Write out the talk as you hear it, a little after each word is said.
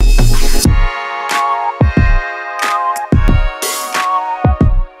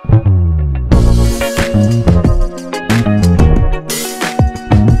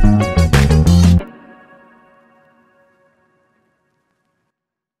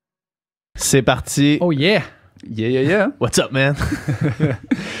C'est parti. Oh yeah! Yeah. What's up, man?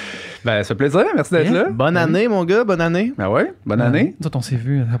 Ben, ça fait plaisir. Merci d'être là. Bonne année, mon gars. Bonne année. Ben ouais, bonne année. Nous autres, on s'est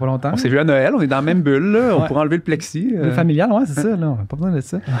vu il n'y a pas longtemps. On s'est vu à Noël. On est dans la même bulle. Là. On Ouais. pourrait enlever le plexi. Le familial, ouais, c'est ça. Là, on n'a pas besoin de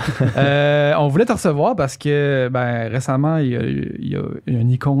ça. On voulait te recevoir parce que récemment, il y a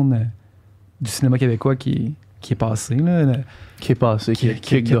une icône du cinéma québécois qui est passée. Là. Qui est passé? Qui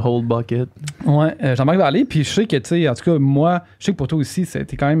kick the whole bucket. Ouais, Jean-Marc Vallée. Puis je sais que, tu sais, en tout cas, moi, je sais que pour toi aussi,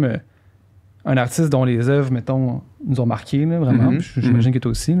 t'es quand même un artiste dont les œuvres, mettons, nous ont marqué, là, vraiment. Mm-hmm. J'imagine que toi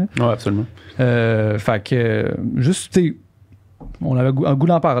aussi. Là. Oui, absolument. Fait que, juste, tu sais, on avait un goût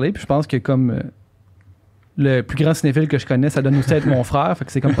d'en parler. Puis je pense que comme le plus grand cinéphile que je connais, ça donne aussi à être mon frère. Fait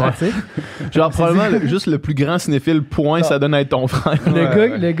que c'est comme pratique. Genre, probablement, juste le plus grand cinéphile, point, ça donne à être ton frère.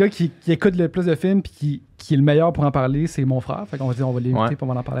 Le gars qui écoute le plus de films puis qui est le meilleur pour en parler, c'est mon frère. Fait qu'on va dire, on va l'inviter pour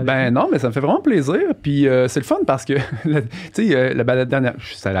en parler avec lui. Non, mais ça me fait vraiment plaisir. Puis c'est le fun parce que, tu sais, la dernière,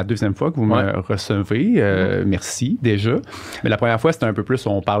 c'est la deuxième fois que vous me recevez. Merci déjà. Mais la première fois, c'était un peu plus,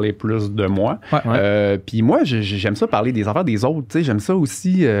 on parlait plus de moi. Puis moi, j'aime ça parler des affaires des autres. Tu sais, j'aime ça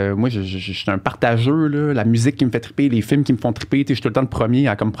aussi. Moi, je suis un partageux. Là, la musique qui me fait triper, les films qui me font triper. Je suis tout le temps le premier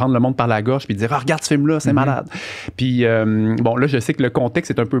à comme prendre le monde par la gorge puis dire, regarde ce film-là, c'est malade. Puis bon, là, je sais que le contexte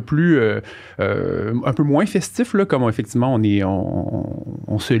est un peu plus, un peu moins festif, là, comme effectivement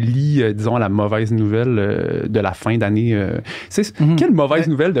on se lie, disons, à la mauvaise nouvelle de la fin d'année. Quelle mauvaise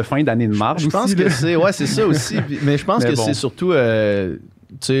nouvelle de fin d'année de mars? Je pense que c'est ça aussi. Mais je pense que c'est surtout, tu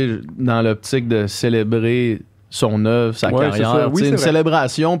sais, dans l'optique de célébrer son œuvre, sa carrière. C'est une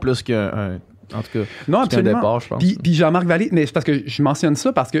célébration plus qu'un... En tout cas, non, absolument. Départ, je pense. Puis Jean-Marc Vallée, mais c'est parce que je mentionne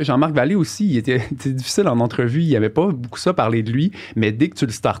ça parce que Jean-Marc Vallée aussi, il était difficile en entrevue, il n'y avait pas beaucoup ça parler de lui, mais dès que tu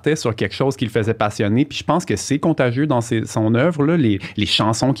le startais sur quelque chose qui le faisait passionner, puis je pense que c'est contagieux dans son œuvre, là, les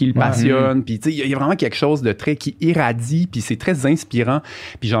chansons qui le passionnent, puis tu sais, il y a vraiment quelque chose de très qui irradie, puis c'est très inspirant.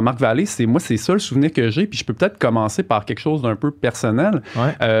 Puis Jean-Marc Vallée, c'est ça le souvenir que j'ai, puis je peux peut-être commencer par quelque chose d'un peu personnel.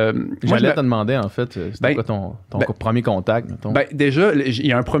 J'allais te demander, en fait, c'était quoi ton premier contact, mettons? Déjà, il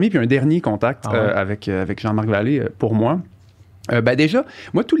y a un premier puis un dernier contact avec Jean-Marc Vallée pour moi. Déjà,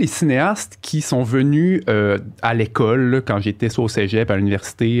 moi, tous les cinéastes qui sont venus à l'école, là, quand j'étais soit au cégep, à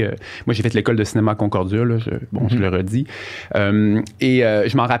l'université, moi, j'ai fait l'école de cinéma à Concordia, là, je le redis, et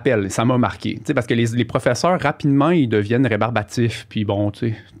je m'en rappelle, ça m'a marqué, parce que les professeurs, rapidement, ils deviennent rébarbatifs, puis bon,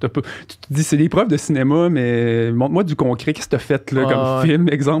 tu te dis, c'est des profs de cinéma, mais montre-moi du concret, qu'est-ce que t'as fait là, comme film,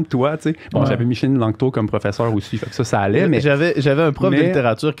 exemple, toi, tu sais. Bon, j'avais Micheline Langto comme professeur aussi, fait que ça allait, mais... J'avais un prof de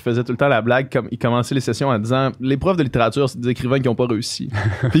littérature qui faisait tout le temps la blague, comme il commençait les sessions en disant, les profs de littérature, c'est des écrivains qui n'ont pas réussi.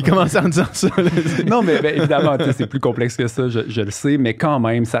 Puis il commençait en disant ça. Non, mais évidemment, c'est plus complexe que ça, je le sais, mais quand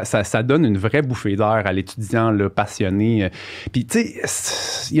même, ça donne une vraie bouffée d'air à l'étudiant là, passionné. Puis, tu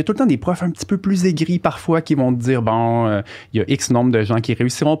sais, il y a tout le temps des profs un petit peu plus aigris parfois qui vont te dire, bon, il y a X nombre de gens qui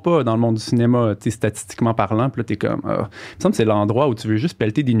réussiront pas dans le monde du cinéma, tu sais, statistiquement parlant. Puis là, t'es comme, il me semble que c'est l'endroit où tu veux juste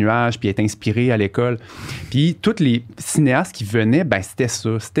pelleter des nuages puis être inspiré à l'école. Puis, tous les cinéastes qui venaient, c'était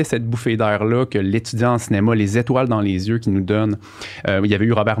ça. C'était cette bouffée d'air-là que l'étudiant en cinéma, les étoiles dans les yeux qui nous donnent. Il y avait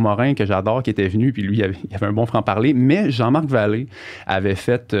eu Robert Morin, que j'adore, qui était venu, puis lui, il avait un bon franc-parler. Mais Jean-Marc Vallée avait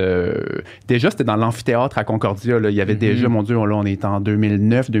fait... déjà, c'était dans l'amphithéâtre à Concordia. Là, il y avait déjà, mon Dieu, là, on est en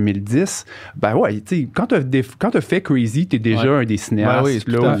 2009-2010. Tu sais, quand t'as fait Crazy, t'es déjà un des cinéastes.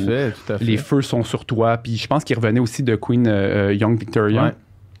 Tout à fait. Les feux sont sur toi. Puis je pense qu'il revenait aussi de Queen Young Victoria. Ouais.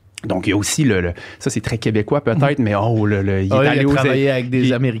 Donc, il y a aussi ça c'est très québécois peut-être, mais il est allé travaillé avec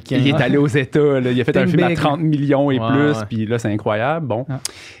des Américains. Il est allé aux États, là, il a fait un film à 30 millions et plus, puis là, c'est incroyable, bon.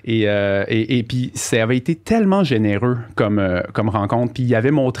 Et puis, ça avait été tellement généreux comme rencontre, puis il avait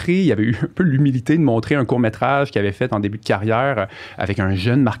eu un peu l'humilité de montrer un court-métrage qu'il avait fait en début de carrière avec un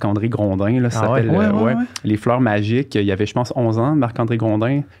jeune Marc-André Grondin, là, ça s'appelle Les Fleurs Magiques. Il y avait, je pense, 11 ans, Marc-André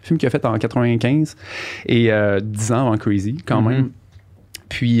Grondin, film qu'il a fait en 95, et 10 ans avant Crazy, quand même.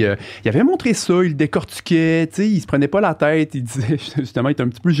 Puis, il avait montré ça, il le décortiquait, tu sais, il se prenait pas la tête, il disait, justement, il était un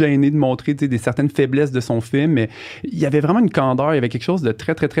petit peu gêné de montrer, tu sais, certaines faiblesses de son film, mais il y avait vraiment une candeur, il y avait quelque chose de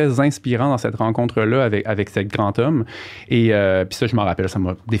très, très, très inspirant dans cette rencontre-là avec ce grand homme. Et puis ça, je m'en rappelle, ça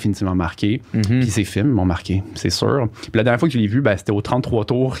m'a définitivement marqué. Puis ses films m'ont marqué, c'est sûr. Puis la dernière fois que je l'ai vu, c'était au 33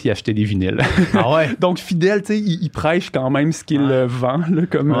 tours, il achetait des vinyles. Ah ouais? Donc, fidèle, tu sais, il prêche quand même ce qu'il vend, là,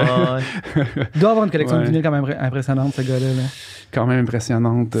 comme... Il doit avoir une collection de vinyles quand même impressionnante, ce gars-là, là. Quand même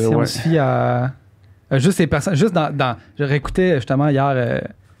impressionnante. Si on se fie à... juste ces personnes... Juste dans je réécoutais justement hier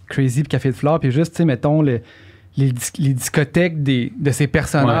Crazy puis Café de Flore, puis juste, tu sais, mettons, les discothèques de ces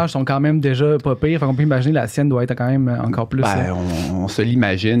personnages sont quand même déjà pas pires. Fait qu'on peut imaginer la sienne doit être quand même encore plus... on se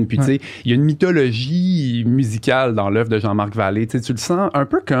l'imagine. Puis, tu sais, il y a une mythologie musicale dans l'œuvre de Jean-Marc Vallée. Tu le sens un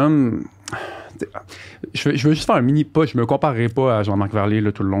peu comme... je veux juste faire un mini pas. Je me comparerai pas à Jean-Marc Vallée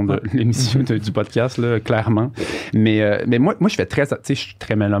là, tout le long de l'émission du podcast, là, clairement. Mais moi, je fais très... Tu sais, je suis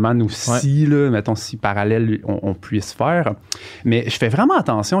très mélomane aussi, là, mettons, si parallèle on puisse faire. Mais je fais vraiment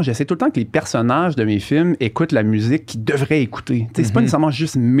attention. J'essaie tout le temps que les personnages de mes films écoutent la musique qu'ils devraient écouter. Tu sais, c'est pas nécessairement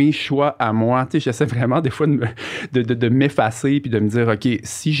juste mes choix à moi. Tu sais, j'essaie vraiment des fois de m'effacer puis de me dire, OK,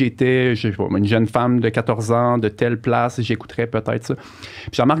 si j'étais, je sais pas, une jeune femme de 14 ans de telle place, j'écouterais peut-être ça.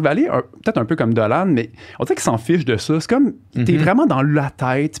 Puis Jean-Marc Vallée, peut-être un peu comme Dolan, mais on dirait qu'il s'en fiche de ça. C'est comme, t'es vraiment dans la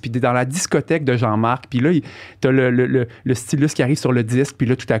tête, puis t'es dans la discothèque de Jean-Marc, puis là, t'as le stylus qui arrive sur le disque, puis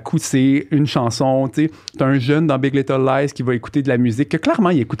là, tout à coup, c'est une chanson, tu sais. T'as un jeune dans Big Little Lies qui va écouter de la musique que clairement,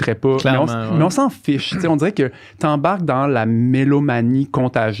 il écouterait pas. Mais on s'en fiche, tu sais. On dirait que t'embarques dans la mélomanie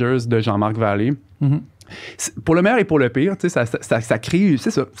contagieuse de Jean-Marc Vallée. Pour le meilleur et pour le pire, tu sais, ça crée,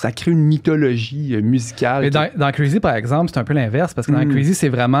 c'est ça, ça crée une mythologie musicale. Mais dans Crazy, par exemple, c'est un peu l'inverse, parce que dans Crazy, c'est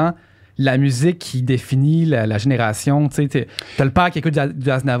vraiment la musique qui définit la génération. Tu sais, t'as le père qui écoute du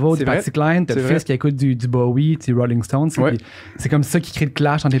Aznavour, du Patsy Cline, t'as le fils qui écoute du Bowie, du Rolling Stones. C'est comme ça qui crée le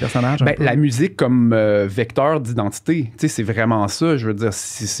clash entre les personnages. La musique comme vecteur d'identité, tu sais, c'est vraiment ça. Je veux dire,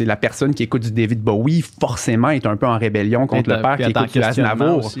 c'est la personne qui écoute du David Bowie, forcément, est un peu en rébellion contre le père qui écoute du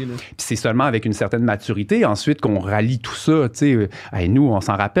Aznavour. Puis c'est seulement avec une certaine maturité, ensuite, qu'on rallie tout ça. Tu sais, nous, on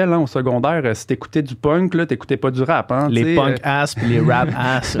s'en rappelle, au secondaire, si t'écoutais du punk, là, t'écoutais pas du rap. Hein, les punk ass puis les rap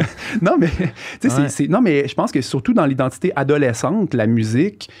ass. Non, mais je pense que surtout dans l'identité adolescente, la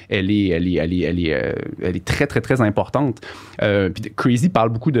musique, elle est très, très, très importante. Puis Crazy parle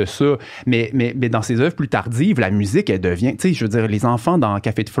beaucoup de ça, mais dans ses œuvres plus tardives, la musique, elle devient, tu sais, je veux dire, les enfants dans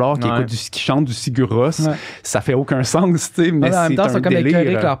Café de Flore qui chantent du Sigur Rós, ça fait aucun sens, tu sais, mais en même temps, c'est comme délire.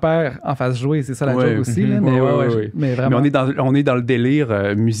 écœuré que leur père en fasse jouer, c'est ça la joke aussi, là, mais vraiment. Mais on est dans le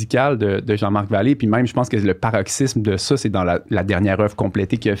délire musical de Jean-Marc Vallée, puis même, je pense que le paroxysme de ça, c'est dans la dernière œuvre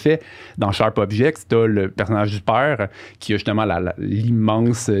complétée qu'il a fait. Dans Sharp Objects, t'as le personnage du père qui a justement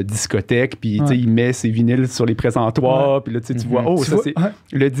l'immense discothèque, puis il met ses vinyles sur les présentoirs, puis là tu vois, c'est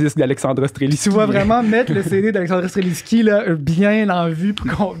le disque d'Alexandra Strelitzky. Tu vois vraiment mettre le CD d'Alexandra Strelitzky là, bien en vue,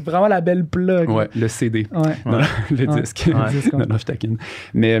 vraiment la belle plug. Ouais, le CD. Non, le disque. Non, je taquine.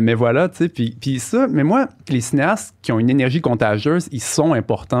 Mais voilà, tu sais, puis ça, mais moi, les cinéastes qui ont une énergie contagieuse, ils sont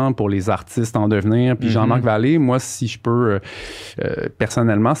importants pour les artistes en devenir, puis Jean-Marc Vallée, moi, si je peux,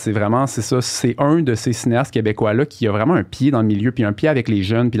 personnellement, c'est ça, c'est un de ces cinéastes québécois-là qui a vraiment un pied dans le milieu, puis un pied avec les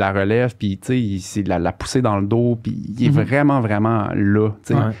jeunes, puis la relève, puis tu sais, c'est la poussée dans le dos, puis il est vraiment, vraiment là.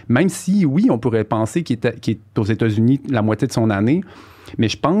 Même si, oui, on pourrait penser qu'il est aux États-Unis la moitié de son année, mais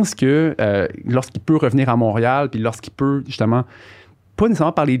je pense que lorsqu'il peut revenir à Montréal, puis lorsqu'il peut, justement, pas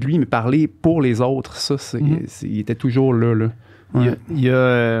nécessairement parler de lui, mais parler pour les autres, ça, il était toujours là. Il y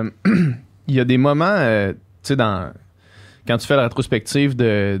a des moments, tu sais, quand tu fais la rétrospective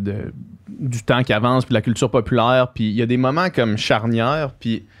du temps qui avance, puis de la culture populaire, puis il y a des moments comme charnières,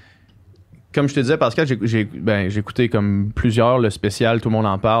 puis comme je te disais, Pascal, j'ai écouté comme plusieurs, le spécial, tout le monde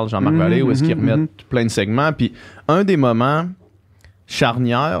en parle, Jean-Marc Vallée, où est-ce qu'ils remettent plein de segments, puis un des moments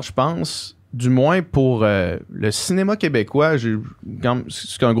charnières, je pense, du moins pour le cinéma québécois,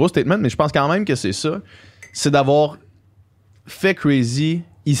 c'est un gros statement, mais je pense quand même que c'est ça, c'est d'avoir fait Crazy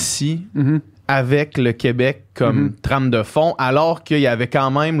ici, avec le Québec comme trame de fond, alors qu'il y avait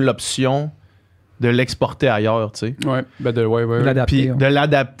quand même l'option de l'exporter ailleurs, tu sais. De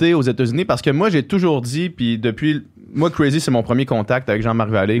l'adapter aux États-Unis, parce que moi, j'ai toujours dit, puis depuis... Moi, Crazy, c'est mon premier contact avec Jean-Marc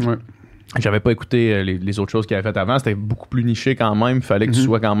Vallée. J'avais pas écouté les autres choses qu'il avait faites avant. C'était beaucoup plus niché quand même. Il fallait que tu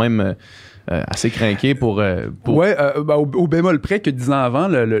sois quand même... assez craqué pour... Ouais, au bémol près que 10 ans avant,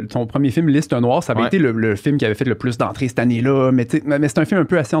 ton premier film, Liste Noire, ça avait été le film qui avait fait le plus d'entrées cette année-là. Mais c'est un film un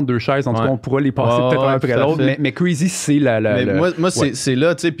peu assis entre deux chaises. En tout cas, on pourra les passer peut-être un après l'autre. Mais Crazy, c'est moi c'est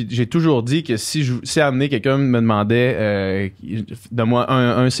là, tu sais, puis j'ai toujours dit que si amener quelqu'un me demandait donne-moi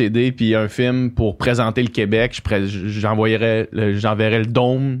un CD puis un film pour présenter le Québec, j'enverrais le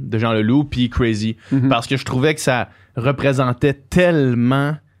Dôme de Jean Leloup puis Crazy. Parce que je trouvais que ça représentait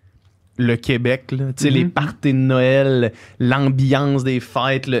tellement... le Québec, là, tu sais, les parties de Noël, l'ambiance des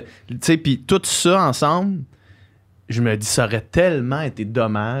fêtes, tu sais, puis tout ça ensemble, je me dis, ça aurait tellement été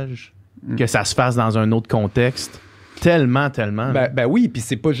dommage que ça se fasse dans un autre contexte. Tellement. Ben oui, puis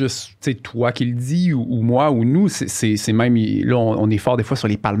c'est pas juste toi qui le dis ou moi ou nous, c'est même, là, on est fort des fois sur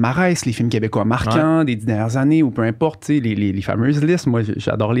les palmarès, les films québécois marquants des 10 dernières années ou peu importe, les fameuses listes. Moi,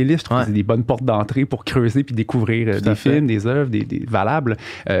 j'adore les listes, je trouve que c'est des bonnes portes d'entrée pour creuser puis découvrir des films, des œuvres, des valables.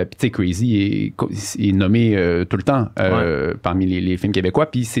 Puis tu sais, Crazy est nommé tout le temps parmi les films québécois,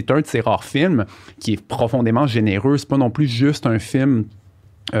 puis c'est un de ces rares films qui est profondément généreux. C'est pas non plus juste un film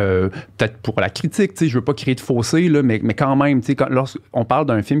peut-être pour la critique, je veux pas créer de fossé, là, mais quand même, lorsqu'on parle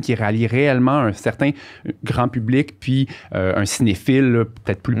d'un film qui rallie réellement un certain grand public, puis un cinéphile là,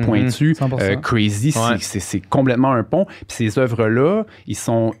 peut-être plus pointu, Crazy, c'est complètement un pont. Puis ces œuvres-là, ils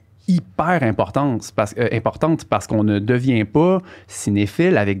sont hyper importantes parce qu'on ne devient pas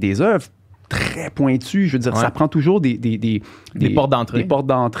cinéphile avec des œuvres très pointu. Je veux dire, ça prend toujours des portes d'entrée. Des portes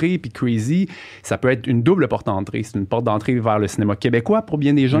d'entrée, puis Crazy, ça peut être une double porte d'entrée. C'est une porte d'entrée vers le cinéma québécois pour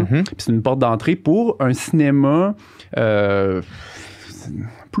bien des gens, puis c'est une porte d'entrée pour un cinéma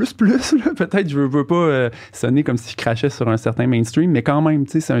plus, là, peut-être, je veux pas sonner comme si je crachais sur un certain mainstream, mais quand même,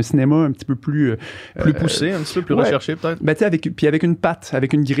 tu sais, c'est un cinéma un petit peu plus... plus poussé, un petit peu plus recherché, peut-être. Ben, tu sais, avec une patte,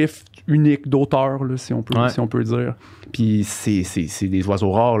 avec une griffe unique d'auteur, là, si on peut dire. Puis c'est des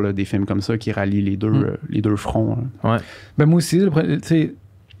oiseaux rares, là, des films comme ça qui rallient les deux fronts. Hein. Ouais. Ben, moi aussi, tu sais,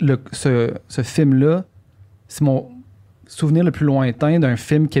 ce film-là, c'est mon souvenir le plus lointain d'un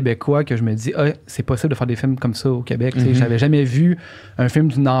film québécois que je me dis, c'est possible de faire des films comme ça au Québec. J'avais jamais vu un film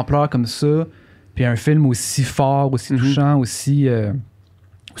d'une ampleur comme ça, puis un film aussi fort, aussi touchant, aussi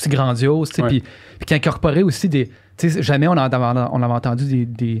grandiose, puis qui incorporait aussi des... Jamais on avait entendu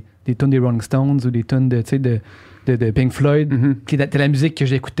des tunes des Rolling Stones ou des tunes de Pink Floyd, qui était la musique que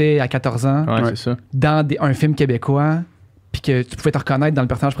j'écoutais à 14 ans, c'est ça. dans un film québécois, puis que tu pouvais te reconnaître dans le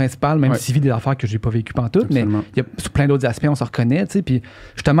personnage principal, même s'il vit des affaires que j'ai pas vécues pantoute, mais il y a sous plein d'autres aspects, on se reconnaît, tu sais, puis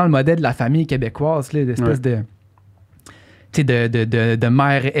justement, le modèle de la famille québécoise, là, d'espèce de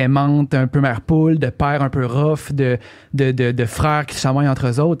mère aimante, un peu mère poule, de père un peu rough, de frères qui se chamaillent entre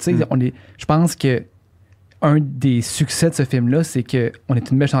eux autres, tu sais, je pense que un des succès de ce film-là, c'est qu'on est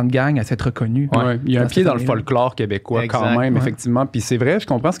une méchante gang à s'être reconnue. Ouais. Il y a un pied dans le folklore québécois quand même, effectivement. Puis c'est vrai, je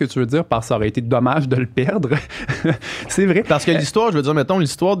comprends ce que tu veux dire, parce que ça aurait été dommage de le perdre. C'est vrai. Parce que l'histoire, je veux dire, mettons,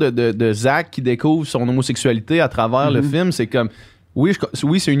 l'histoire de Zach qui découvre son homosexualité à travers le film, c'est comme, oui,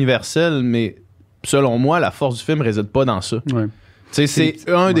 c'est universel, mais selon moi, la force du film réside pas dans ça. Ouais. C'est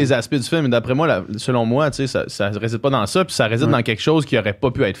un des aspects du film, mais d'après moi, selon moi, ça réside pas dans ça, puis ça réside dans quelque chose qui aurait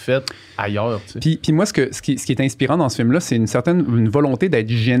pas pu être fait ailleurs. Puis moi, ce qui est inspirant dans ce film-là, c'est une volonté d'être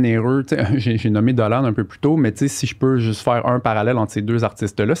généreux. J'ai nommé Dolan un peu plus tôt, mais si je peux juste faire un parallèle entre ces deux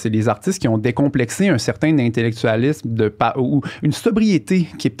artistes-là, c'est les artistes qui ont décomplexé un certain intellectualisme ou une sobriété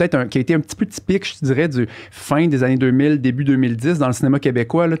qui est peut-être qui a été un petit peu typique, je dirais, du fin des années 2000, début 2010 dans le cinéma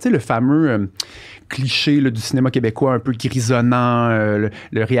québécois. Là, le fameux cliché là, du cinéma québécois un peu grisonnant,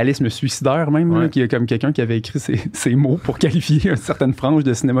 le réalisme suicidaire même, là, qui est comme quelqu'un qui avait écrit ces mots pour qualifier une certaine frange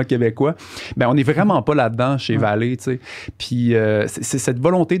de cinéma québécois. Ben, on n'est vraiment pas là-dedans chez Vallée, tu sais. Puis c'est cette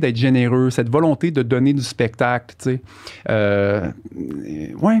volonté d'être généreux, cette volonté de donner du spectacle, tu sais.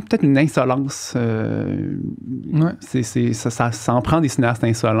 Peut-être une insolence. Ça en prend des cinéastes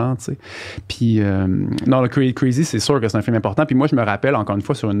insolents, tu sais. Puis non, le Crazy, c'est sûr que c'est un film important. Puis moi, je me rappelle, encore une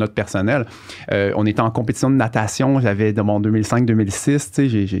fois, sur une note personnelle, on était en compétition de natation, j'avais de mon 2005-2006, tu sais,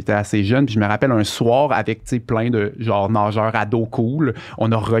 j'étais assez jeune, puis je me rappelle un soir avec, tu sais, plein de genre nageurs ados cool,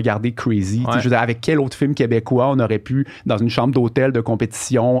 on a regardé Crazy. Je veux dire, avec quel autre film québécois on aurait pu, dans une chambre d'hôtel de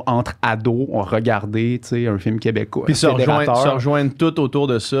compétition entre ados, on regardait, tu sais, un film québécois. Puis se rejoindre tout autour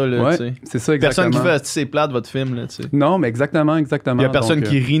de ça, là, tu sais. C'est ça, exactement. Personne qui fait c'est plate votre film, là, tu sais. Non, mais exactement. Il y a personne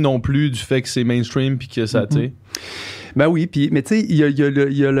qui rit non plus du fait que c'est mainstream puis que ça, tu sais. Ben oui, mais tu sais, il y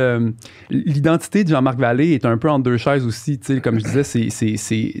a l'identité de Jean-Marc Vallée est un peu entre deux chaises aussi, tu sais, comme je disais,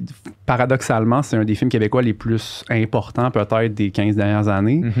 c'est paradoxalement, c'est un des films québécois les plus importants peut-être des 15 dernières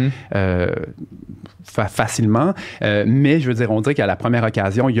années, facilement, mais je veux dire, on dirait qu'à la première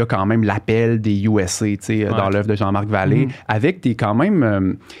occasion, il y a quand même l'appel des USA, tu sais, dans l'œuvre de Jean-Marc Vallée, avec des quand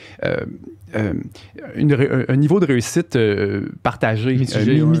même... un niveau de réussite partagé,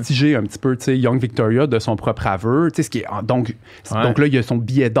 mitigé un petit peu, tu sais, Young Victoria de son propre aveu, tu sais, ce qui est donc là il y a son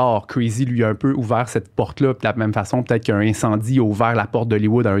billet d'or. Crazy lui a un peu ouvert cette porte-là, de la même façon peut-être qu'un incendie a ouvert la porte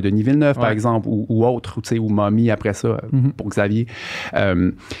d'Hollywood à un Denis Villeneuve par exemple, ou autre, tu sais, ou Mommy après ça pour Xavier.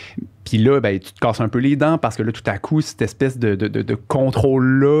 Puis là, ben, tu te casses un peu les dents parce que là, tout à coup, cette espèce de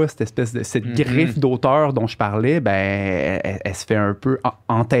contrôle-là, cette griffe d'auteur dont je parlais, ben, elle se fait un peu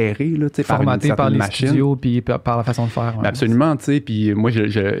enterrer, là, tu sais, formatée par les studios puis par la façon de faire. Ben absolument, tu sais. Puis moi,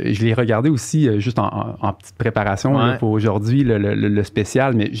 je l'ai regardé aussi juste en petite préparation là, pour aujourd'hui, le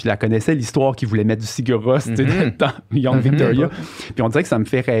spécial, mais je la connaissais, l'histoire qui voulait mettre du Sigur tu sais, dans Young Victoria. Puis on dirait que ça me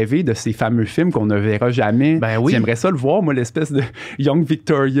fait rêver de ces fameux films qu'on ne verra jamais. Ben oui. J'aimerais ça le voir, moi, l'espèce de Young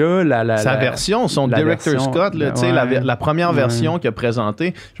Victoria, sa version, son Director Scott, là, la première version qu'il a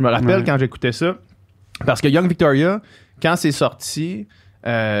présentée. Je me rappelle quand j'écoutais ça, parce que Young Victoria, quand c'est sorti,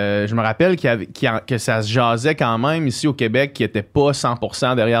 je me rappelle que ça se jasait quand même ici au Québec, qui était pas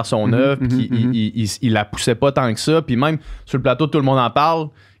 100% derrière son œuvre, puis il la poussait pas tant que ça. Puis même sur le plateau, tout le monde en parle.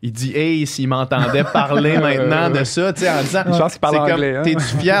 Il dit « Hey, s'il m'entendait parler maintenant de ça, tu sais, en disant... » Je pense qu'il parle anglais. Hein?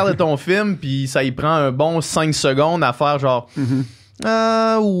 T'es-tu fier de ton film? Puis ça y prend un bon 5 secondes à faire genre...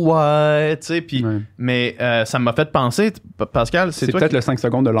 Ouais, tu sais, puis... Ouais. Mais ça m'a fait penser, Pascal, c'est toi peut-être le 5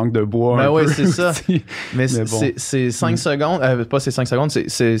 secondes de langue de bois. Ben oui, c'est ça. mais bon. c'est 5 secondes... pas ces 5 secondes,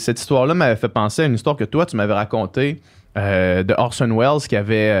 cette histoire-là m'avait fait penser à une histoire que toi, tu m'avais racontée de Orson Welles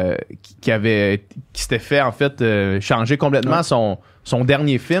qui s'était fait, en fait, changer complètement son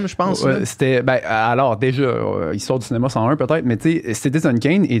dernier film, je pense. C'était, alors déjà, Histoire du cinéma 101 peut-être, mais tu sais, Citizen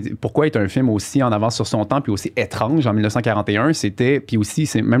Kane, et pourquoi est un film aussi en avance sur son temps, puis aussi étrange en 1941, puis aussi,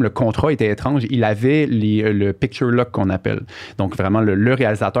 même le contrat était étrange, il avait le picture lock qu'on appelle. Donc vraiment, le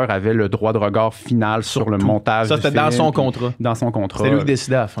réalisateur avait le droit de regard final sur le montage du film. Ça, c'était dans son contrat. Dans son contrat. C'est lui qui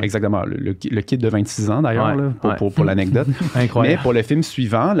décidait à la fin. Exactement. Le kid de 26 ans, d'ailleurs, pour l'anecdote. Incroyable. Mais pour le film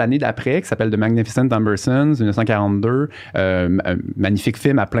suivant, l'année d'après, qui s'appelle The Magnificent Ambersons, 1942, magnifique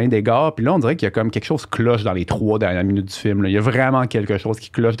film à plein d'égards. Puis là, on dirait qu'il y a comme quelque chose qui cloche dans les 3 dernières minutes du film. Là. Il y a vraiment quelque chose qui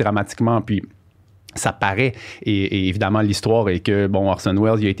cloche dramatiquement. Puis ça paraît. Et évidemment, l'histoire est que, Orson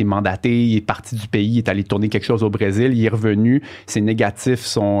Welles, il a été mandaté, il est parti du pays, il est allé tourner quelque chose au Brésil, il est revenu, ses négatifs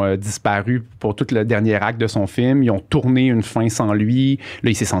sont disparus pour tout le dernier acte de son film, ils ont tourné une fin sans lui, là,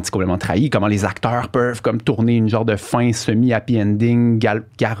 il s'est senti complètement trahi, comment les acteurs peuvent comme tourner une genre de fin semi-happy ending,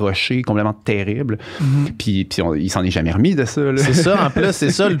 garrochée, complètement terrible. Puis il s'en est jamais remis de ça. Là. C'est ça, en plus,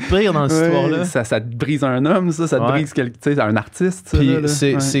 c'est ça le pire dans cette histoire-là. Ça te brise un homme, ça te brise un artiste. Puis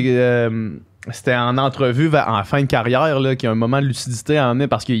ça, c'était en entrevue en fin de carrière là, qu'il y a un moment de lucidité à emmener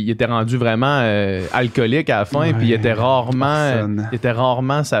parce qu'il était rendu vraiment alcoolique à la fin, puis il était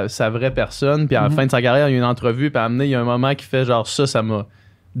rarement sa vraie personne. Puis à la fin de sa carrière, il y a une entrevue, puis à amener, il y a un moment qui fait genre ça m'a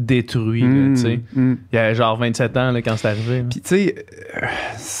détruit. Tu sais. Il y avait genre 27 ans là, quand c'est arrivé. Puis tu sais,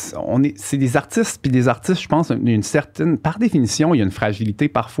 c'est des artistes, puis des artistes, je pense, une certaine, par définition, il y a une fragilité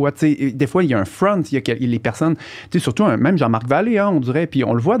parfois. Tu sais, des fois, il y a un front, il y a les personnes, tu sais, surtout même Jean-Marc Vallée, hein, on dirait, puis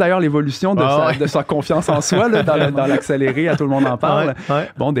on le voit d'ailleurs, l'évolution de sa confiance en soi là, dans l'accéléré, à tout le monde en parle.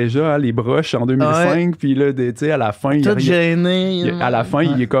 Bon, déjà, les broches en 2005, puis là, tu sais, à la fin, il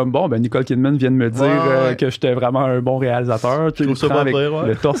est comme, Nicole Kidman vient de me dire que j'étais vraiment un bon réalisateur. Tu sais,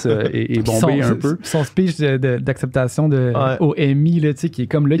 le torse est bombé un peu. Son speech d'acceptation au Emmy, là, tu sais, qui est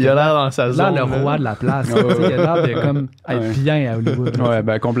comme là, il a l'air dans sa zone. Le roi de la place. Il a l'air de comme être bien à Hollywood.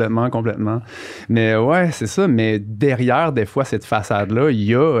 Ouais, complètement. Mais ouais, c'est ça. Mais derrière, des fois, cette façade-là, il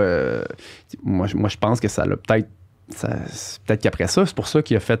y a... moi, je pense que ça l'a peut-être qu'après ça, c'est pour ça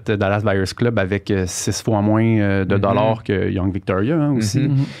qu'il a fait Dallas Buyers Club avec 6 fois moins de dollars que Young Victoria aussi.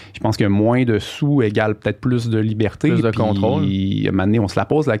 Je pense que moins de sous égale peut-être plus de liberté. Plus de contrôle. À un moment donné, on se la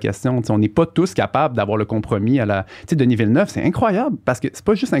pose la question. On n'est pas tous capables d'avoir le compromis à la... Tu sais, Denis Villeneuve, c'est incroyable parce que c'est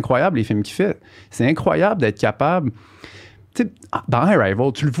pas juste incroyable les films qu'il fait. C'est incroyable d'être capable... Tu sais, dans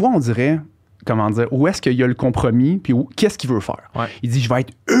Arrival, tu le vois, on dirait... Comment dire, où est-ce qu'il y a le compromis, puis qu'est-ce qu'il veut faire. Il dit, je vais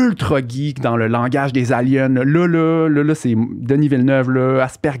être ultra geek dans le langage des aliens. Là, c'est Denis Villeneuve, là,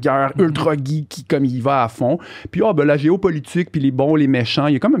 Asperger, ultra geek, comme il va à fond. Puis, la géopolitique, puis les bons, les méchants,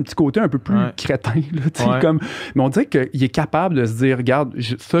 il y a comme un petit côté un peu plus crétin. Là, comme, mais on dirait qu'il est capable de se dire, regarde,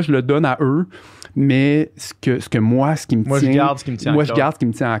 ça, je le donne à eux, mais ce qui me garde ce qui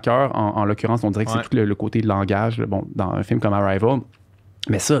me tient à cœur. En l'occurrence, on dirait que c'est tout le côté de langage, dans un film comme Arrival.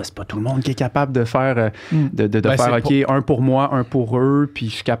 Mais ça, c'est pas tout le monde qui est capable de faire, faire OK, un pour moi, un pour eux, puis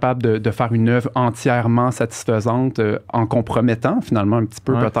je suis capable de faire une œuvre entièrement satisfaisante en compromettant, finalement, un petit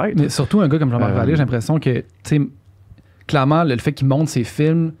peu peut-être. Mais surtout, un gars comme Jean-Marc Vallée, j'ai l'impression que, tu sais, clairement, le fait qu'il monte ses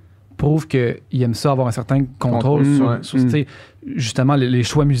films prouve qu'il aime ça, avoir un certain contrôle sur tu sais, justement, les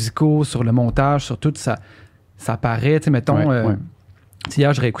choix musicaux, sur le montage, sur tout, ça paraît, tu sais, mettons...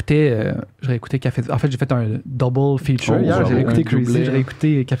 Hier, je réécoutais Café de... En fait, j'ai fait un double feature. Hier, j'ai réécouté Crazy, j'ai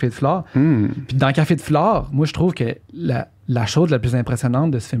réécouté Café de Flore. Puis dans Café de Flore, moi, je trouve que la chose la plus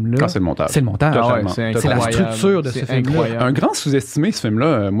impressionnante de ce film-là... c'est le montage. C'est le montage. C'est la structure de ce film-là. Un grand sous-estimé, ce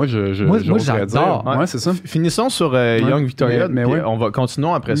film-là. Moi, j'adore. Ouais, c'est ça. Finissons sur Young Victoria. Mais on va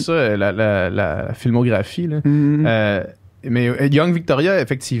continuer après ça, la filmographie. Là. Mais Young Victoria,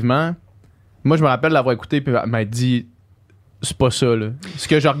 effectivement, moi, je me rappelle l'avoir écouté et m'être dit... c'est pas ça, là. Ce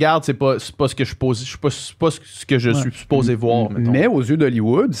que je regarde, c'est pas ce que je pose. C'est pas ce que je suis supposé voir, mettons. Mais aux yeux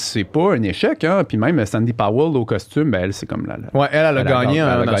d'Hollywood, c'est pas un échec, hein. Puis même Sandy Powell au costume, ben elle, c'est comme elle a gagné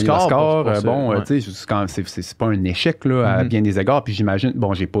un Oscar. Bon, tu sais, c'est pas un échec, là, à bien des égards. Puis j'imagine,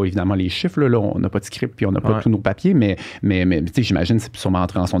 bon, j'ai pas évidemment les chiffres, là, on n'a pas de script, puis on n'a pas tous nos papiers, mais tu sais, j'imagine que c'est sûrement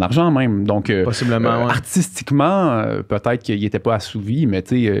entré dans son argent même. Donc, possiblement, artistiquement, peut-être qu'il était pas assouvi, mais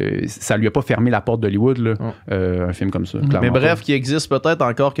tu sais, ça lui a pas fermé la porte d'Hollywood, là, un film comme ça. Mais bref, qu'il existe peut-être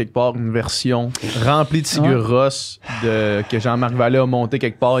encore quelque part une version remplie de Sigur Rós que Jean-Marc Vallée a monté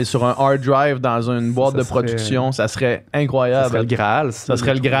quelque part et sur un hard drive dans une boîte de production, ça serait incroyable. Ça serait le Graal. Ça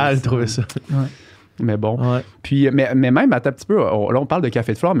serait le Graal de trouver ça. Mais bon. Puis, mais même, attends un petit peu, là, on parle de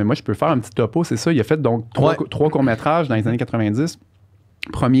Café de Flore, mais moi, je peux faire un petit topo, c'est ça. Il a fait donc trois courts-métrages dans les années 90.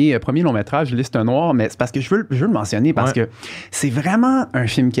 Premier long métrage, Liste Noire, mais c'est parce que je veux le mentionner parce que c'est vraiment un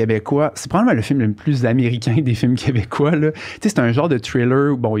film québécois. C'est probablement le film le plus américain des films québécois, là. Tu sais, c'est un genre de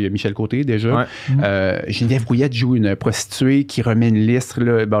thriller. Bon, il y a Michel Côté déjà. Geneviève Brouillette joue une prostituée qui remet une liste.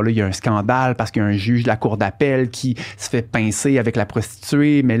 Là, bon, là, il y a un scandale parce qu'il y a un juge de la cour d'appel qui se fait pincer avec la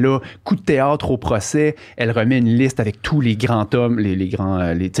prostituée. Mais là, coup de théâtre au procès, elle remet une liste avec tous les grands hommes,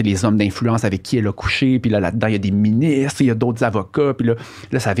 les hommes d'influence avec qui elle a couché. Puis là-dedans, il y a des ministres, il y a d'autres avocats. Puis là,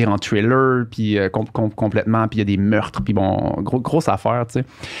 ça vire en thriller, puis complètement, puis il y a des meurtres, puis bon, grosse affaire, tu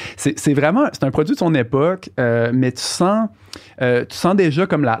sais. C'est vraiment, c'est un produit de son époque, mais tu sens déjà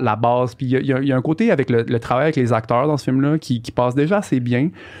comme la base, puis il y a un côté avec le travail avec les acteurs dans ce film-là qui passe déjà assez bien.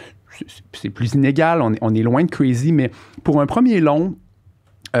 C'est plus inégal, on est loin de Crazy, mais pour un premier long,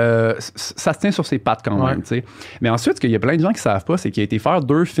 ça se tient sur ses pattes quand même, tu sais. Mais ensuite, ce qu'il y a plein de gens qui savent pas, c'est qu'il a été faire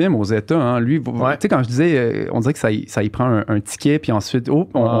 2 films aux États, hein. Lui, tu sais, quand je disais, on dirait que ça y prend un ticket, puis ensuite,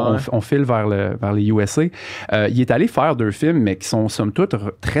 on file vers les USA. Il est allé faire 2 films, mais qui sont, somme toute,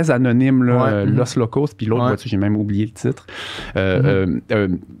 très anonymes, là. Los Locos, puis l'autre, vois-tu, j'ai même oublié le titre.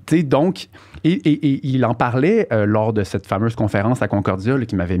 Tu sais, donc... Et il en parlait lors de cette fameuse conférence à Concordia là,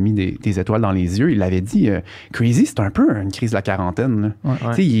 qui m'avait mis des étoiles dans les yeux. Il avait dit Crazy, c'est un peu une crise de la quarantaine.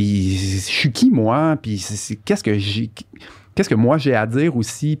 Tu sais, je suis qui, moi? Puis qu'est-ce que moi j'ai à dire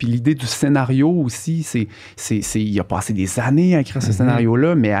aussi? Puis l'idée du scénario aussi, il a passé des années à écrire ce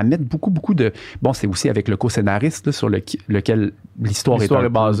scénario-là, mais à mettre beaucoup de... Bon, c'est aussi avec le co-scénariste là, sur lequel l'histoire est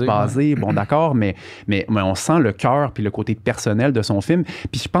basée. Bon, d'accord, mais on sent le cœur puis le côté personnel de son film.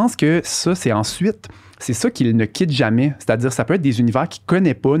 Puis je pense que ça, c'est ça qu'il ne quitte jamais. C'est-à-dire, ça peut être des univers qu'il ne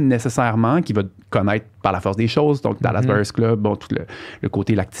connaît pas nécessairement, qu'il va connaître par la force des choses. Donc, Dallas Buyers Club, bon, tout le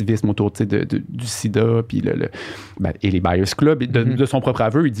côté, l'activisme autour du sida, puis et les Buyers Club. Et de son propre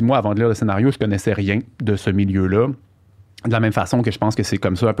aveu, il dit, moi, avant de lire le scénario, je ne connaissais rien de ce milieu-là. De la même façon que je pense que c'est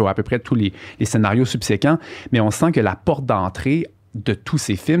comme ça à peu près tous les scénarios subséquents. Mais on sent que la porte d'entrée de tous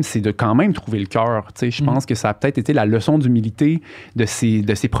ces films, c'est de quand même trouver le cœur. Je pense que ça a peut-être été la leçon d'humilité de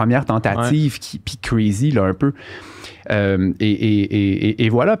ses premières tentatives, puis Crazy, là, un peu. Et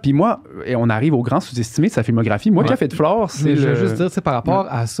voilà. Puis moi, on arrive au grand sous-estimé de sa filmographie. Moi, Café de Flore, c'est Je veux juste dire, par rapport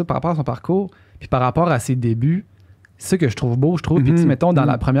à ça, par rapport à son parcours, puis par rapport à ses débuts, c'est ça que je trouve beau, Puis, mettons, dans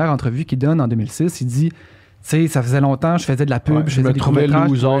la première entrevue qu'il donne en 2006, il dit... Tu sais, ça faisait longtemps, je faisais de la pub, je faisais des courts-métrages.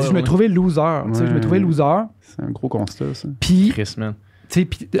 Je me trouvais loser. Je me trouvais loser. C'est un gros constat, ça. Puis,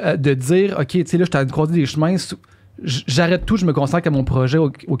 de dire, OK, tu sais, là, je t'ai croisé des chemins, j'arrête tout, je me consacre à mon projet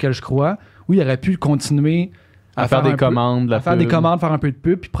auquel je crois. Oui, il aurait pu continuer à faire des commandes, faire un peu de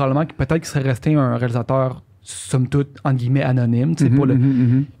pub, puis probablement peut-être qu'il serait resté un réalisateur, somme toute, entre guillemets, anonyme, tu sais, pour le...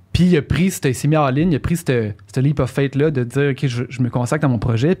 Puis il s'est mis en ligne, il a pris ce leap of faith-là de dire, OK, je me consacre à mon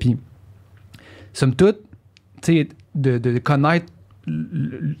projet, puis somme toute, tu sais, de connaître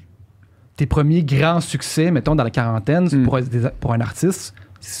tes premiers grands succès, mettons, dans la quarantaine, pour un artiste,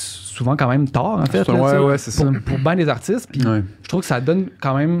 c'est souvent quand même tard, en fait. C'est ça. Pour bien des artistes, puis je trouve que ça donne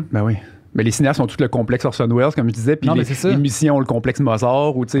quand même... Ben oui. Mais les cinéastes ont tout le complexe Orson Welles, comme je disais, puis les musiciens ont le complexe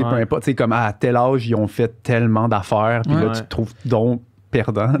Mozart, ou tu sais, peu importe, tu sais, comme à tel âge, ils ont fait tellement d'affaires, puis là, tu te trouves donc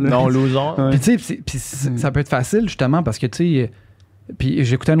perdant. Non, loser. Puis tu sais, ça peut être facile, justement, parce que, tu sais... Puis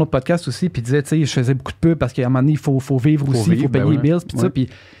j'écoutais un autre podcast aussi, puis il disait, tu sais, je faisais beaucoup de pubs parce qu'à un moment donné, il faut vivre aussi, il faut payer les bills, puis ça. Puis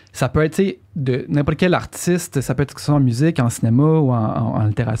ça peut être, tu sais, de n'importe quel artiste, ça peut être que ce soit en musique, en cinéma ou en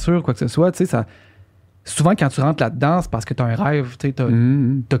littérature, quoi que ce soit, tu sais, ça... Souvent, quand tu rentres là-dedans, c'est parce que tu as un rêve, tu sais,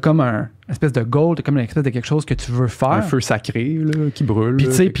 t'as comme un espèce de goal, t'as comme une espèce de quelque chose que tu veux faire. Un feu sacré, là, qui brûle. Puis,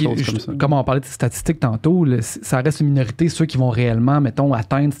 tu sais, comme on parlait de statistiques tantôt, là, ça reste une minorité, ceux qui vont réellement, mettons,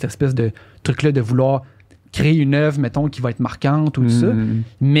 atteindre cette espèce de truc-là de vouloir créer une œuvre, mettons, qui va être marquante ou tout ça.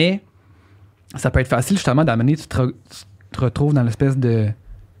 Mais ça peut être facile, justement, d'amener, tu te retrouves dans l'espèce de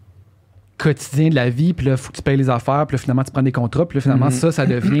quotidien de la vie, puis là, il faut que tu payes les affaires, puis là, finalement, tu prends des contrats, puis là, finalement, ça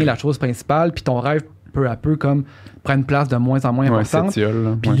devient la chose principale, puis ton rêve peu à peu comme prend une place de moins en moins importante.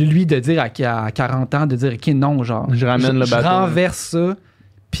 Puis lui de dire à 40 ans, de dire OK, non, genre, je ramène le bateau. Je renverse ça,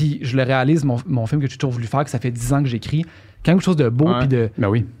 puis je le réalise, mon film que j'ai toujours voulu faire, que ça fait 10 ans que j'écris. Quelque chose de beau, puis de... Ben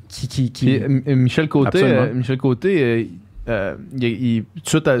oui. Puis, Michel Côté,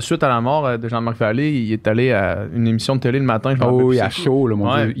 suite à la mort de Jean-Marc Vallée, il est allé à une émission de télé le matin. Oui, à chaud, là,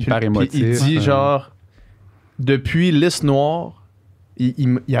 mon Dieu, hyper émotif. Il dit genre, depuis Liste Noire,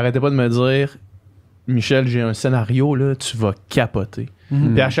 il arrêtait pas de me dire, Michel, j'ai un scénario, là, tu vas capoter.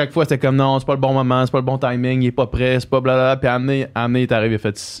 Puis à chaque fois, c'était comme, non, c'est pas le bon moment, c'est pas le bon timing, il est pas prêt, c'est pas blablabla. Puis Amené est arrivé, il a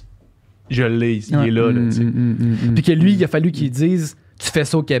fait, je l'ai, il est là, tu sais. Puis que lui, il a fallu qu'il dise, tu fais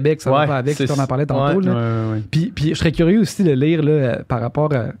ça au Québec, ça va pas avec, on en parlait tantôt. Puis je serais curieux aussi de lire là, par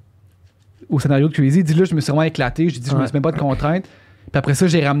rapport au scénario de Crazy. Il dit là, je me suis vraiment éclaté, je dis, je me suis même pas de contraintes. Puis après ça,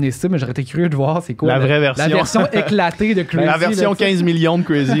 j'ai ramené ça, mais j'aurais été curieux de voir c'est quoi la vraie version. La version éclatée de Crazy. La version 15 millions de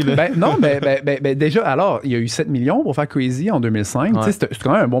Crazy. Là. Déjà, alors, il y a eu 7 millions pour faire Crazy en 2005. C'est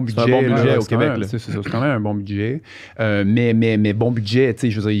quand même un bon budget. C'est un bon budget au Québec. C'est quand même un bon budget. Mais bon budget,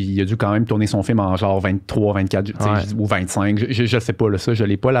 je veux dire, il a dû quand même tourner son film en genre 23, 24 ou 25. Je sais pas, là, ça, je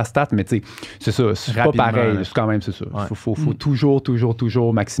l'ai pas la stat, mais c'est ça. C'est pas pareil. C'est quand même, c'est ça. Il faut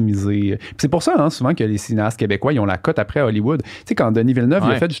toujours maximiser. Puis c'est pour ça, hein, souvent, que les cinéastes québécois, ils ont la cote après à Hollywood. Tu sais, quand Denis Villeneuve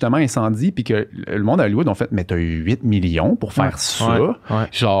il a fait justement Incendie, puis que le monde à Hollywood ont fait, mais t'as eu 8 millions pour faire ça,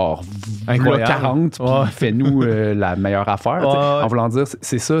 genre 40, puis fais-nous la meilleure affaire. En voulant dire,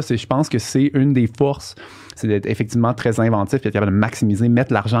 c'est ça, je pense que c'est une des forces, c'est d'être effectivement très inventif, puis être capable de maximiser,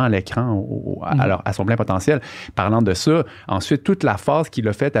 mettre l'argent à l'écran à son plein potentiel. Parlant de ça, ensuite, toute la phase qu'il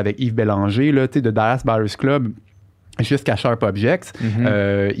a faite avec Yves Bélanger, là, de Dallas Buyers Club jusqu'à Sharp Objects,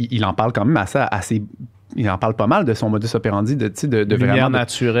 il en parle quand même assez il en parle pas mal de son modus operandi de lumière vraiment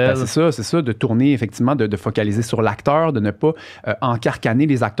naturelle. C'est ça, de tourner effectivement, de focaliser sur l'acteur, de ne pas encarcaner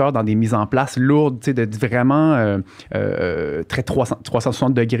les acteurs dans des mises en place lourdes, de vraiment très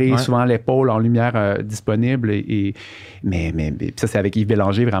 360 degrés, souvent à l'épaule, en lumière disponible. Mais ça, c'est avec Yves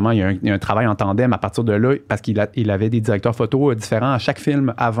Bélanger, vraiment, il y a un travail en tandem à partir de là, parce qu'il avait des directeurs photos différents à chaque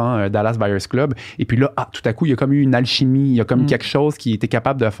film avant Dallas Buyers Club. Et puis là, tout à coup, il y a comme eu une alchimie, il y a comme quelque chose qu'il était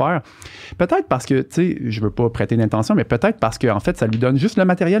capable de faire. Peut-être parce que, tu sais, je veux pas prêter d'intention, mais peut-être parce qu'en fait, ça lui donne juste le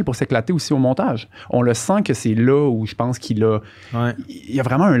matériel pour s'éclater aussi au montage. On le sent que c'est là où je pense qu'il a... Il y a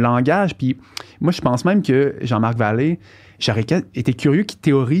vraiment un langage. Puis moi, je pense même que Jean-Marc Vallée, j'aurais été curieux qu'il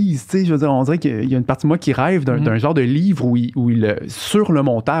théorise. Tu sais, je veux dire, on dirait qu'il y a une partie de moi qui rêve d'un genre de livre où il sur le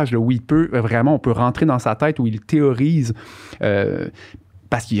montage, là, où il peut vraiment, on peut rentrer dans sa tête, où il théorise...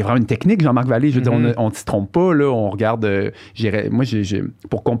 parce qu'il y a vraiment une technique, Jean-Marc Vallée. Je veux dire, on ne s'y trompe pas. Là, on regarde... moi,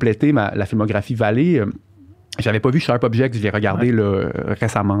 pour compléter la filmographie Vallée, j'avais pas vu Sharp Objects, je l'ai regardé là,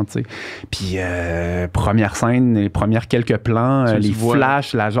 récemment. Tu sais. Puis, première scène, les premières quelques plans, les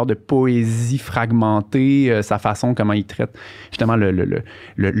flashs, la genre de poésie fragmentée, sa façon, comment il traite justement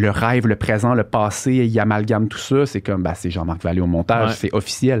le rêve, le présent, le passé, il amalgame tout ça. C'est comme, c'est Jean-Marc Vallée au montage, c'est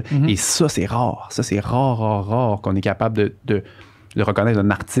officiel. Et ça, c'est rare. Ça, c'est rare qu'on est capable de reconnaître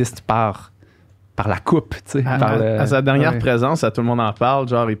un artiste par la coupe, tu sais. À sa dernière présence, tout le monde en parle.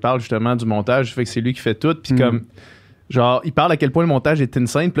 Genre, il parle justement du montage, du fait que c'est lui qui fait tout. Puis comme, genre, il parle à quel point le montage est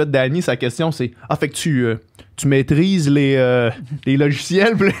insane. Puis là, Danny, sa question, c'est « Ah, fait que tu maîtrises les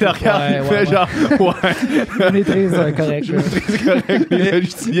logiciels? » Puis là, il regarde, il fait genre « Ouais. » Je maîtrise correct. Je maîtrise correct les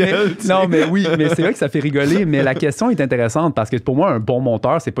logiciels. Non, mais oui, mais c'est vrai que ça fait rigoler. Mais la question est intéressante parce que pour moi, un bon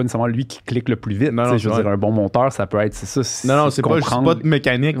monteur, c'est pas nécessairement lui qui clique le plus vite. Je veux dire, un bon monteur, ça peut être ça. C'est pas de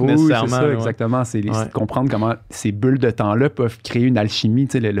mécanique nécessairement. C'est ça, exactement. C'est de comprendre comment ces bulles de temps-là peuvent créer une alchimie.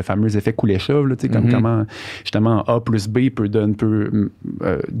 Tu sais, le fameux effet Kuleshov, tu sais, comme comment justement A plus B peut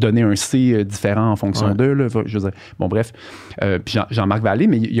donner un C différent en fonction d'eux. Là, je veux dire, bon, bref. Puis Jean-Marc Vallée,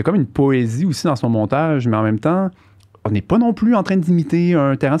 mais il y a comme une poésie aussi dans son montage, mais en même temps, on n'est pas non plus en train d'imiter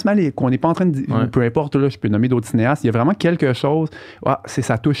un Terrence Malick, on n'est pas en train de... Peu importe, là, je peux nommer d'autres cinéastes, il y a vraiment quelque chose, c'est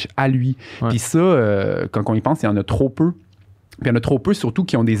sa touche à lui. Puis ça, quand on y pense, il y en a trop peu. Puis il y en a trop peu, surtout,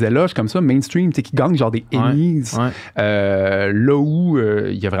 qui ont des éloges comme ça, mainstream, qui gagnent genre des Emmys. Là où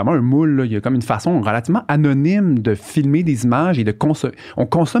il y a vraiment un moule, là, il y a comme une façon relativement anonyme de filmer des images et de consommer. On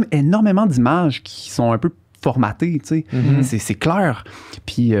consomme énormément d'images qui sont un peu formatées, tu sais. C'est clair.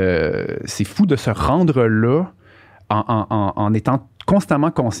 Puis c'est fou de se rendre là en étant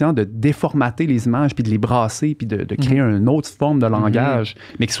constamment conscient de déformater les images, puis de les brasser, puis de créer une autre forme de langage,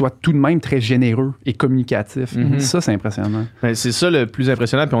 mais qui soit tout de même très généreux et communicatif. Ça, c'est impressionnant. Ben, c'est ça le plus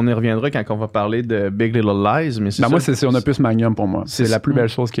impressionnant, puis on y reviendra quand on va parler de Big Little Lies. Mais moi, c'est On a plus Magnum pour moi. C'est la plus belle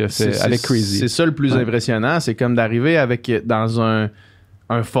chose qu'il a fait avec Crazy. C'est ça le plus impressionnant, c'est comme d'arriver dans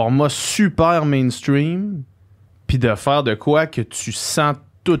un format super mainstream, puis de faire de quoi que tu sens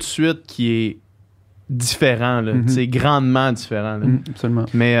tout de suite qui est différent, là, grandement différent. Là. Absolument.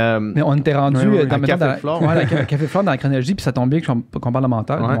 Mais on était rendu dans Café Flore. Café Flore dans la chronologie, puis ça tombe bien qu'on parle de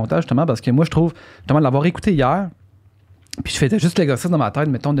montage, justement, parce que moi, je trouve, justement, de l'avoir écouté hier, puis je faisais juste l'exercice dans ma tête,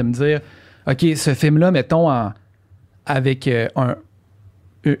 mettons, de me dire, OK, ce film-là, mettons, avec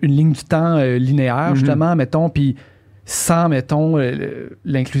une ligne du temps linéaire, justement, mettons, puis sans, mettons,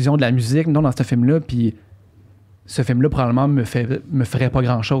 l'inclusion de la musique, mettons, dans ce film-là, puis ce film-là, probablement, me ferait pas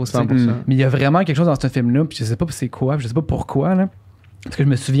grand-chose. Mais il y a vraiment quelque chose dans ce film-là, puis je sais pas c'est quoi, je sais pas pourquoi, là. Parce que je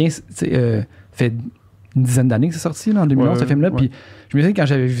me souviens, fait une dizaine d'années que c'est sorti, là, en 2011, ce film-là, puis je me souviens que quand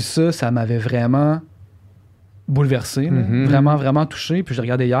j'avais vu ça, ça m'avait vraiment bouleversé, vraiment, vraiment touché, puis je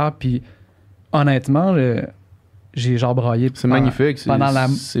regardais hier, puis honnêtement, j'ai genre braillé c'est magnifique, pendant la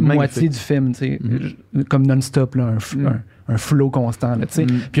moitié du film, tu sais, comme non-stop, là, un flow constant, là, tu sais.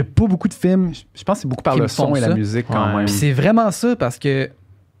 Puis il y a pas beaucoup de films. Je pense que c'est beaucoup par le son et la musique quand même. Puis c'est vraiment ça parce que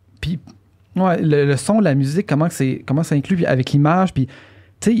le son, la musique, comment ça inclut puis avec l'image, puis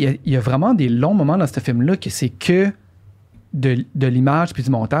tu sais, il y a vraiment des longs moments dans ce film-là que c'est que de l'image puis du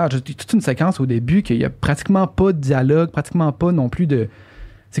montage. Toute une séquence au début qu'il y a pratiquement pas de dialogue, pratiquement pas non plus de.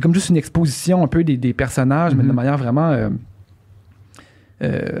 C'est comme juste une exposition un peu des personnages, mais de manière vraiment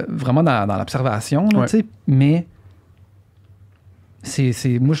vraiment dans l'observation, tu sais. Mais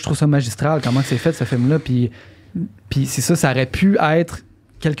moi, je trouve ça magistral, comment c'est fait, ce film-là. Puis c'est ça aurait pu être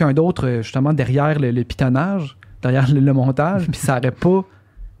quelqu'un d'autre, justement, derrière le pitonnage, derrière le montage, puis ça aurait pas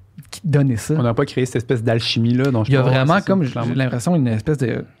donné ça. On n'a pas créé cette espèce d'alchimie-là dont je Il y a parle, vraiment, comme j'ai l'impression, une espèce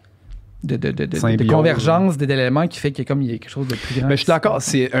de convergence d'éléments qui fait qu'il y a quelque chose de plus grand. Mais je suis d'accord,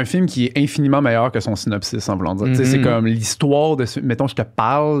 c'est un film qui est infiniment meilleur que son synopsis, en voulant dire. C'est comme l'histoire de... Mettons, je te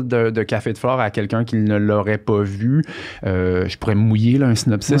parle de Café de Flore à quelqu'un qui ne l'aurait pas vu. Je pourrais mouiller là, un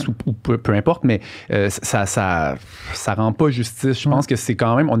synopsis ou peu importe, mais ça rend pas justice. Je pense que c'est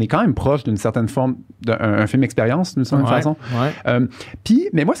quand même... On est quand même proche d'une certaine forme d'un film expérience, d'une certaine façon.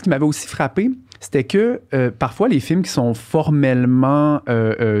 Mais moi, ce qui m'avait aussi frappé, c'était que parfois, les films qui sont formellement,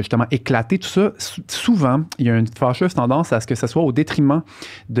 justement, éclatés, tout ça, souvent, il y a une fâcheuse tendance à ce que ce soit au détriment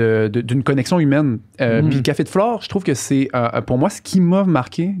d'une connexion humaine. Puis Café de Flore, je trouve que c'est, pour moi, ce qui m'a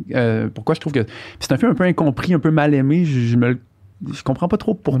marqué. Pourquoi je trouve que... C'est un film un peu incompris, un peu mal aimé. Je comprends pas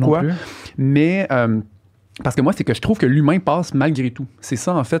trop pourquoi. Mais... parce que moi, c'est que je trouve que l'humain passe malgré tout. C'est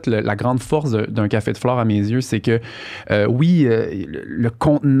ça, en fait, la grande force d'un Café de Flore à mes yeux. C'est que, le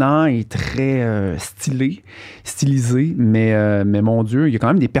contenant est très stylisé, mais mon Dieu, il y a quand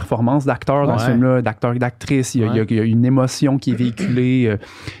même des performances d'acteurs dans ce film-là, d'acteurs et d'actrices. Il y a une émotion qui est véhiculée.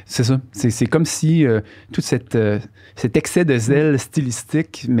 C'est ça. C'est comme si tout cet excès de zèle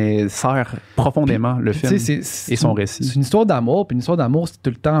stylistique, mais sert profondément le film et son récit. C'est une histoire d'amour, puis une histoire d'amour, c'est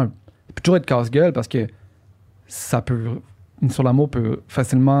tout le temps... Ça peut toujours être casse-gueule, parce que une histoire d'amour peut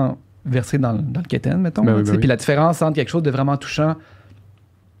facilement verser dans le quétaine, mettons. Puis la différence entre quelque chose de vraiment touchant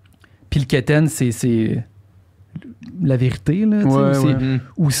puis le quétaine, c'est la vérité, là,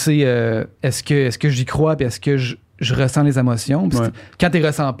 ou c'est est-ce que j'y crois puis est-ce que je ressens les émotions. Quand tu les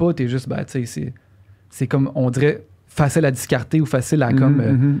ressens pas, t'es juste, c'est comme, on dirait, facile à discarter ou facile à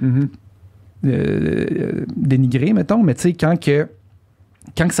dénigrer, mettons. Mais tu sais, quand que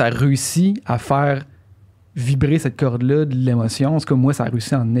ça réussit à faire vibrer cette corde-là de l'émotion, c'est comme moi, ça a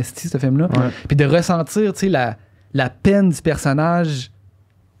réussi en esti, ce film-là. Puis de ressentir, tu sais, la peine du personnage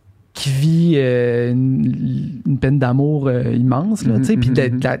qui vit une peine d'amour immense, là, tu sais, puis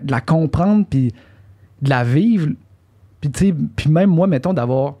de la comprendre, puis de la vivre. Puis, tu sais, puis même moi, mettons,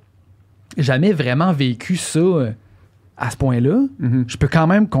 d'avoir jamais vraiment vécu ça à ce point-là, je peux quand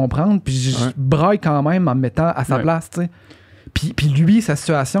même comprendre, puis je braille quand même en me mettant à sa place, tu sais. Puis lui, sa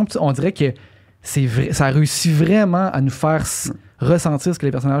situation, on dirait que c'est vrai, ça réussit vraiment à nous faire ressentir ce que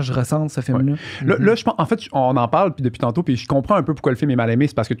les personnages ressentent, ce film-là. Là, je pense, en fait, on en parle depuis tantôt, puis je comprends un peu pourquoi le film est mal aimé.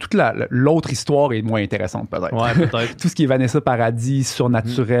 C'est parce que toute l'autre histoire est moins intéressante, peut-être. Ouais, peut-être. Tout ce qui est Vanessa Paradis,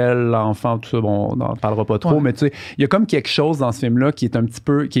 surnaturel, enfant, tout ça, bon, on n'en parlera pas trop, mais tu sais, il y a comme quelque chose dans ce film-là qui est un petit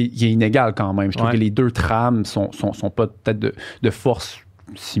peu, qui est inégal quand même. Je trouve que les deux trames sont pas peut-être de force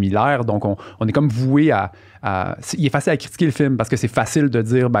similaire, donc on est comme voué à il est facile à critiquer le film parce que c'est facile de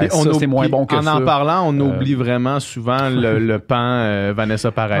dire ça c'est moins bon que ça. En parlant, on oublie vraiment souvent le pan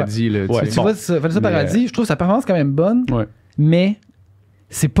Vanessa Paradis. Là, tu vois, Vanessa Paradis, je trouve sa performance quand même bonne, mais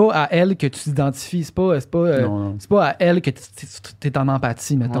c'est pas à elle que tu t'identifies, c'est pas à elle que tu es en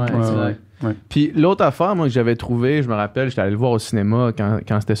empathie, mettons. Puis l'autre affaire, moi, que j'avais trouvé, je me rappelle, j'étais allé le voir au cinéma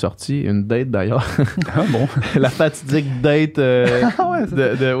quand c'était sorti, une date d'ailleurs. Ah bon? La fatidique date où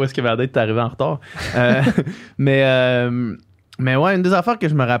est-ce que la date est arrivée en retard. Mais ouais, une des affaires que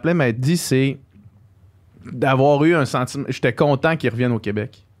je me rappelais m'être dit, c'est d'avoir eu un sentiment. J'étais content qu'il revienne au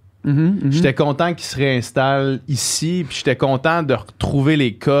Québec. J'étais content qu'il se réinstalle ici, puis j'étais content de retrouver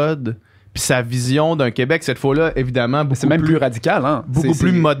les codes, puis sa vision d'un Québec, cette fois-là, évidemment, c'est même plus radical, hein? Beaucoup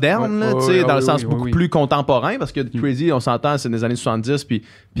plus moderne, dans le sens beaucoup plus contemporain, parce que Crazy, on s'entend, c'est des années 70,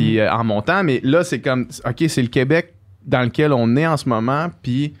 puis en montant, mais là, c'est comme, OK, c'est le Québec dans lequel on est en ce moment,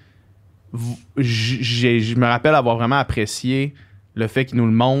 puis je me rappelle avoir vraiment apprécié le fait qu'il nous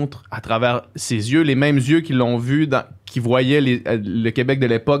le montre à travers ses yeux, les mêmes yeux qui l'ont vu, qui voyaient le Québec de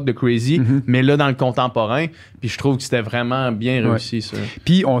l'époque de Crazy, mais là, dans le contemporain. Puis je trouve que c'était vraiment bien réussi, ça.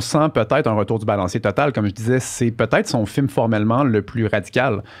 Puis on sent peut-être un retour du balancier total. Comme je disais, c'est peut-être son film formellement le plus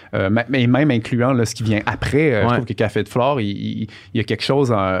radical. Mais même incluant là, ce qui vient après. Je trouve que Café de Flore, il y a quelque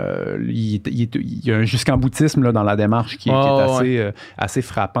chose... il y a un jusqu'en-boutisme là, dans la démarche qui est assez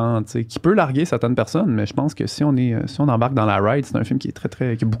frappant, qui peut larguer certaines personnes. Mais je pense que si on embarque dans la ride, c'est un film qui est très,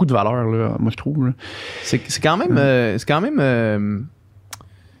 très... qui a beaucoup de valeur, là, moi, je trouve. Là. C'est quand même... c'est quand même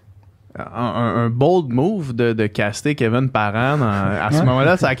un bold move de caster Kevin Parent à ce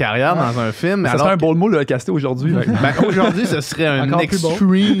moment-là de sa carrière dans un film. Ça serait un bold move de le caster aujourd'hui. Aujourd'hui, ce serait un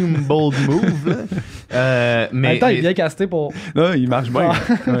extreme bold move. Mais attends, il est bien casté pour... Non, il marche bien.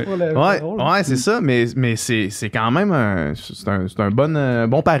 Ouais, c'est ça, mais c'est quand même un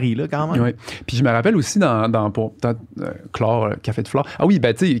bon pari, là, quand même. Ouais. Puis je me rappelle aussi pour clore Café de Flore. Ah oui,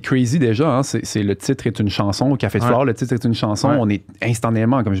 ben tu sais, Crazy déjà, hein, c'est le titre est une chanson. Café de Flore, le titre est une chanson. On est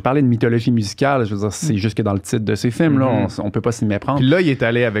instantanément, comme je parlais de mythologie musicale, je veux dire, c'est juste que dans le titre de ces films, là, on peut pas s'y méprendre. Puis là, il est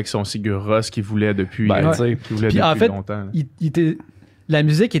allé avec son Sigur Rós qu'il voulait depuis, puis en fait, longtemps. La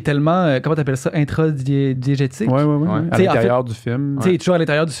musique est tellement, comment t'appelles ça, intradiégétique. Ouais. À l'intérieur du film. Tu sais, toujours à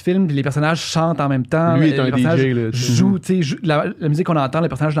l'intérieur du film, puis les personnages chantent en même temps. Lui est un DJ, là. Joue, la musique qu'on entend, les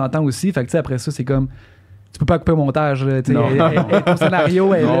personnages l'entendent aussi. Fait que, tu sais, après ça, c'est comme... Tu peux pas couper au montage. Elle est au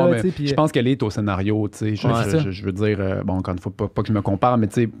scénario, elle est là. Je pense qu'elle est au scénario. Je veux dire, encore une fois, pas que je me compare, mais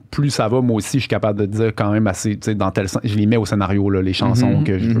plus ça va, moi aussi, je suis capable de dire quand même assez, dans tel sens, je les mets au scénario, là, les chansons.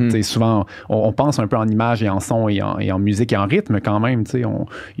 Souvent, on pense un peu en images et en son et en musique et en rythme quand même. Il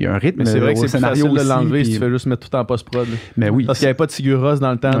y a un rythme. Mais c'est vrai que c'est scénario plus facile de l'enlever si tu fais juste mettre tout en post-prod. Mais oui. Parce qu'il n'y avait pas de Sigur Rós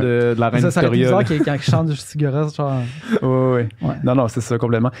dans le temps de la Reine Victoria. Ça serait bizarre quand il chante du Sigur Rós, genre... Oui. Non, c'est ça,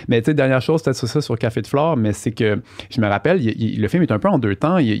 complètement. Mais dernière chose, peut-être ça sur Café de Flore, mais c'est que je me rappelle, le film est un peu en deux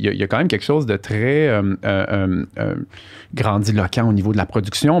temps. Il y a quand même quelque chose de très grandiloquent au niveau de la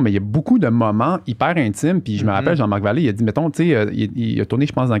production, mais il y a beaucoup de moments hyper intimes. Puis je me rappelle, Jean-Marc Vallée, il a dit, mettons, tu sais, il a tourné,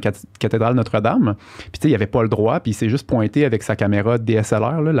 je pense, dans la cathédrale Notre-Dame. Puis tu sais, il avait pas le droit. Puis il s'est juste pointé avec sa caméra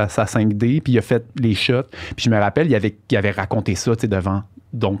DSLR, là, sa 5D, puis il a fait les shots. Puis je me rappelle, il avait raconté ça, tu sais, devant.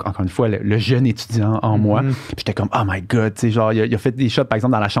 Donc, encore une fois, le jeune étudiant en moi. Puis j'étais comme, oh my God, tu sais, genre, il a fait des shots, par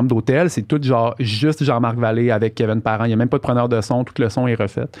exemple, dans la chambre d'hôtel. C'est tout, genre, juste Jean-Marc Vallée avec Kevin Parent. Il n'y a même pas de preneur de son. Tout le son est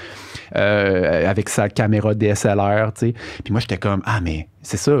refait. Avec sa caméra DSLR, tu sais. Puis moi, j'étais comme, mais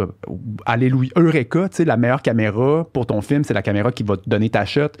c'est ça. Alléluia. Eureka, tu sais, la meilleure caméra pour ton film, c'est la caméra qui va te donner ta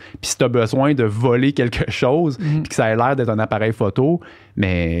shot. Puis si tu as besoin de voler quelque chose, puis que ça a l'air d'être un appareil photo,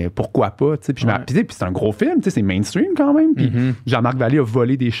 mais pourquoi pas, tu sais. Puis c'est un gros film, tu sais, c'est mainstream quand même. Puis Jean-Marc Vallée a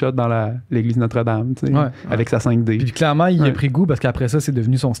volé des shots dans l'église Notre-Dame, tu sais, avec sa 5D. Puis clairement, il a pris goût parce qu'après ça, c'est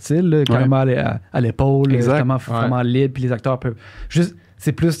devenu son style, là, carrément à l'épaule, vraiment libre, puis les acteurs peuvent... Juste,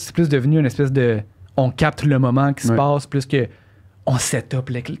 c'est plus devenu une espèce de... On capte le moment qui se passe, plus que... On set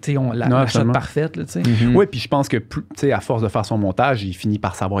up la shot parfaite. Oui, puis je pense que à force de faire son montage, il finit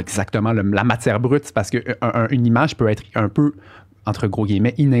par savoir exactement la matière brute. C'est parce qu'une image peut être un peu, entre gros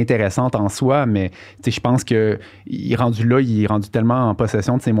guillemets, inintéressante en soi, mais je pense qu'il est rendu là, il est rendu tellement en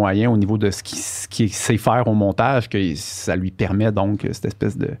possession de ses moyens au niveau de ce qu'il sait faire au montage que ça lui permet donc cette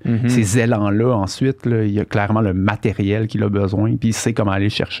espèce de... ces élans-là, ensuite, là, il y a clairement le matériel qu'il a besoin, puis il sait comment aller le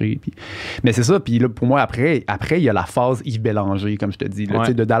chercher. Mais c'est ça, puis là, pour moi, après, il y a la phase Yves Bélanger, comme je te dis.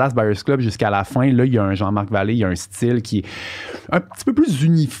 Là, de Dallas Buyers Club jusqu'à la fin, là, il y a un Jean-Marc Vallée, il y a un style qui est un petit peu plus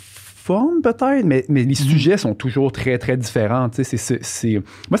uniforme, peut-être, mais les sujets sont toujours très, très différents.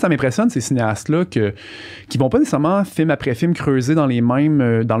 Moi, ça m'impressionne, ces cinéastes-là, qui vont pas nécessairement, film après film, creuser dans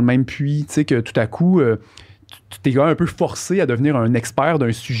le même puits, que tout à coup... tu t'es quand même un peu forcé à devenir un expert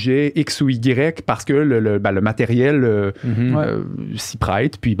d'un sujet X ou Y parce que le matériel s'y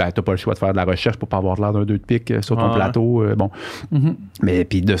prête, puis t'as pas le choix de faire de la recherche pour pas avoir l'air d'un deux de pique sur ton plateau. Mais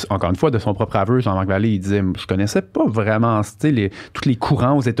puis encore une fois, de son propre aveu, Jean-Marc Vallée, il disait, je connaissais pas vraiment tous les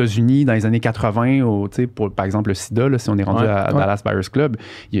courants aux États-Unis dans les années 80, pour, par exemple, le sida, là, si on est rendu à Dallas Buyers Club,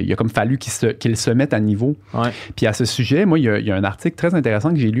 il a comme fallu qu'il se mette à niveau. Puis à ce sujet, moi, il y a un article très intéressant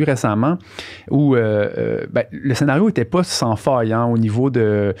que j'ai lu récemment où le scénario était pas sans faille, hein, au niveau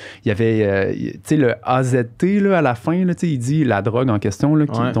de... Il y avait, le AZT, là, à la fin, là, il dit la drogue en question, là,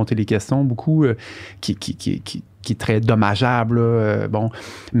 dont il est question beaucoup, qui qui est très dommageable, là, bon,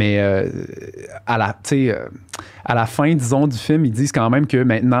 mais à la fin, disons, du film, ils disent quand même que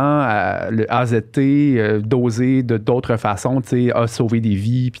maintenant, le AZT, dosé de d'autres façons, a sauvé des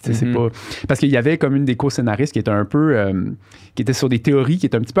vies, puis c'est pas... Parce qu'il y avait comme une des co-scénaristes qui était un peu... qui était sur des théories, qui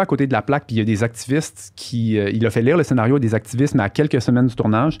était un petit peu à côté de la plaque, puis il y a des activistes qui... il a fait lire le scénario à des activistes, mais à quelques semaines du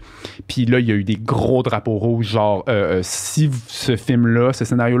tournage, puis là, il y a eu des gros drapeaux rouges, genre, si ce film-là, ce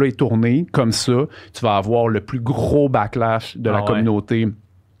scénario-là est tourné comme ça, tu vas avoir le plus gros backlash de la communauté.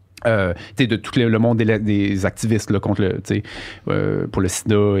 De tout le monde des activistes là, contre pour le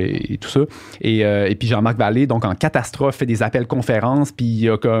sida et tout ça. Et puis Jean-Marc Vallée, donc en catastrophe, fait des appels conférences, puis il y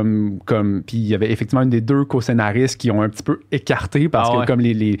a puis il y avait effectivement une des deux co-scénaristes qui ont un petit peu écarté parce que comme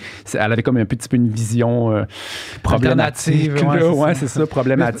elle avait comme un petit peu une vision problématique. C'est ça,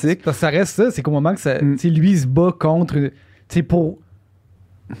 problématique. Mais, ça reste ça, c'est qu'au moment que ça, lui il se bat contre,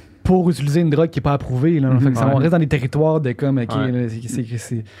 pour utiliser une drogue qui n'est pas approuvée. Là. Fait que on reste dans des territoires de comme, OK, là,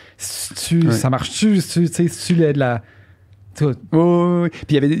 ça marche-tu? C'est-tu de la... Oui.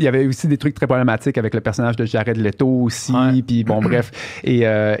 Puis il y avait aussi des trucs très problématiques avec le personnage de Jared Leto aussi. Puis bon, bref.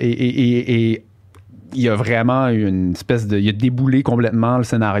 Et il y a vraiment une espèce de... Il a déboulé complètement le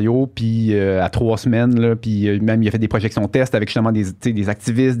scénario, puis à 3 semaines, là, puis même il a fait des projections tests avec justement des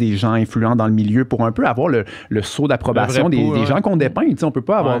activistes, des gens influents dans le milieu pour un peu avoir le saut d'approbation des gens qu'on dépeint. On veut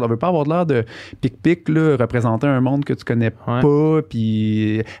pas avoir de l'air de pic-pic, représenter un monde que tu connais pas,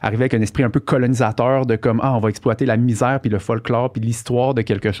 puis arriver avec un esprit un peu colonisateur de comme, on va exploiter la misère, puis le folklore, puis l'histoire de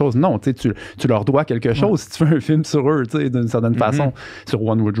quelque chose. Non, tu leur dois quelque chose si tu fais un film sur eux, d'une certaine façon. Sur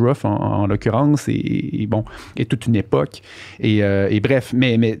One Woodruff, en l'occurrence, et toute une époque. Et bref,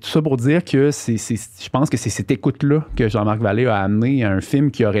 mais tout ça pour dire que je pense que c'est cette écoute-là que Jean-Marc Vallée a amené à un film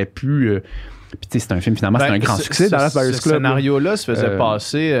qui aurait pu... puis c'est un film, finalement, c'est un grand succès dans Dallas Buyers Club. Ce scénario-là se faisait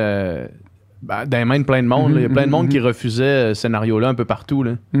passer... dans les mains de plein de monde. Il y a plein de monde qui refusait ce scénario-là un peu partout.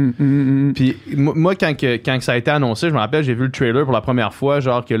 Là. Puis moi, quand ça a été annoncé, je me rappelle, j'ai vu le trailer pour la première fois,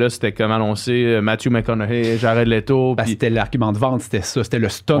 genre que là, c'était comme annoncé Matthew McConaughey, Jared Leto. Puis c'était l'argument de vente, c'était ça. C'était le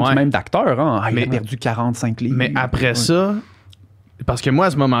stunt même d'acteur. Hein? Il a perdu 45 livres. Mais après ça, parce que moi,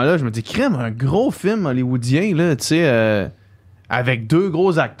 à ce moment-là, je me dis, crème, un gros film hollywoodien, là, tu sais... avec 2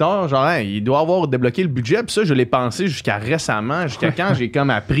 gros acteurs, genre, il doit avoir débloqué le budget. Puis ça, je l'ai pensé jusqu'à récemment, jusqu'à quand j'ai comme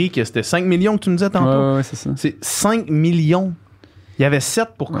appris que c'était 5 millions que tu me disais tantôt. Ouais, c'est ça. C'est 5 millions. Il y avait 7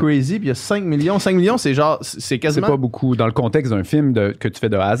 pour Crazy, puis il y a 5 millions. 5 millions, c'est genre, c'est quasiment... C'est pas beaucoup. Dans le contexte d'un film que tu fais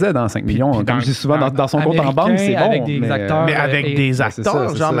de A à Z, 5 millions, comme je dis souvent, dans son compte en banque, c'est bon. Avec des acteurs. Mais avec des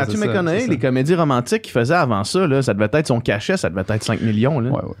acteurs, genre Matthew McConaughey, les comédies romantiques qu'il faisait avant ça, là, ça devait être son cachet, ça devait être 5 millions.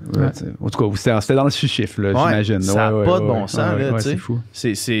 Là. En tout cas, c'était dans le chiffre, là, j'imagine. Ça n'a pas de bon sens. Là, c'est fou.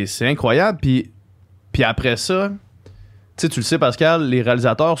 C'est incroyable. Puis après ça... Tu le sais, Pascal, les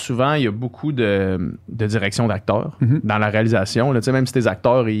réalisateurs, souvent, il y a beaucoup de direction d'acteurs dans la réalisation. Là, même si tes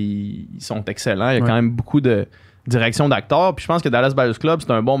acteurs, ils sont excellents, il y a quand même beaucoup de direction d'acteurs. Puis je pense que Dallas Buyers Club, c'est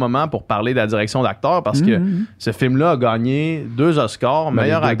un bon moment pour parler de la direction d'acteurs parce que ce film-là a gagné 2 Oscars,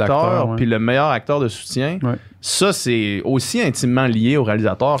 meilleur acteur, puis le meilleur acteur de soutien. Ça, c'est aussi intimement lié au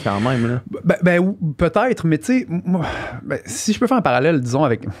réalisateur quand même. Là. Ben peut-être, mais tu sais, si je peux faire un parallèle, disons,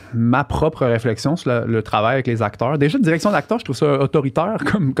 avec ma propre réflexion sur le travail avec les acteurs. Déjà, direction d'acteur, je trouve ça autoritaire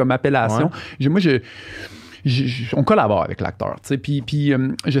comme appellation. Moi, on collabore avec l'acteur. Puis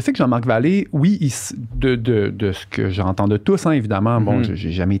je sais que Jean-Marc Vallée, oui, de ce que j'entends de tous, hein, évidemment, bon,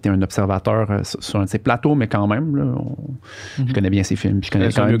 j'ai jamais été un observateur sur un de ses plateaux, mais quand même, là, je connais bien ses films, puis je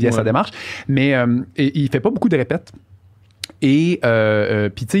connais quand même bien sa démarche. Mais il fait pas beaucoup de répètes. Et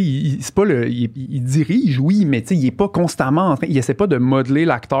puis tu sais, c'est pas il dirige, oui, mais tu sais, il est pas constamment en train, il essaie pas de modeler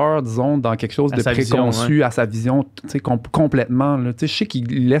l'acteur, disons, dans quelque chose de préconçu, à sa vision, tu sais, complètement. Tu sais, je sais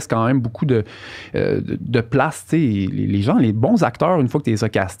qu'il laisse quand même beaucoup de place. Tu sais, les gens, les bons acteurs, une fois que tu les as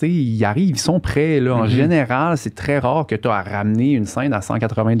castés, ils arrivent, ils sont prêts. Là, en général, c'est très rare que tu as à ramener une scène à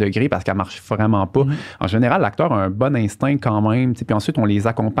 180 degrés parce qu'elle marche vraiment pas. En général, l'acteur a un bon instinct quand même. Puis ensuite, on les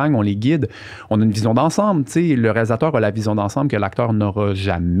accompagne, on les guide, on a une vision d'ensemble. Tu sais, le réalisateur a la vision d'ensemble que l'acteur n'aura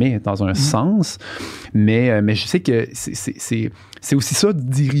jamais dans un sens, mais je sais que c'est aussi ça de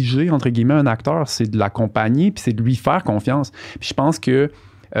diriger, entre guillemets, un acteur, c'est de l'accompagner puis c'est de lui faire confiance. Puis je pense que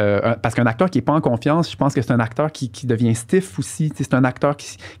parce qu'un acteur qui n'est pas en confiance, je pense que c'est un acteur qui devient stiff aussi. Tu sais, c'est un acteur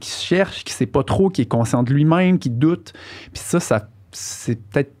qui se cherche, qui ne sait pas trop, qui est conscient de lui-même, qui doute. Puis ça c'est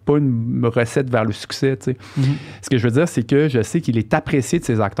peut-être pas une recette vers le succès, tu sais. Ce que je veux dire, c'est que je sais qu'il est apprécié de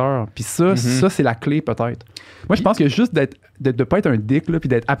ses acteurs. Puis ça, c'est la clé, peut-être. Moi, je pense que juste de ne pas être un dick, là, puis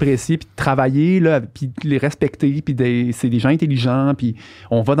d'être apprécié, puis de travailler, là, puis de les respecter, puis c'est des gens intelligents, puis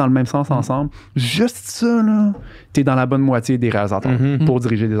on va dans le même sens ensemble. Juste ça, là, t'es dans la bonne moitié des réalisateurs pour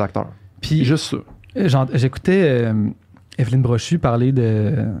diriger des acteurs. Puis juste ça. J'écoutais Evelyne Brochu parler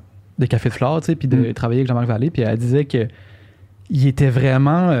de Café de Flore, tu sais, puis de travailler avec Jean-Marc Vallée, puis elle disait que il était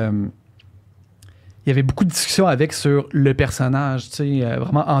vraiment... il y avait beaucoup de discussions avec sur le personnage, tu sais,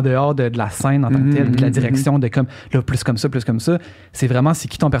 vraiment en dehors de la scène en tant que telle, puis de la direction de comme, là, plus comme ça. C'est vraiment, c'est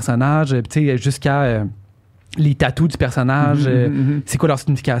qui ton personnage, tu sais, jusqu'à les tatous du personnage, c'est quoi leur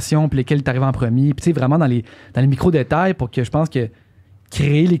signification, puis lesquels t'arrivent en premier, puis tu sais, vraiment dans les micro-détails pour que je pense que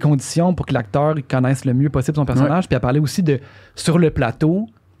créer les conditions pour que l'acteur connaisse le mieux possible son personnage, puis à parler aussi de sur le plateau.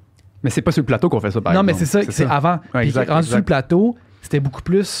 Mais c'est pas sur le plateau qu'on fait ça, par exemple. Non, mais c'est ça, c'est avant. Ouais, puis rendu sur le plateau, c'était beaucoup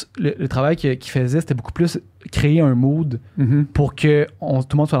plus, le travail qu'il faisait, c'était beaucoup plus créer un mood pour que tout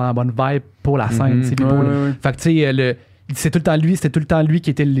le monde soit dans la bonne vibe pour la scène. Fait que tu sais, c'était tout le temps lui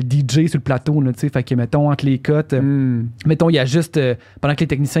qui était le DJ sur le plateau, là, tu sais. Fait que, mettons, entre les cuts, mettons, il y a juste, pendant que les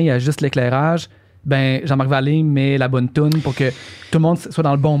techniciens, il y a juste l'éclairage, ben Jean-Marc Vallée met la bonne toune pour que tout le monde soit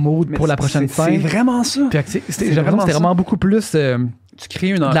dans le bon mood pour la prochaine scène. C'est vraiment ça. Puis, j'ai l'impression que c'était vraiment beaucoup plus tu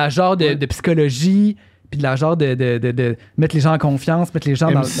crées de la genre de psychologie, puis de la genre de mettre les gens en confiance, mettre les gens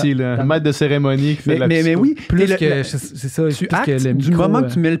MC, le maître de cérémonie qui fait de la mais oui, plus que c'est ça. Tu actes, du moment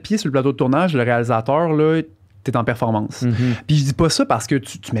que tu mets le pied sur le plateau de tournage, le réalisateur, là, t'es en performance. Puis je dis pas ça parce que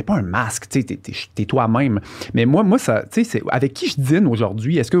tu mets pas un masque, tu sais, t'es toi-même. Mais moi ça, tu sais, c'est avec qui je dîne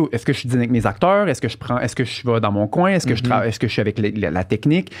aujourd'hui? Est-ce que je dîne avec mes acteurs? Est-ce que je vais dans mon coin? Est-ce que je suis avec la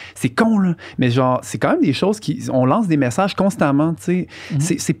technique? C'est con, là. Mais genre, c'est quand même des choses on lance des messages constamment, tu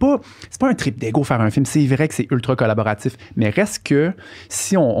sais. C'est pas un trip d'ego faire un film. C'est vrai que c'est ultra collaboratif. Mais reste que,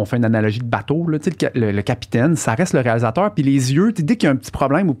 si on fait une analogie de bateau, là, tu sais, le capitaine, ça reste le réalisateur. Puis les yeux, dès qu'il y a un petit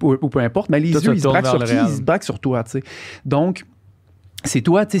problème ou peu importe, mais les yeux, ils se braquent sur qui? Ils se braquent sur toi, tu sais. Donc, c'est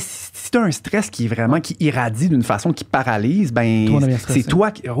toi, tu sais, si tu as un stress qui irradie d'une façon qui paralyse, ben c'est toi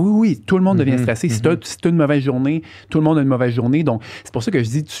qui... Oui, tout le monde devient stressé. Si tu as une mauvaise journée, tout le monde a une mauvaise journée. Donc, c'est pour ça que je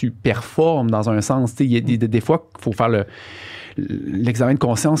dis tu performes dans un sens. Tu sais, il y a des fois, il faut faire l'examen de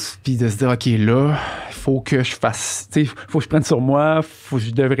conscience puis de se dire, OK, là, il faut que je fasse, tu sais, faut que je prenne sur moi,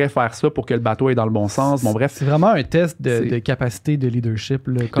 je devrais faire ça pour que le bateau aille dans le bon sens. Bon, bref. C'est vraiment un test de capacité de leadership.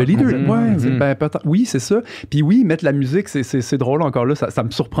 Là, de leadership, ben, peut-être. Oui, c'est ça. Puis oui, mettre la musique, c'est drôle encore là. Ça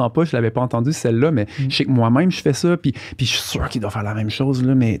me surprend pas, je l'avais pas entendu celle-là, mais je sais que moi-même, je fais ça. Puis je suis sûr qu'il doit faire la même chose,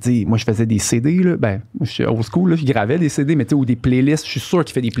 là. Mais tu sais, moi, je faisais des CD, là. Ben, moi, je suis old school, là. Je gravais des CD, mais tu sais, ou des playlists. Je suis sûr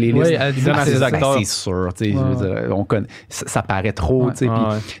qu'il fait des playlists. Oui, c'est sûr, tu sais. On connaît. Ça paraît trop, tu sais.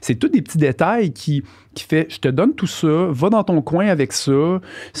 C'est tous des petits détails qui fait, je te donne tout ça, va dans ton coin avec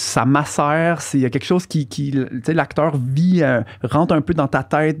ça macère, il y a quelque chose qui tu sais, l'acteur vit, rentre un peu dans ta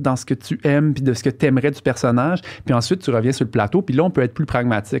tête, dans ce que tu aimes, puis de ce que tu aimerais du personnage, puis ensuite tu reviens sur le plateau, puis là on peut être plus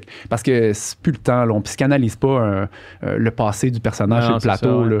pragmatique, parce que c'est plus le temps, là, on psychanalyse pas le passé du personnage sur le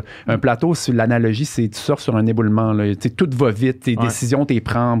plateau. Là. Un plateau, sur l'analogie, c'est tu sors sur un éboulement, là, tu sais, tout va vite, tes décisions, tu les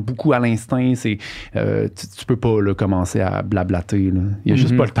prends beaucoup à l'instinct, c'est tu peux pas là, commencer à blablater, là. Il y a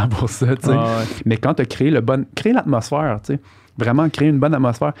juste pas le temps pour ça, tu sais. Mais quand tu as créé l'atmosphère, tu sais. Vraiment créer une bonne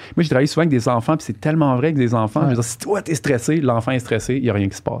atmosphère. Moi, j'ai travaillé souvent avec des enfants, puis c'est tellement vrai que des enfants, je veux dire, si toi, t'es stressé, l'enfant est stressé, il n'y a rien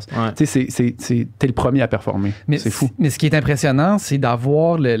qui se passe. Tu sais, t'es le premier à performer. C'est fou. Mais ce qui est impressionnant, c'est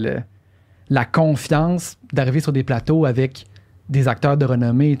d'avoir la confiance d'arriver sur des plateaux avec des acteurs de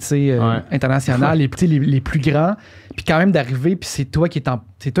renommée, tu sais, internationale, les plus grands, puis quand même d'arriver, puis c'est toi qui es en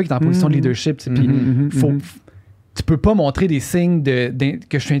position de leadership, puis tu peux pas montrer des signes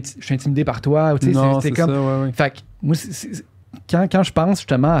que je suis intimidé par toi. Non, c'est comme... ça, Fait que moi, quand je pense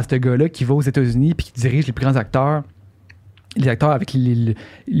justement à ce gars-là qui va aux États-Unis puis qui dirige les plus grands acteurs, les acteurs avec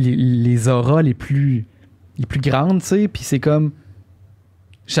les auras les plus grandes, tu sais, puis c'est comme...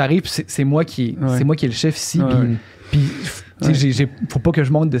 J'arrive, puis c'est moi qui est le chef ici, puis faut pas que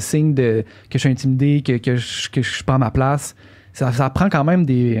je montre de signes que je suis intimidé, que je prends ma place. Ça prend quand même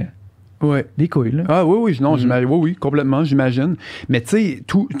des couilles, là. Ah oui, non, oui, complètement, j'imagine. Mais tu sais,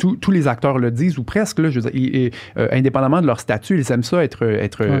 tous les acteurs le disent, ou presque, là, je veux dire, indépendamment de leur statut, ils aiment ça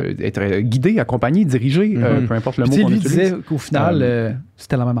être guidés, accompagnés, dirigés, peu importe le mot qu'on utilise. Disait qu'au final,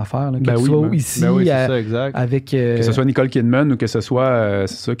 c'était la même affaire, là, que ce soit ici, c'est ça, exact. avec... que ce soit Nicole Kidman ou que ce soit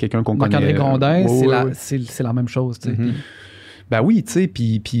quelqu'un qu'on connaît. Marc-André Grondin, c'est la même chose, tu sais. Ben oui, tu sais,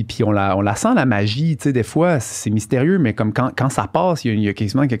 puis on la sent, la magie, tu sais, des fois, c'est mystérieux, mais comme quand ça passe, il y a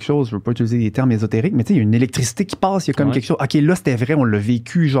quasiment quelque chose, je veux pas utiliser des termes ésotériques, mais tu sais, il y a une électricité qui passe, il y a comme quelque chose, OK, là, c'était vrai, on l'a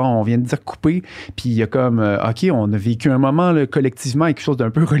vécu, genre, on vient de dire coupé, puis il y a comme, OK, on a vécu un moment, là, collectivement, quelque chose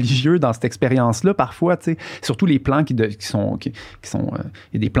d'un peu religieux dans cette expérience-là, parfois, tu sais, surtout les plans qui sont il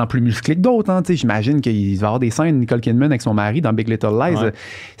y a des plans plus musclés que d'autres, hein, tu sais, j'imagine qu'il va y avoir des scènes, Nicole Kidman avec son mari dans Big Little Lies,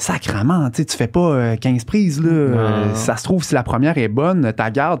 sacrément, tu sais, tu fais pas 15 prises, là, ça se trouve, c'est la première première est bonne, ta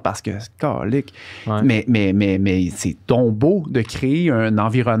garde parce que c'est calique. Ouais. Mais c'est donc beau de créer un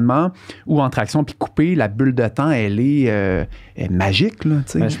environnement où entre action puis couper, la bulle de temps, elle est magique. Là,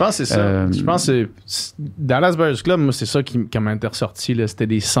 je pense que c'est ça. Je pense que Dallas Buyers Club, moi, c'est ça qui m'a ressorti. C'était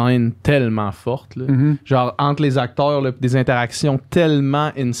des scènes tellement fortes. Là. Genre, entre les acteurs, là, des interactions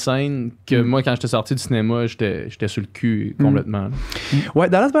tellement insane que moi, quand j'étais sorti du cinéma, j'étais sur le cul complètement. Ouais,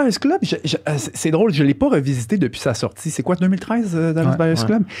 Dallas Buyers Club, c'est drôle, je ne l'ai pas revisité depuis sa sortie. C'est quoi, 2013, Dallas Buyers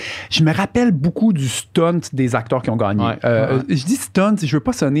Club? Je me rappelle beaucoup du stunt des acteurs qui ont gagné. Je dis stunt, je ne veux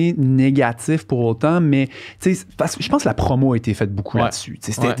pas sonner négatif pour autant, mais parce que je pense que la promo a été faite beaucoup là-dessus.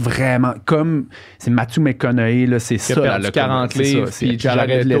 C'était vraiment comme... C'est Matthew McConaughey, là, c'est ça. Perdu 40 livres, puis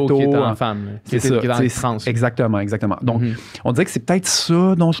Jared Leto qui est en femme. C'est ça. Qui est dans trans. Exactement. Donc, on dirait que c'est peut-être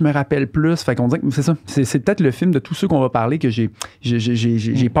ça dont je me rappelle plus. Fait qu'on dirait que c'est ça. C'est peut-être le film de tous ceux qu'on va parler que j'ai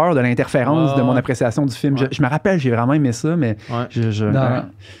peur de l'interférence de mon appréciation du film. Je me rappelle, j'ai vraiment aimé ça, mais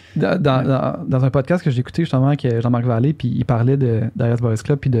dans un podcast que j'ai écouté justement avec Jean-Marc Vallée, puis il parlait de Dallas Buyers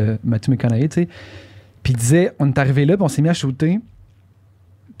Club puis de Matthew McConaughey, tu sais. Puis il disait, on est arrivé là, puis on s'est mis à shooter.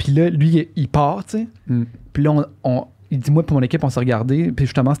 Puis là, lui, il part, tu sais. Puis là, il dit, moi, pour mon équipe, on s'est regardé. Puis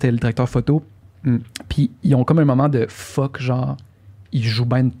justement, c'était le directeur photo. Puis ils ont comme un moment de fuck, genre, il joue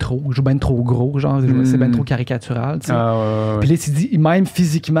bien trop gros, genre, c'est bien trop caricatural, tu sais. Puis là, il s'est dit, même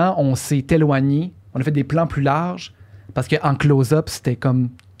physiquement, on s'est éloigné. On a fait des plans plus larges parce qu'en close-up, c'était comme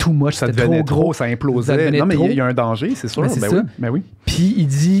too much, ça c'était devenait trop gros. Ça implosait. Non, mais il y a un danger, c'est sûr. C'est ça. Oui. Puis il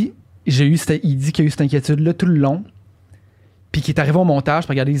dit qu'il y a eu cette inquiétude-là tout le long. Puis qu'il est arrivé au montage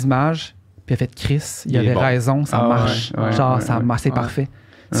pour regarder les images. Puis il a fait Chris, il avait raison, ça marche. Ça marche, c'est parfait.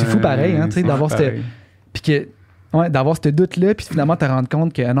 C'est fou pareil, hein, tu sais, d'avoir cette. Puis que. Ouais, d'avoir ce doute-là, puis finalement te rendre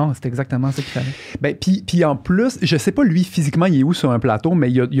compte que non, c'est exactement ça qu'il fallait. Ben, puis en plus, je sais pas lui physiquement il est où sur un plateau, mais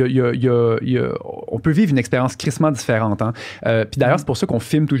on peut vivre une expérience crissement différente. Hein. Puis d'ailleurs, c'est pour ça qu'on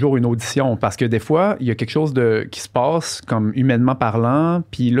filme toujours une audition, parce que des fois, il y a quelque chose qui se passe comme humainement parlant,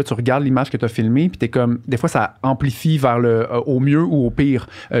 puis là, tu regardes l'image que tu as filmée, puis t'es comme, des fois, ça amplifie vers au mieux ou au pire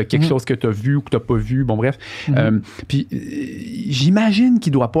quelque chose que tu as vu ou que tu n'as pas vu, bon bref. Puis j'imagine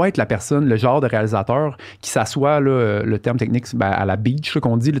qu'il doit pas être la personne, le genre de réalisateur qui s'assoit là, le terme technique, à la beach là,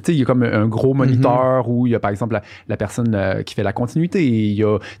 qu'on dit. Il y a comme un gros moniteur où il y a par exemple la personne qui fait la continuité. Il y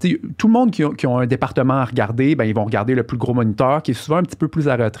a tout le monde qui ont un département à regarder, ils vont regarder le plus gros moniteur qui est souvent un petit peu plus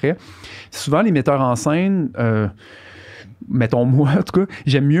à retrait. Souvent, les metteurs en scène... mettons moi, en tout cas,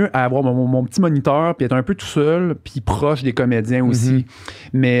 j'aime mieux avoir mon petit moniteur puis être un peu tout seul puis proche des comédiens aussi.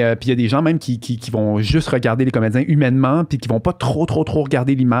 Mais puis il y a des gens même qui vont juste regarder les comédiens humainement puis qui vont pas trop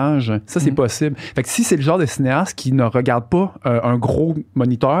regarder l'image. Ça, c'est possible. Fait que si c'est le genre de cinéaste qui ne regarde pas un gros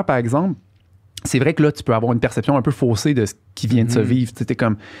moniteur, par exemple, c'est vrai que là, tu peux avoir une perception un peu faussée de ce qui vient de se vivre. Tu sais,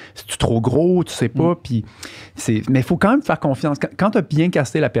 comme, c'est-tu trop gros? Tu sais pas. Puis mais il faut quand même faire confiance. Quand tu as bien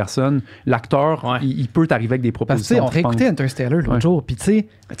casté la personne, l'acteur, il peut t'arriver avec des propositions. Parce que, on réécoutait Interstellar l'autre jour, puis tu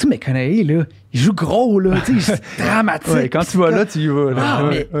sais, McConaughey, là, il joue gros, là, tu sais, c'est dramatique. Ouais, quand tu vas là, tu y vas. Là.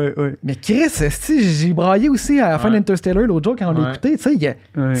 Mais Chris, j'ai braillé aussi à la fin d'Interstellar l'autre jour quand on l'a écouté. Tu sais,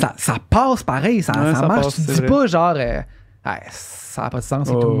 ça passe pareil, ça marche. Passe, tu dis pas genre... ça n'a pas de sens,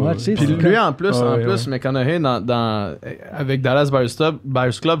 c'est too much. Puis lui, en plus, McConaughey, avec Dallas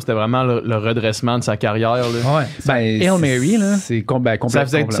Buyers Club, c'était vraiment le redressement de sa carrière. Là. Hail Mary, là. C'est complètement. Ça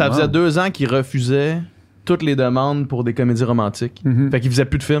faisait 2 ans qu'il refusait toutes les demandes pour des comédies romantiques. Fait qu'il faisait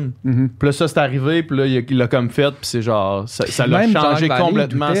plus de films. Puis là, ça, c'est arrivé, puis là, il l'a comme fait, puis c'est genre... Ça l'a changé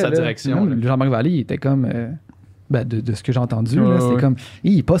complètement sa direction. Jean-Marc Vallée, il était comme... de ce que j'ai entendu, là, c'est comme,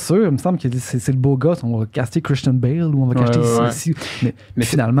 il est pas sûr, il me semble que c'est le beau gosse, on va caster Christian Bale ou on va caster ici. Mais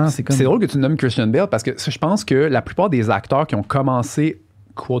finalement, c'est comme... C'est drôle que tu nommes Christian Bale parce que je pense que la plupart des acteurs qui ont commencé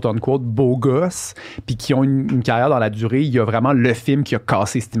quote-unquote beau gosse puis qui ont une carrière dans la durée, il y a vraiment le film qui a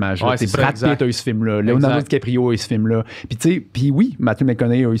cassé cette image-là. Brad Pitt a eu ce film-là, Leonardo DiCaprio a eu ce film-là. Puis oui, Matthew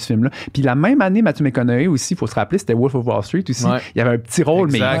McConaughey a eu ce film-là. Puis la même année, Matthew McConaughey aussi, il faut se rappeler, c'était Wolf of Wall Street aussi. Il y avait un petit rôle,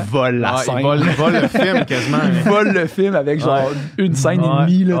 mais il vole la scène. Il vole le film quasiment. Il vole le film avec genre une scène et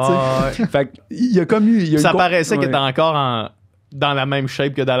demie. Là, fait qu'il y a comme eu... Ça paraissait qu'il était encore dans la même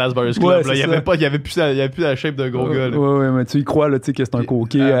shape que Dallas Buyers Club. Il n'y avait plus la shape de gros gars. Oui, mais tu y crois là, que c'est un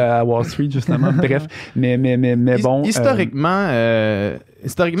coquet à Wall Street, justement. Bref, mais bon... Historiquement,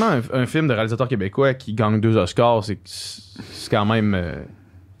 un film de réalisateur québécois qui gagne 2 Oscars, c'est quand même...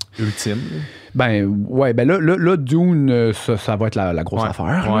 ultime. Ben là Dune, ça va être la grosse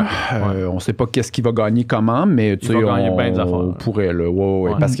affaire. On sait pas qu'est-ce qui va gagner comment, mais tu sais, on pourrait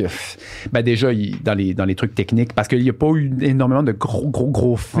là, parce que déjà dans les trucs techniques, parce qu'il y a pas eu énormément de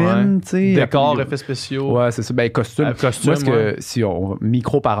gros films, tu sais. Décors, effets spéciaux. Ouais, c'est ça. Ben costume. Moi, si on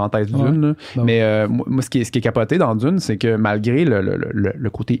micro parenthèse Dune, mais moi ce qui est capoté dans Dune, c'est que malgré le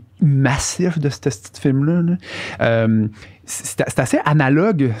côté massif de ce film-là, c'est assez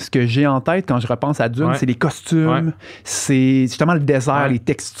analogue ce que j'ai en tête quand je repense à Dune. C'est les costumes, c'est justement le désert, les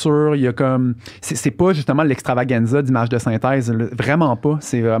textures. Il y a comme c'est pas justement l'extravaganza d'images de synthèse, vraiment pas.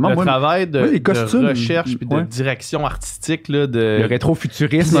 C'est vraiment le travail de costumes, recherche puis de direction artistique là, le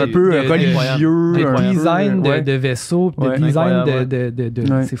rétrofuturisme un peu religieux, le design de vaisseaux, le design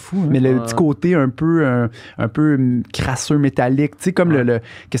de c'est fou. Mais le petit côté un peu crasseux métallique, tu sais comme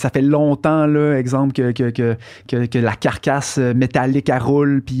que ça fait longtemps là, exemple que la carcasse métallique à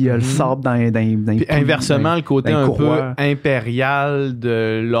roule puis le sable dans puis inversement le côté un peu impérial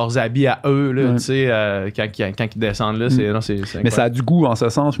de leurs habits à eux là, tu sais quand ils descendent là, c'est mais ça a du goût en ce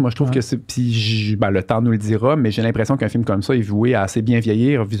sens. Moi je trouve que c'est puis le temps nous le dira, mais j'ai l'impression qu'un film comme ça est voué à assez bien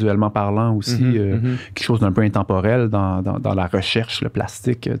vieillir visuellement parlant aussi, quelque chose d'un peu intemporel dans la recherche le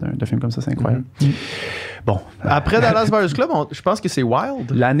plastique d'un film comme ça, c'est incroyable. Bon, après Dallas Buyers Club, je pense que c'est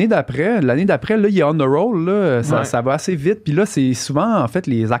Wild. L'année d'après là, il est on the roll là, ça va assez vite. Puis là, c'est souvent, en fait,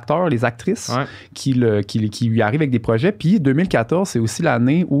 les acteurs, les actrices qui lui arrivent avec des projets. Puis 2014, c'est aussi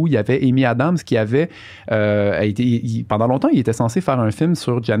l'année où il y avait Amy Adams qui avait pendant longtemps, il était censé faire un film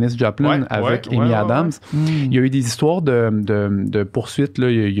sur Janis Joplin avec Amy Adams. Il y a eu des histoires de poursuites. Là.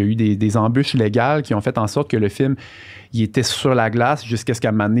 Il y a eu des embûches légales qui ont fait en sorte que le film il était sur la glace jusqu'à ce qu'à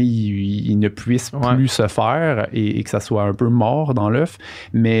un moment donné, il ne puisse plus se faire et que ça soit un peu mort dans l'œuf.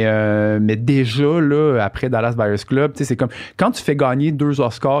 Mais déjà, là, après Dallas Buyers Club, c'est comme quand tu fais gagner 2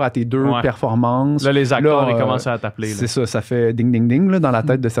 Oscars à tes 2 performances. Là, les acteurs, ils commencent à t'appeler. C'est ça fait ding-ding-ding là, dans la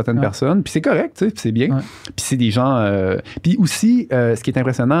tête de certaines personnes. Puis c'est correct, puis c'est bien. Puis c'est des gens... Puis aussi, ce qui est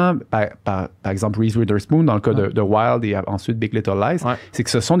impressionnant, par exemple, Reese Witherspoon, dans le cas de Wild et ensuite Big Little Lies, c'est que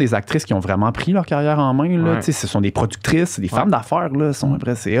ce sont des actrices qui ont vraiment pris leur carrière en main. Là, ce sont des productrices, c'est des femmes d'affaires, là,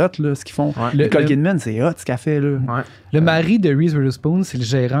 c'est hot là, ce qu'ils font. Nicole Kidman, c'est hot ce qu'elle fait. Là. Le mari de Reese Witherspoon, c'est le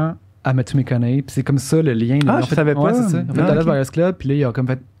gérant à Matthew McConaughey, puis c'est comme ça le lien. Ah, je savais pas. C'est ça. En fait, Dallas Buyers Club, puis là, il a comme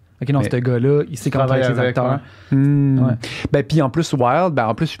fait OK, non, ce gars-là, il sait comment travailler avec ses acteurs. Ben, puis en plus, Wild,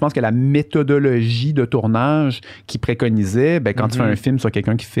 je pense que la méthodologie de tournage qu'il préconisait, quand tu fais un film sur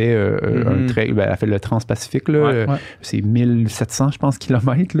quelqu'un qui fait elle fait le Transpacifique, là, c'est 1700, je pense,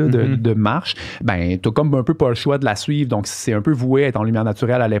 kilomètres là, de marche, t'as comme un peu pas le choix de la suivre, donc c'est un peu voué à être en lumière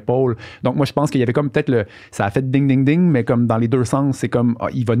naturelle à l'épaule. Donc moi, je pense qu'il y avait comme peut-être ça a fait ding-ding-ding, mais comme dans les deux sens, c'est comme,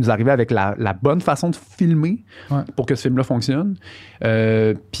 il va nous arriver avec la bonne façon de filmer pour que ce film-là fonctionne.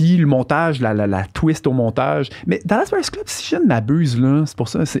 Puis le montage, la twist au montage. Mais Dallas Buyers Club, si je ne m'abuse, là, c'est pour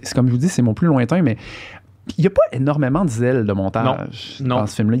ça, c'est comme je vous dis, c'est mon plus lointain, mais il n'y a pas énormément de zèle de montage dans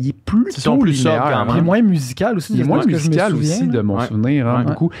ce film-là. Il est plutôt linéaire. Il est moins musical aussi. Il est moins musical aussi de mon souvenir,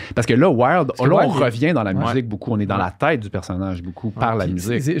 beaucoup. Parce que là, Wild, on revient dans la musique beaucoup. On est dans la tête du personnage beaucoup par la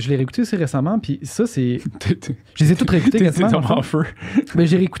musique. Je l'ai réécouté aussi récemment, puis ça, c'est... Je les ai toutes réécoutées quasiment. en feu. Mais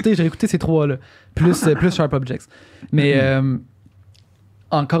j'ai réécouté ces 3-là. Plus Sharp Objects. Mais...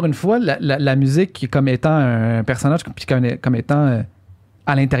 encore une fois, la musique comme étant un personnage, puis comme étant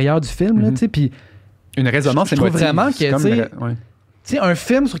à l'intérieur du film, tu sais, puis une résonance je trouve vraiment que, tu sais, un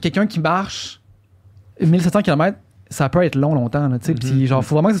film sur quelqu'un qui marche 1700 km, ça peut être longtemps, tu sais, puis genre,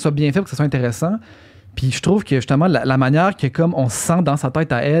 faut vraiment que ça soit bien fait pour que ça soit intéressant. Puis je trouve que justement, la manière que comme on se sent dans sa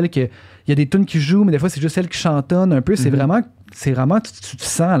tête à elle, qu'il y a des tunes qui jouent, mais des fois, c'est juste elle qui chantonne un peu, c'est vraiment tu te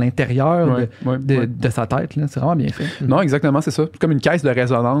sens à l'intérieur de sa tête, là. C'est vraiment bien fait. Non, exactement, c'est ça. Comme une caisse de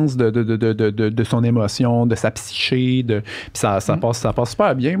résonance de son émotion, de sa psyché, puis ça passe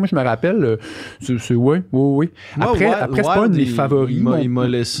super bien. Moi, je me rappelle, oui. Après, c'est pas un de mes favoris. Il m'a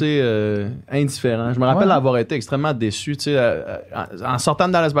laissé indifférent. Je me rappelle avoir été extrêmement déçu. Tu sais, en sortant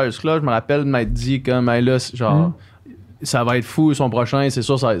de Dallas Buyers Club, je me rappelle m'être dit comme, hey, là, genre... ça va être fou son prochain, c'est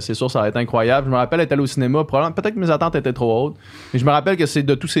sûr ça va être incroyable. Je me rappelle être allé au cinéma, peut-être que mes attentes étaient trop hautes, mais je me rappelle que c'est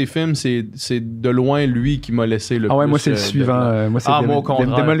de tous ces films, c'est de loin lui qui m'a laissé le plus. Ah ouais, moi c'est le suivant. Moi c'est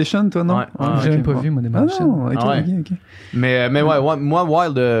Demolition, toi, non? J'ai même pas vu, moi, Demolition. OK. Mais moi,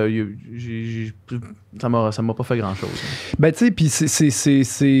 Wild, ça m'a pas fait grand-chose. Ben, tu sais, puis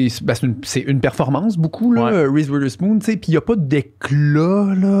c'est une performance, beaucoup, là, Reese Witherspoon, tu sais, puis il n'y a pas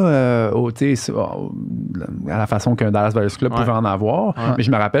d'éclat, là, à la façon qu'un Dallas Buyers Club pouvait en avoir. Ouais. Mais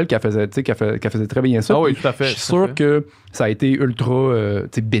je me rappelle qu'elle faisait très bien ça. Ah oui, tout à fait. Je suis sûr que ça a été ultra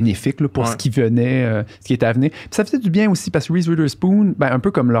bénéfique là, pour ce qui venait, ce qui était à venir. Puis ça faisait du bien aussi, parce que Reese Witherspoon, un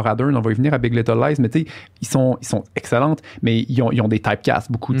peu comme Laura Dern, on va y venir à Big Little Lies, mais tu sais, ils sont excellentes, mais ils ont des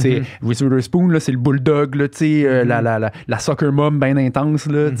typecasts beaucoup. Tu sais, Reese Witherspoon, là, c'est le bulldog, là, tu sais, la soccer mom bien intense,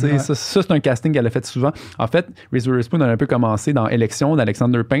 là, tu sais, ça, c'est un casting qu'elle a fait souvent. En fait, Reese Witherspoon a un peu commencé dans Élection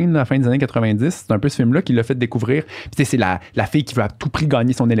d'Alexander Payne, à la fin des années 90. C'est un peu ce film-là qui l'a fait découvrir. Puis tu sais, c'est la fille qui veut à tout prix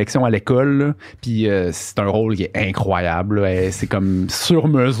gagner son élection à l'école, là. Puis c'est un rôle qui est incroyable, là. C'est comme sur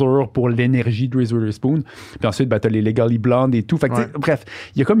mesure pour l'énergie de Reese Witherspoon. Puis ensuite, t'as les Legally Blonde et tout. Fait que, bref,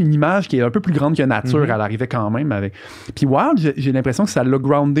 il y a comme une image qui est un peu plus grande que nature. Elle arrivait quand même avec. Puis Wild, j'ai l'impression que ça l'a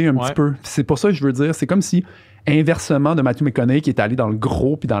groundé un petit peu. C'est pour ça que je veux dire, c'est comme si, inversement de Matthew McConaughey qui est allé dans le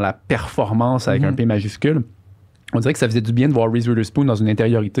gros puis dans la performance avec un P majuscule, on dirait que ça faisait du bien de voir Reese Witherspoon dans une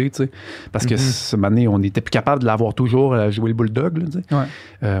intériorité, tu sais, parce que ce moment donné, on n'était plus capable de l'avoir toujours jouer le bulldog, là, tu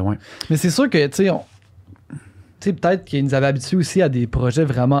sais. Mais c'est sûr que, tu sais, peut-être qu'ils nous avaient habitués aussi à des projets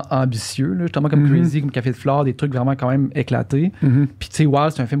vraiment ambitieux, là, justement comme Crazy, comme Café de Flore, des trucs vraiment quand même éclatés. Puis, tu sais,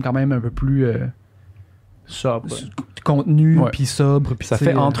 Wild, c'est un film quand même un peu plus sobre, contenu, puis sobre. Pis ça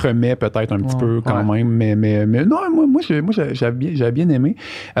fait entremets peut-être un petit peu quand même, mais non, moi j'avais bien aimé.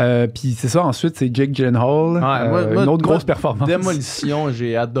 Puis c'est ça, ensuite, c'est Jake Gyllenhaal, une autre grosse performance. Démolition,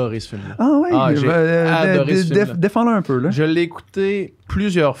 j'ai adoré ce film-là. Ah oui? J'ai adoré ce film-là. Défends-le un peu, là. Je l'ai écouté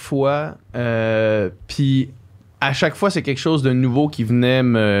plusieurs fois, puis à chaque fois, c'est quelque chose de nouveau qui venait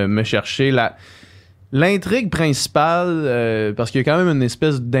me chercher. L'intrigue principale, parce qu'il y a quand même une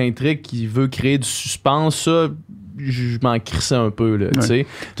espèce d'intrigue qui veut créer du suspense, ça, je m'en crissais un peu, là, tu sais.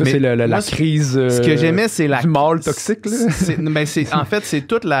 C'est la crise ce que j'aimais, c'est du mâle toxique, là. En fait, c'est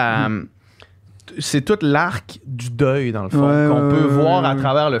toute c'est tout l'arc du deuil, dans le fond, qu'on peut voir à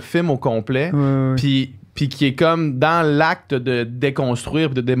travers le film au complet, puis qui est comme dans l'acte de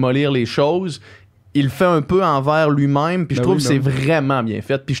déconstruire, de démolir les choses. Il fait un peu envers lui-même, puis je trouve que c'est vraiment bien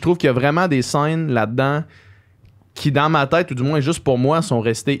fait. Puis je trouve qu'il y a vraiment des scènes là-dedans qui, dans ma tête, ou du moins juste pour moi, sont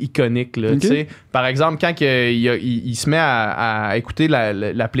restées iconiques. Là, par exemple, quand il se met à écouter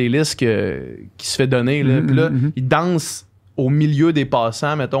la playlist qui se fait donner, là, puis là, il danse au milieu des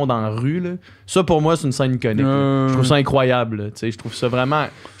passants, mettons, dans la rue. Là. Ça, pour moi, c'est une scène iconique. Je trouve ça incroyable. Là, je trouve ça vraiment...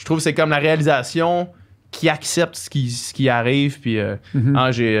 Je trouve que c'est comme la réalisation... qui accepte ce qui arrive, puis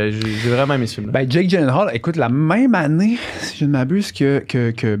j'ai vraiment aimé ce film-là. Ben, Jake Gyllenhaal, écoute, la même année, si je ne m'abuse, que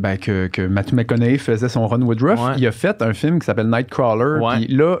Matthew McConaughey faisait son Run Woodruff, il a fait un film qui s'appelle Nightcrawler,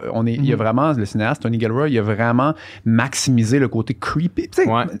 puis là, il y a vraiment, le cinéaste Tony Gilroy, il a vraiment maximisé le côté creepy.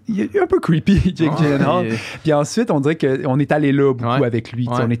 Il est un peu creepy, Jake Gyllenhaal. Puis ensuite, on dirait qu'on est allé là beaucoup avec lui.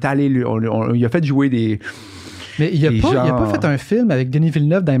 On est allé, il a fait jouer des... Mais il a pas fait un film avec Denis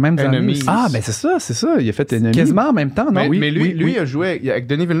Villeneuve dans les mêmes années. Ah, ben c'est ça. Il a fait Enemies. Quasiment en même temps, non? Mais lui, il a joué avec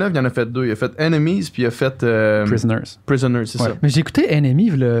Denis Villeneuve, il en a fait deux. Il a fait Enemies, puis il a fait... Prisoners, c'est ça. Mais j'ai écouté Enemies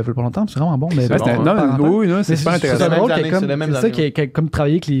il y a pas longtemps, c'est vraiment bon. Mais c'est super intéressant. C'est ça qui a comme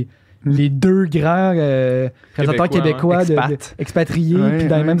travaillé avec les deux grands réalisateurs québécois expatriés, puis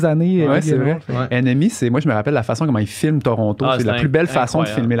dans les mêmes années. Oui, c'est vrai. Enemy, moi je me rappelle la façon comment ils filment Toronto. C'est la plus belle façon de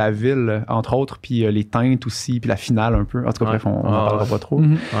filmer la ville, entre autres, puis les teintes aussi, puis la finale un peu. En tout cas, bref, on n'en parlera pas trop.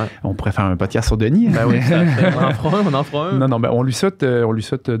 On pourrait faire un podcast sur Denis. Ben oui, on en fera un. Non, ben on lui souhaite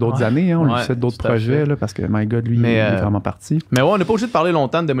d'autres années, on lui souhaite d'autres projets, là, parce que, my God, lui, il est vraiment parti. Mais on n'est pas obligé de parler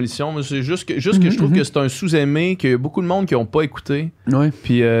longtemps de Démolition. C'est juste que je trouve que c'est un sous-aimé, qu'il y a beaucoup de monde qui n'ont pas écouté.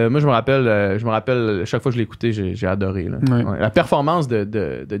 Puis moi, je me rappelle, chaque fois que je l'ai écouté, j'ai adoré. Là. La performance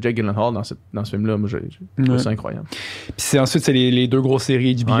de Jake Gyllenhaal dans ce film-là, moi, j'ai trouvé ça incroyable. Puis ensuite, c'est les deux grosses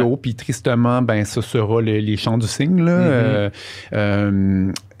séries HBO, puis tristement, ben ça sera les Chants du Cygne, là.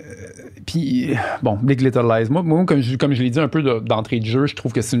 Puis, bon, Big Little Lies. Moi comme je l'ai dit un peu d'entrée de jeu, je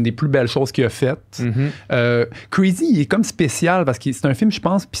trouve que c'est une des plus belles choses qu'il a faites. Crazy, il est comme spécial parce que c'est un film, je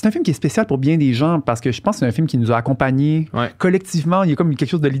pense, puis c'est un film qui est spécial pour bien des gens parce que je pense que c'est un film qui nous a accompagnés collectivement. Il y a comme quelque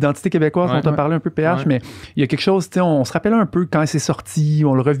chose de l'identité québécoise dont on a parlé un peu, PH, mais il y a quelque chose, tu sais, on se rappelle un peu quand c'est sorti,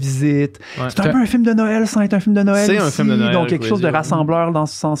 on le revisite. C'est un peu un film de Noël sans être un film de Noël. C'est un film de Noël. Donc, quelque chose de rassembleur dans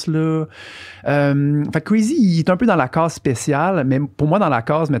ce sens-là. Fait Crazy, il est un peu dans la case spéciale, mais pour moi, dans la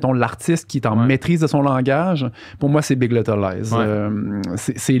case, mettons, l'artiste qui est en maîtrise de son langage, pour moi, c'est Big Little Lies.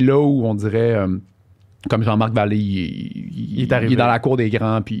 C'est là où on dirait... comme Jean-Marc Vallée, il est dans la cour des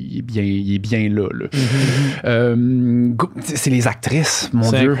grands, puis il est bien là. C'est les actrices, mon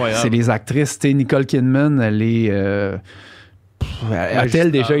Dieu. Incroyable. C'est les actrices. Nicole Kidman, elle est...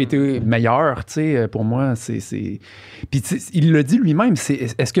 a-t-elle déjà été meilleure, tu sais, pour moi, c'est... Puis il l'a dit lui-même,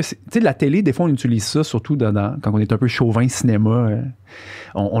 est-ce que, tu sais, la télé, des fois, on utilise ça, surtout quand on est un peu chauvin cinéma,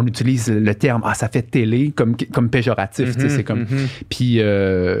 on utilise le terme, ça fait télé, comme péjoratif, tu sais, c'est comme... Puis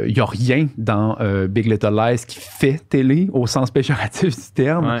il n'y a rien dans Big Little Lies qui fait télé, au sens péjoratif du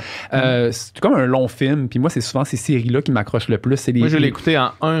terme. C'est comme un long film, puis moi, c'est souvent ces séries-là qui m'accrochent le plus. Moi, je l'ai écouté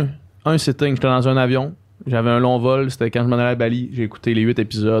en un sitting. J'étais dans un avion. J'avais un long vol, c'était quand je m'en allais à Bali. J'ai écouté les 8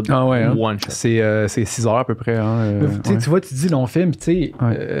 épisodes. One shot. C'est 6 heures à peu près. Tu vois, tu dis long film, tu sais.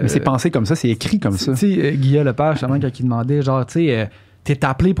 Mais c'est pensé comme ça, c'est écrit comme ça. Tu sais, Guillaume Lepage, justement, quand il demandait, genre, tu sais, t'es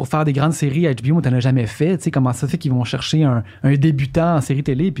appelé pour faire des grandes séries à HBO, mais t'en as jamais fait. Tu sais, comment ça fait qu'ils vont chercher un débutant en série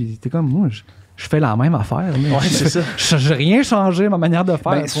télé, puis t'es comme, moi, je fais la même affaire. C'est ça. J'ai rien changé ma manière de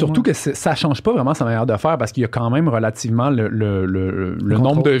faire. Surtout que ça change pas vraiment sa manière de faire parce qu'il y a quand même relativement le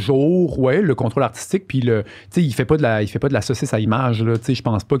nombre de jours, le contrôle artistique, puis il fait pas de la saucisse à image. Je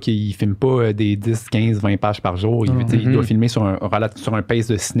pense pas qu'il filme pas des 10, 15, 20 pages par jour. Il doit filmer sur un pace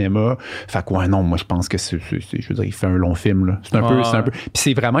de cinéma. Fait que non, moi je pense que je veux dire, il fait un long film. Là. C'est un peu. Puis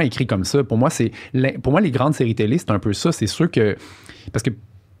c'est vraiment écrit comme ça. Pour moi, les grandes séries télé, c'est un peu ça. C'est sûr que parce que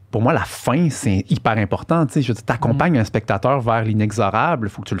pour moi, la fin, c'est hyper important. Tu sais, je veux dire, t'accompagnes un spectateur vers l'inexorable. Il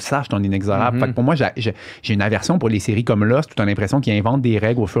faut que tu le saches, ton inexorable. Fait que pour moi, j'ai une aversion pour les séries comme Lost, où t'as l'impression qu'ils inventent des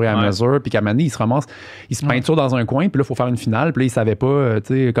règles au fur et à mesure, puis qu'à un moment donné, ils se peinturent dans un coin, puis là, il faut faire une finale, puis là, ils savaient pas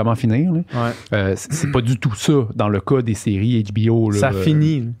comment finir. C'est pas du tout ça dans le cas des séries HBO. Là, ça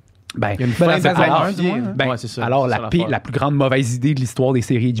finit. Alors, la plus grande mauvaise idée de l'histoire des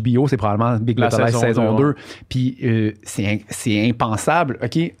séries HBO, c'est probablement Big Little Lies saison 2. Puis c'est impensable.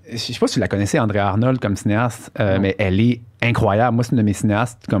 OK, je sais pas si tu la connaissais, André Arnold, comme cinéaste, mais elle est incroyable. Moi, c'est une de mes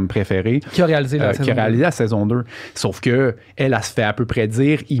cinéastes comme préférés. Qui a réalisé la saison 2. Sauf que elle se fait à peu près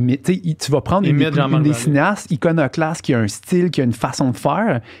dire, tu vas prendre une des cinéastes iconoclastes qui a un style, qui a une façon de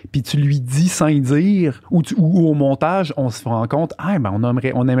faire, puis tu lui dis sans y dire, ou au montage, on se rend compte,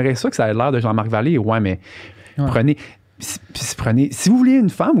 on aimerait ça que ça ait l'air de Jean-Marc Vallée. Ouais, mais prenez... Si vous vouliez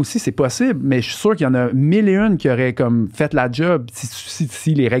une femme aussi, c'est possible, mais je suis sûr qu'il y en a 1001 qui auraient comme fait la job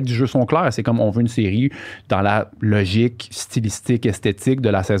si les règles du jeu sont claires. C'est comme on veut une série dans la logique stylistique, esthétique de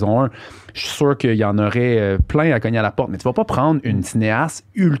la saison 1. Je suis sûr qu'il y en aurait plein à cogner à la porte, mais tu vas pas prendre une cinéaste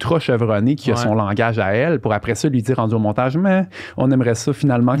ultra chevronnée qui a son langage à elle pour après ça lui dire rendu au montage, mais on aimerait ça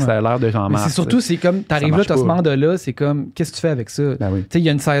finalement que ça ait l'air de Jean-Marc. C'est surtout, c'est comme, t'arrives là, t'as ce mandat-là, c'est comme, qu'est-ce que tu fais avec ça? Tu sais, il y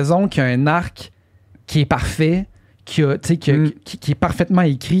a une saison qui a un arc qui est parfait, qui est parfaitement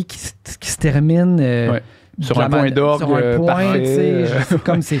écrit, qui se termine sur un point d'orgue parfait.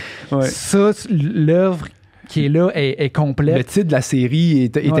 Comme c'est ça, l'œuvre qui est là est complète. Le titre de la série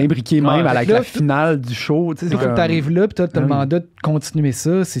est imbriqué même à la finale du show. Tu arrives là, puis tu as le mandat de continuer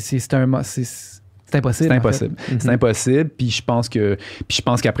ça. C'est impossible. C'est impossible. C'est impossible. Puis je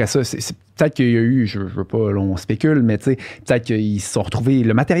pense qu'après ça, c'est peut-être qu'il y a eu, je veux pas, on spécule, mais peut-être qu'ils se sont retrouvés.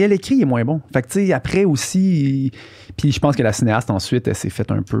 Le matériel écrit est moins bon. Fait que après aussi, puis je pense que la cinéaste ensuite, elle s'est fait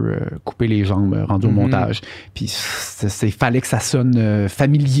un peu couper les jambes rendu au montage. Puis fallait que ça sonne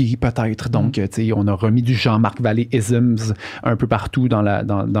familier peut-être. Donc, on a remis du Jean-Marc Vallée isms un peu partout dans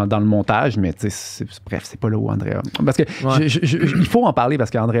le montage, mais bref, c'est pas là où Andrea. Parce que il faut en parler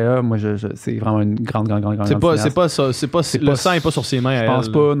parce qu'Andrea, moi, c'est vraiment une grande c'est pas ça. Le sang n'est pas sur ses mains. Je pense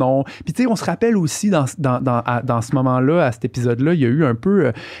pas, non. Puis on se rappelle aussi dans ce moment-là, à cet épisode-là, il y a eu un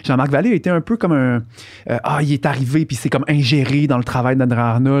peu... Jean-Marc Vallée a été un peu comme il est arrivé, puis c'est comme ingéré dans le travail d'André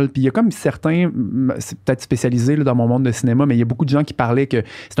Arnold. Puis il y a comme certains... C'est peut-être spécialisé là, dans mon monde de cinéma, mais il y a beaucoup de gens qui parlaient que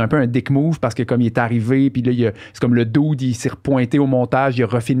c'était un peu un dick move parce que comme il est arrivé, puis là, c'est comme le dude, il s'est repointé au montage, il a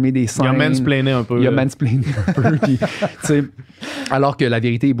refilmé des scènes. Il a mansplainé un peu. Puis, alors que la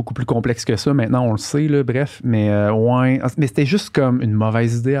vérité est beaucoup plus complexe que ça. Maintenant, on le sait, là, bref. Mais mais c'était juste comme une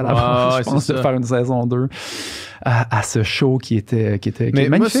mauvaise idée à la base. Je pense de faire une saison 2 à ce show qui était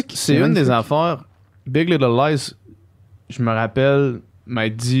magnifique. Moi, c'est une des affaires. Big Little Lies, je me rappelle, m'a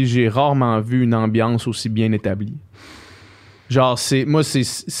dit, j'ai rarement vu une ambiance aussi bien établie. Genre, c'est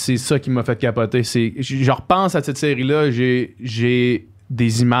ça qui m'a fait capoter. Je repense à cette série-là, j'ai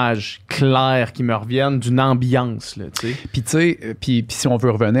des images claires qui me reviennent d'une ambiance, là, tu sais. Puis, tu sais, puis si on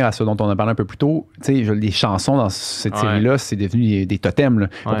veut revenir à ce dont on a parlé un peu plus tôt, tu sais, les chansons dans cette série-là, c'est devenu des totems, là.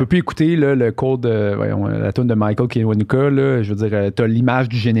 On peut plus écouter, là, le code, la tune de Michael Kiwanuka, là, je veux dire, t'as l'image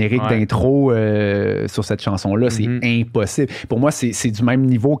du générique d'intro sur cette chanson-là, c'est impossible. Pour moi, c'est du même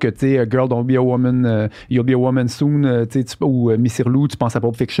niveau que, tu sais, Girl, Don't Be a Woman, You'll Be a Woman Soon, tu sais, ou Miss Irlou, tu penses à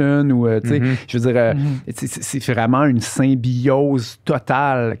Pulp Fiction, ou, tu sais, je veux dire, c'est vraiment une symbiose totale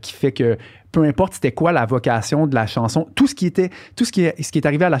qui fait que peu importe c'était quoi la vocation de la chanson, tout ce qui est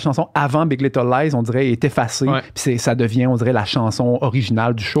arrivé à la chanson avant Big Little Lies, on dirait, est effacé. Puis ça devient, on dirait, la chanson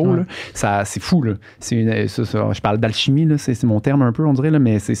originale du show. Là. Ça, c'est fou. Là. Je parle d'alchimie, là, c'est mon terme un peu, on dirait, là,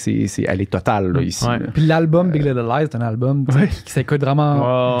 mais elle est totale là, ici. Là. Puis l'album Big Little Lies, c'est un album qui s'écoute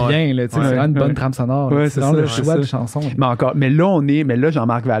vraiment bien. Là, c'est vraiment une bonne trame sonore. C'est vraiment le choix de chanson. Mais là,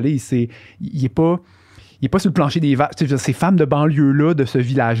 Jean-Marc Vallée, il est pas sur le plancher des vaches. Ces femmes de banlieue-là, de ce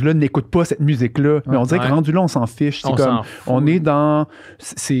village-là, n'écoutent pas cette musique-là. Mais on dirait que rendu là, on s'en fiche. On est dans...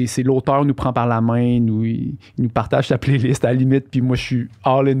 C'est l'auteur nous prend par la main, il nous partage sa playlist à la limite, puis moi, je suis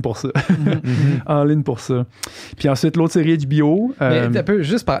all-in pour ça. All-in pour ça. Puis ensuite, l'autre série HBO... Mais un peu,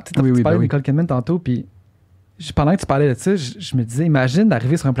 juste, tu parlais de Nicole Kidman tantôt, puis pendant que tu parlais de ça, je me disais, imagine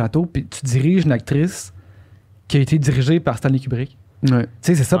d'arriver sur un plateau, puis tu diriges une actrice qui a été dirigée par Stanley Kubrick. Ouais. Tu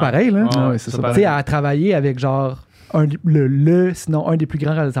sais, c'est ça pareil, là. C'est ça Tu sais, à travailler avec genre sinon un des plus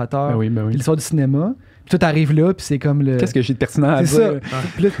grands réalisateurs de l'histoire du cinéma. Puis toi, t'arrives là, puis c'est comme le... Qu'est-ce que j'ai de pertinent à dire? C'est ça.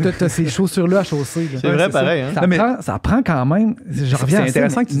 Puis là, t'as ces chaussures-là à chausser. Là. C'est vrai, pareil. Hein? Ça prend quand même... Je reviens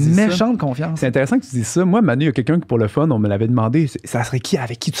intéressant que tu dises méchante confiance. C'est intéressant que tu dises ça. Moi, Manu, il y a quelqu'un qui, pour le fun, on me l'avait demandé, ça serait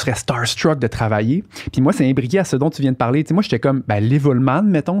avec qui tu serais starstruck de travailler? Puis moi, c'est imbriqué à ce dont tu viens de parler. T'sais, moi, j'étais comme Liv Ullmann,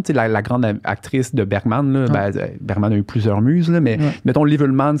 mettons, la grande actrice de Bergman. Là, Bergman a eu plusieurs muses, là, mais mettons, Liv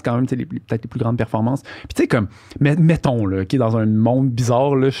Ullmann, c'est quand même peut-être les plus grandes performances. Puis tu sais, comme, mettons, là, dans un monde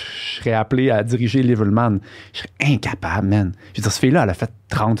bizarre, là, je serais appelé à diriger Liv Ullmann. Je serais incapable, man. Je veux dire, cette fille-là, elle a fait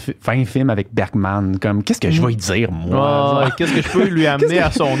 20 films avec Bergman. Comme, qu'est-ce que je vais y dire, moi? Qu'est-ce que je peux lui amener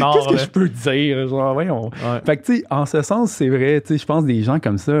à son art? Qu'est-ce que je peux dire? Genre, voyons. Fait que, tu sais, en ce sens, c'est vrai, tu sais, je pense des gens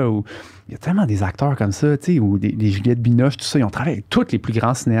comme ça, où il y a tellement des acteurs comme ça, tu sais, ou des Juliette Binoche, tout ça, ils ont travaillé avec tous les plus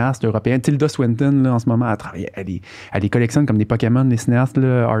grands cinéastes européens. Tilda Swinton, là, en ce moment, elle les collectionne comme des Pokémon, les cinéastes,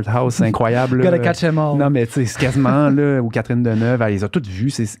 là, Art House, c'est incroyable. Gotta catch them all. Non, mais tu sais, c'est quasiment, là, ou Catherine Deneuve, elle les a toutes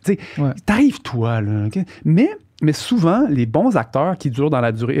vues. Tu sais, t'arrives, toi, là. Okay? Mais souvent, les bons acteurs qui durent dans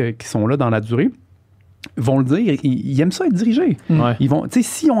la durée, qui sont là dans la durée, vont le dire, ils aiment ça être dirigés. Ils vont, tu sais,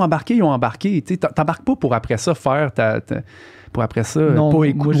 s'ils ont embarqué, ils ont embarqué. Tu sais, t'embarques pas pour après ça faire pour après ça, non, pas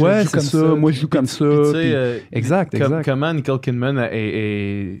écouter. Ouais, c'est ça. Moi, je joue comme ça. Exact. Comment Nicole Kidman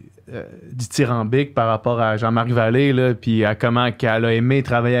est dithyrambique par rapport à Jean-Marc Vallée, là, puis à comment qu'elle a aimé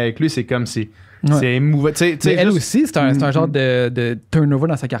travailler avec lui, c'est comme si... C'est émouvant. Elle aussi, c'est un genre de turnover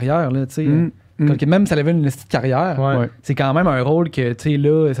dans sa carrière, là, tu sais. Même si elle avait une petite carrière, c'est quand même un rôle que, tu sais,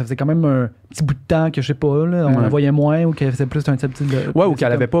 là, ça faisait quand même un petit bout de temps que, je sais pas, là, on la voyait moins ou qu'elle faisait plus un type de... ou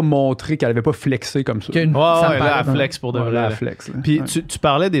qu'elle avait pas montré, qu'elle avait pas flexé comme ça. Là, elle flex pour de vrai. Puis tu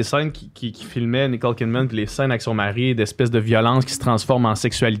parlais des scènes qui filmaient Nicole Kidman, puis les scènes avec son mari, d'espèces de violence qui se transforment en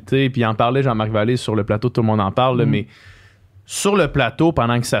sexualité, puis il en parlait Jean-Marc Vallée sur le plateau, tout le monde en parle, là, mais sur le plateau,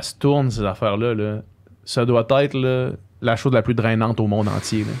 pendant que ça se tourne, ces affaires-là, là, ça doit être là, la chose la plus drainante au monde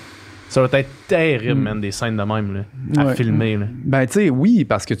entier, là. Ça doit être terrible, man, des scènes de même, là, à filmer. Là. Ben, tu sais, oui,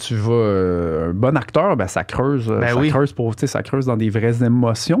 parce que tu vas... un bon acteur, ben, ça creuse. Ça creuse dans des vraies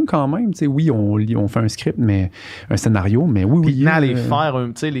émotions quand même. Tu sais, oui, on fait un script, mais un scénario, mais oui. Puis aller faire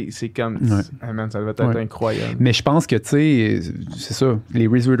tu sais, c'est comme... man, ça doit être incroyable. Mais je pense que, tu sais, c'est ça. Les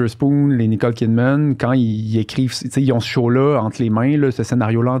Reese Witherspoon, les Nicole Kidman, quand ils écrivent... Tu sais, ils ont ce show-là entre les mains, là, ce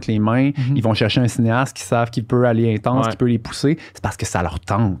scénario-là entre les mains. Ils vont chercher un cinéaste qui savent qu'il peut aller intense, qui peut les pousser. C'est parce que ça leur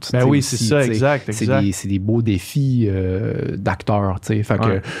tente. Ben oui, c'est ça, exact. C'est des beaux défis d'acteurs, tu sais. Fait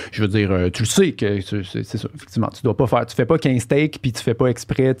que, je veux dire, tu le sais que c'est ça, effectivement. Tu fais pas 15 takes puis tu fais pas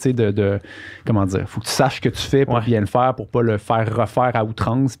exprès, tu sais, de comment dire. Faut que tu saches ce que tu fais pour bien le faire, pour pas le faire refaire à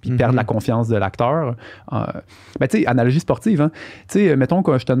outrance puis perdre la confiance de l'acteur. Ben, tu sais, analogie sportive, hein. Tu sais, mettons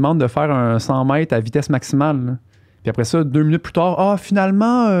que je te demande de faire un 100 mètres à vitesse maximale, là. Puis après ça, 2 minutes plus tard,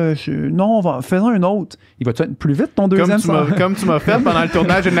 finalement, faisons un autre. Il va-tu être plus vite ton deuxième? Comme tu m'as fait pendant le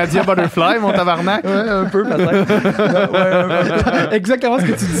tournage de Nadia Butterfly, mon tabarnak. Ouais, un peu, peut-être. Exactement ce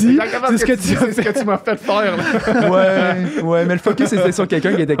que tu dis. C'est ce que tu m'as fait faire. Là. Ouais, mais le focus, c'était sur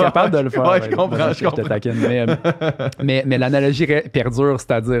quelqu'un qui était capable de le faire. Ouais, je comprends. Je te taquine. Mais l'analogie perdure,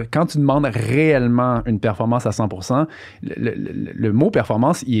 c'est-à-dire, quand tu demandes réellement une performance à 100%, le mot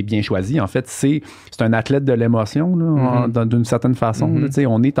performance, il est bien choisi. En fait, c'est un athlète de l'émotion. Là, d'une certaine façon. Là,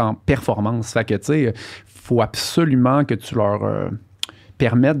 on est en performance. Fait que, tu sais, faut absolument que tu leur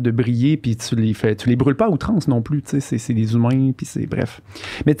permettes de briller, puis tu les brûles pas à outrance non plus. C'est des humains, puis c'est bref.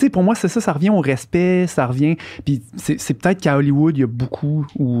 Mais tu sais, pour moi, c'est ça revient au respect, ça revient. Puis c'est peut-être qu'à Hollywood, il y a beaucoup,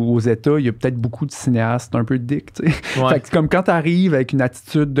 ou aux États, il y a peut-être beaucoup de cinéastes un peu dick, tu sais. Fait que comme quand tu arrives avec une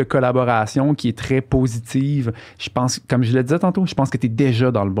attitude de collaboration qui est très positive, je pense, comme je le disais tantôt, je pense que tu es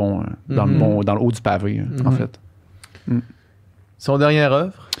déjà dans le bon, dans le haut du pavé, en fait. Son dernière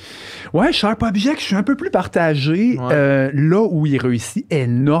œuvre? Ouais, Sharp Object, je suis un peu plus partagé. Là où il réussit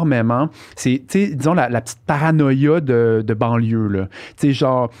énormément, c'est, disons, la petite paranoïa de banlieue, là. Tu sais,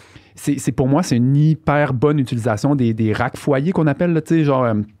 genre, c'est pour moi, c'est une hyper bonne utilisation des racks foyers qu'on appelle, tu sais, genre...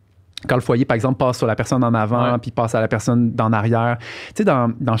 quand le foyer, par exemple, passe sur la personne en avant, puis passe à la personne en arrière. Tu sais,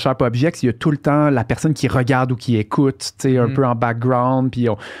 dans Sharp Objects, il y a tout le temps la personne qui regarde ou qui écoute, tu sais, un peu en background, puis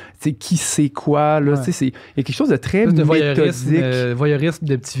tu sais, qui sait quoi, là. Tu sais, il y a quelque chose de très méthodique. Voyeurisme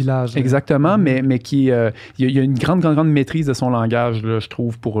de petits villages. Exactement, mais qui... il y a une grande maîtrise de son langage, là, je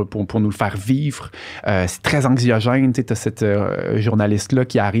trouve, pour nous le faire vivre. C'est très anxiogène, tu sais, t'as cette journaliste-là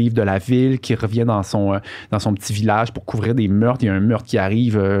qui arrive de la ville, qui revient dans son petit village pour couvrir des meurtres. Il y a un meurtre qui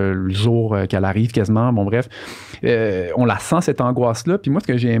arrive... le jour qu'elle arrive quasiment. Bon, bref, on la sent, cette angoisse-là. Puis moi, ce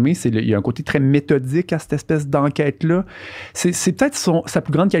que j'ai aimé, c'est il y a un côté très méthodique à cette espèce d'enquête-là. C'est peut-être sa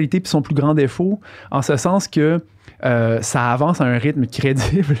plus grande qualité puis son plus grand défaut, en ce sens que ça avance à un rythme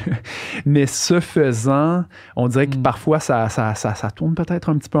crédible, mais ce faisant, on dirait que parfois ça tourne peut-être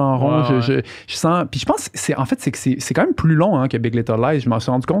un petit peu en rond. Je sens, puis je pense que c'est c'est quand même plus long que Big Little Lies. Je m'en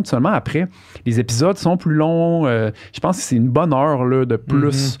suis rendu compte seulement après. Les épisodes sont plus longs. Je pense que c'est une bonne heure là, de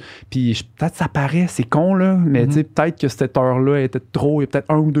plus. Puis peut-être ça paraît, c'est con là, mais tu sais, peut-être que cette heure-là était trop. Il y a peut-être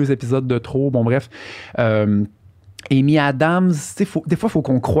 1 ou 2 épisodes de trop. Bon bref. Amy Adams, des fois, il faut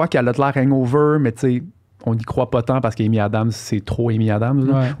qu'on croit qu'elle a de l'air hangover, mais tu sais, on n'y croit pas tant parce qu'Amy Adams, c'est trop Amy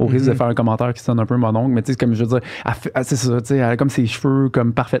Adams. Au risque de faire un commentaire qui sonne un peu mononcle, mais tu sais, comme je veux dire, c'est ça, tu sais, elle a comme ses cheveux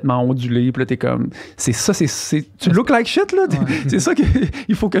comme parfaitement ondulés, puis là, t'es comme, c'est ça, tu look like shit, là. C'est ça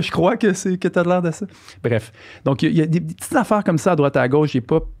qu'il faut que je croie que t'as de l'air de ça. Bref. Donc, il y a des petites affaires comme ça à droite à gauche, j'ai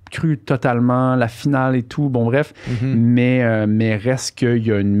pas cru totalement la finale et tout, bon bref, mais reste qu'il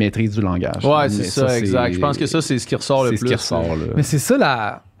y a une maîtrise du langage. Ouais, c'est ça, exact. Je pense que ça, c'est ce qui ressort le plus. C'est ce qui ressort, là. Mais c'est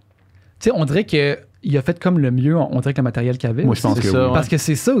ça, tu sais, on dirait que il a fait comme le mieux, on dirait, que le matériel qu'il avait. Moi, je pense que oui. Parce que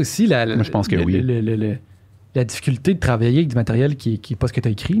c'est ça aussi, moi, je pense que oui. La difficulté de travailler avec du matériel qui est pas ce que tu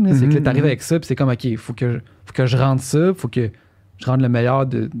as écrit. C'est que là, tu arrives avec ça, puis c'est comme, OK, il faut que je rende ça, il faut que je rende le meilleur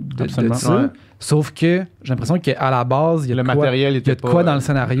de ça. Ouais. Sauf que j'ai l'impression qu'à la base, il y a de quoi dans le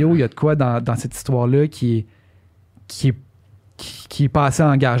scénario, il y a de quoi dans cette histoire-là qui est pas assez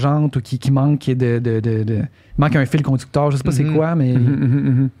engageante ou qui manque il manque un fil conducteur, je sais pas c'est quoi, mais...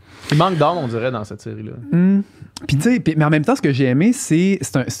 Il manque d'âme, on dirait, dans cette série-là. Puis tu sais, mais en même temps, ce que j'ai aimé, c'est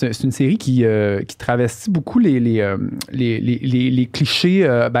une série qui travestit beaucoup les clichés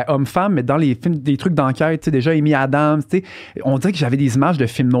homme-femme, mais dans les films, des trucs d'enquête, tu sais, déjà Amy Adams, tu sais, on dirait que j'avais des images de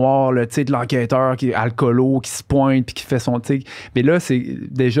films noirs, tu sais, de l'enquêteur qui est alcoolo, qui se pointe, puis qui fait son, tu sais, mais là, c'est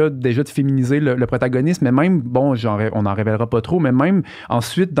déjà de féminiser le protagoniste, mais même, bon, on n'en révélera pas trop, mais même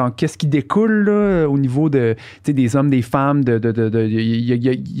ensuite, dans qu'est-ce qui découle, là, au niveau de, tu sais, des hommes, des femmes, il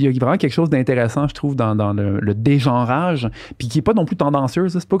y a vraiment quelque chose d'intéressant, je trouve, dans le dégenrage, puis qui est pas non plus tendancieux.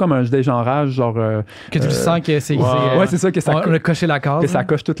 C'est pas comme un dégenrage genre... que tu sens que c'est... Ouais, c'est ça, que ça... On a coché la case. Que ça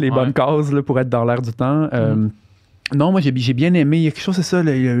coche toutes les bonnes cases là, pour être dans l'air du temps. Non, moi, j'ai bien aimé. Il y a quelque chose, c'est ça,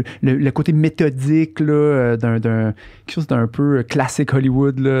 le côté méthodique, là, quelque chose d'un peu classique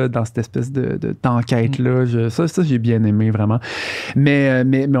Hollywood, là, dans cette espèce d'enquête-là. Ça, j'ai bien aimé, vraiment. Mais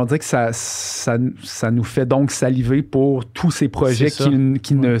on dirait que ça nous fait donc saliver pour tous ces projets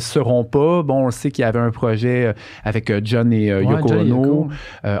qui ne seront pas. Bon, on sait qu'il y avait un projet avec John et Yoko Ono,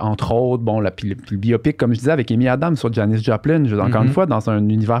 entre autres. Bon, puis le biopic, comme je disais, avec Amy Adams sur Janis Joplin. Encore une fois, dans un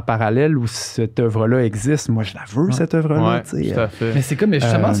univers parallèle où cette œuvre-là existe, moi, je la veux, cette œuvre-là. Tout à fait. Mais c'est comme,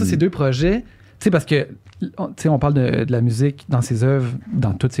 justement, ça, ces deux projets, tu sais, parce que, on parle de la musique dans ses œuvres,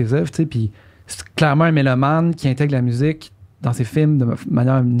 dans toutes ses œuvres, tu sais, puis c'est clairement un mélomane qui intègre la musique dans ses films de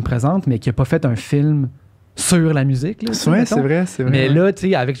manière omniprésente, mais qui n'a pas fait un film sur la musique. Là, ouais, c'est vrai. Mais là, tu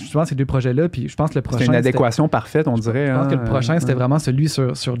sais, avec justement ces deux projets-là, puis je pense que le prochain... C'est une adéquation parfaite, on dirait. Je pense que le prochain, c'était vraiment celui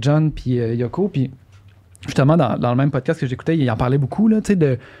sur John puis Yoko, puis justement, dans le même podcast que j'écoutais, il en parlait beaucoup, là, tu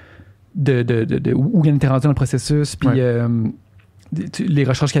sais, où il était rendu dans le processus, puis les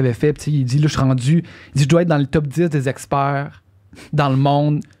recherches qu'il avait fait, puis il dit, là, je dois être dans le top 10 des experts dans le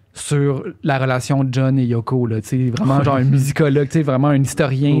monde sur la relation de John et Yoko, là, vraiment genre un musicologue, vraiment un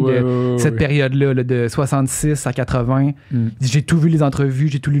historien de cette période-là, là, de 66 à 80. Il dit, j'ai tout vu les entrevues,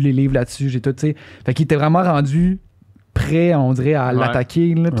 j'ai tout lu les livres là-dessus, j'ai tout, tu sais. Fait qu'il était vraiment rendu prêt, on dirait, à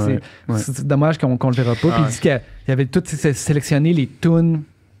l'attaquer, là, c'est dommage qu'on le verra pas. Puis il dit qu'il avait tout sélectionné les tunes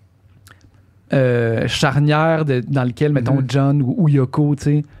charnières dans lesquelles, mettons, John ou Yoko,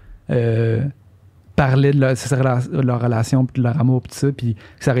 tu sais, parlaient de leur relation, puis de leur amour, puis tout ça, puis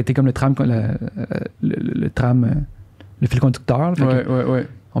ça aurait été comme le fil conducteur.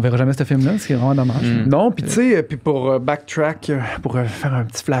 On verra jamais ce film-là, ce qui est vraiment dommage. Non, puis tu sais, puis pour backtrack, pour faire un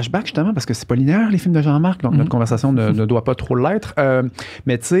petit flashback justement, parce que c'est pas linéaire les films de Jean-Marc, donc notre conversation ne doit pas trop l'être.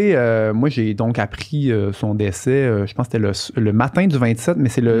 Mais tu sais, moi j'ai donc appris son décès, je pense que c'était le matin du 27, mais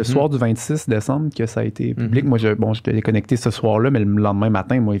c'est le soir du 26 décembre que ça a été public. Moi, je t'ai déconnecté ce soir-là, mais le lendemain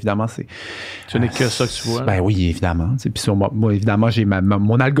matin, moi évidemment, c'est... Ce n'est que ça que tu vois. Ben oui, évidemment. Puis sur moi, évidemment, j'ai ma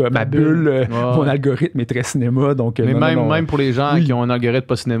bulle, mon algorithme est très cinéma, donc... Mais même pour les gens qui ont un algorithme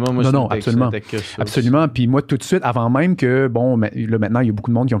pas cinéma, moi, absolument. Absolument. Puis moi, tout de suite, avant même que, bon, là, maintenant, il y a beaucoup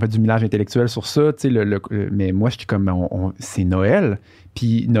de monde qui ont fait du millage intellectuel sur ça, tu sais, mais moi, je suis comme, c'est Noël.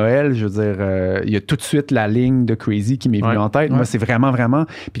 Puis Noël, je veux dire, il y a tout de suite la ligne de Crazy qui m'est venue en tête. Moi, c'est vraiment...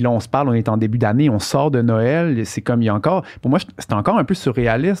 Puis là, on se parle, on est en début d'année, on sort de Noël. C'est comme, il y a encore... Pour moi, c'est encore un peu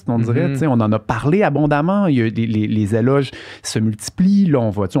surréaliste, on dirait. Tu sais, on en a parlé abondamment. Il y a les éloges se multiplient. Là,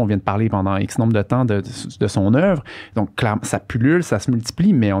 on vient de parler pendant X nombre de temps de son œuvre. Donc, clairement, ça pullule, ça se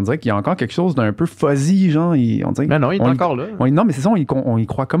multiplie, mais on dirait qu'il y a encore quelque chose d'un peu fuzzy, genre. On dirait, mais non, il est encore là. Non, mais c'est ça, on y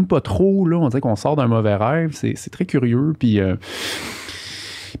croit comme pas trop, là. On dirait qu'on sort d'un mauvais rêve. C'est très curieux, puis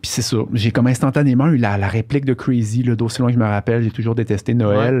c'est ça. J'ai comme instantanément eu la réplique de Crazy, là, d'aussi loin que je me rappelle. J'ai toujours détesté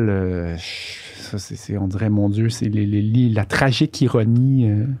Noël. Ça, c'est, on dirait, mon Dieu, c'est la tragique ironie.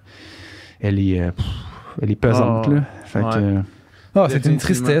 Elle est pesante, là. Fait que, c'est une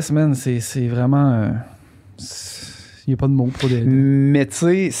tristesse, man. C'est vraiment... il n'y a pas de mots pour des... Mais tu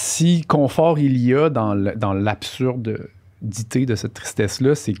sais, si confort il y a dans l'absurde d'idée de cette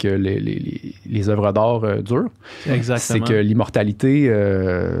tristesse-là, c'est que les œuvres d'art durent. Exactement. C'est que l'immortalité,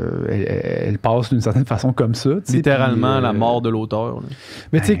 elle passe d'une certaine façon comme ça. Littéralement, la mort de l'auteur. Là.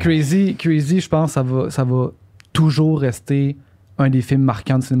 Mais tu sais, Crazy, je pense que ça va toujours rester un des films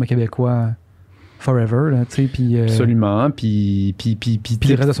marquants du cinéma québécois forever, là, tu sais, puis... Absolument, puis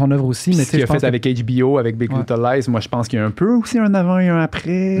le reste de son œuvre aussi, mais ce qu'il a fait avec HBO, avec Big Little Lies, moi, je pense qu'il y a un peu aussi un avant et un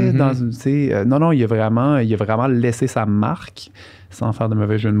après, non, il a vraiment laissé sa marque, sans faire de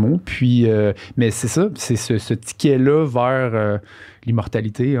mauvais jeu de mots, puis, mais c'est ça, c'est ce ticket-là vers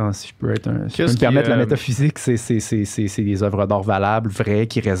l'immortalité, hein, si je peux me permettre la métaphysique, c'est des œuvres d'art valables, vraies,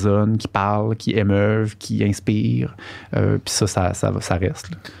 qui résonnent, qui parlent, qui émeuvent, qui inspirent. Puis ça reste.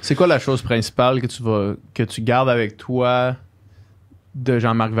 Là. C'est quoi la chose principale que tu gardes avec toi de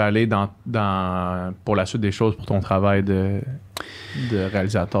Jean-Marc Vallée pour la suite des choses, pour ton travail de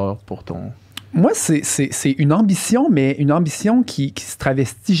réalisateur, pour ton... Moi, c'est une ambition, mais une ambition qui se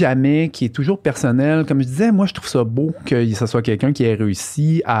travestit jamais, qui est toujours personnelle. Comme je disais, moi, je trouve ça beau que ce soit quelqu'un qui ait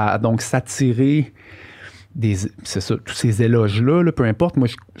réussi à donc s'attirer tous ces éloges-là, peu importe. Moi,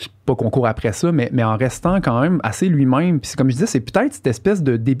 je ne sais pas qu'on court après ça, mais en restant quand même assez lui-même. Puis comme je disais, c'est peut-être cette espèce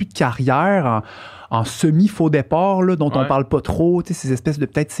de début de carrière en semi-faux départ, là, dont on parle pas trop, ces espèces de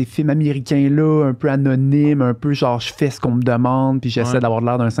peut-être ces films américains-là, un peu anonymes, un peu genre je fais ce qu'on me demande, puis j'essaie d'avoir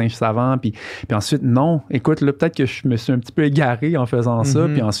l'air d'un singe savant, puis ensuite, non, écoute, là, peut-être que je me suis un petit peu égaré en faisant ça,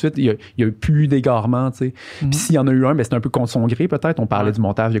 puis ensuite, il y a eu plus d'égarement, tu sais. Puis s'il y en a eu un, ben, c'était un peu contre son gré, peut-être, on parlait du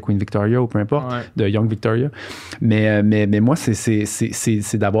montage de Queen Victoria ou peu importe, de Young Victoria, mais moi,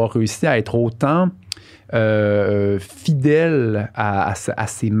 c'est d'avoir réussi à être autant... fidèle à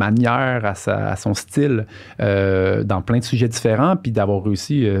ses manières, à son style dans plein de sujets différents, puis d'avoir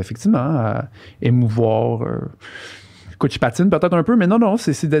réussi effectivement à émouvoir. Écoute, je patine peut-être un peu, mais non,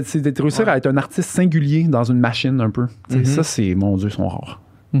 c'est d'être réussir à être un artiste singulier dans une machine un peu. Ça, c'est, mon Dieu, ils sont rares.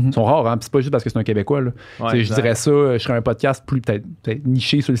 Ils sont rares, hein? Puis c'est pas juste parce que c'est un Québécois. Là. Je dirais ça, je serais un podcast plus peut-être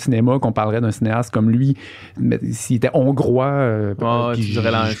niché sur le cinéma, qu'on parlerait d'un cinéaste comme lui. Mais s'il était hongrois,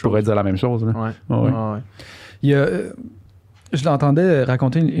 je pourrais dire la même chose. Là. Je l'entendais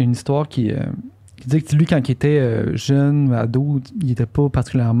raconter une histoire qui disait que lui, quand il était jeune, ado, il n'était pas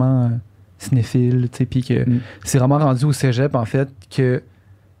particulièrement cinéphile, puis que c'est vraiment rendu au cégep, en fait, qu'il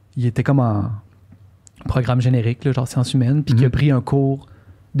était comme en programme générique, là, genre sciences humaines, puis qu'il a pris un cours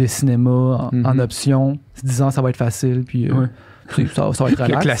de cinéma en option, se disant ça va être facile, puis ça va être relax.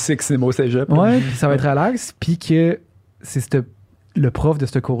 Le classique cinéma au cégep. Ouais, puis ça va être relax, puis que c'est le prof de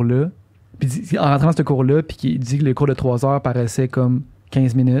ce cours-là, puis en rentrant dans ce cours-là, puis qu'il dit que le cours de 3 heures paraissait comme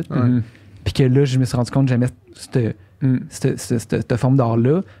 15 minutes, puis que là, je me suis rendu compte que j'aimais cette forme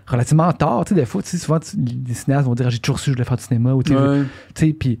d'art-là relativement tard. Tu sais, des fois, souvent, les cinéastes vont dire j'ai toujours su que je voulais faire du cinéma, ou tu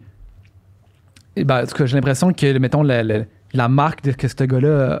sais, puis en tout cas, j'ai l'impression que, mettons, la marque que ce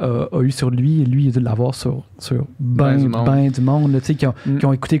gars-là a eu sur lui, il a dû l'avoir sur ben du monde, là, qui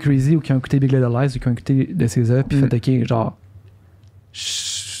ont écouté Crazy ou qui ont écouté Big Little Lies ou qui ont écouté de ses œuvres, puis fait OK, genre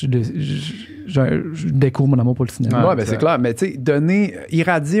je découvre mon amour pour le cinéma. Ouais, ben c'est clair. Mais tu sais,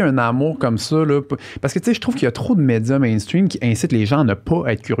 irradier un amour comme ça, là, parce que tu sais, je trouve qu'il y a trop de médias mainstream qui incitent les gens à ne pas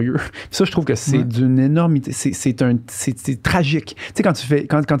être curieux. Ça, je trouve que c'est d'une énormité. C'est tragique. Tu sais,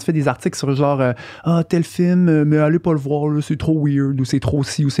 quand tu fais des articles sur genre, tel film, mais allez pas le voir, là, c'est trop weird, ou c'est trop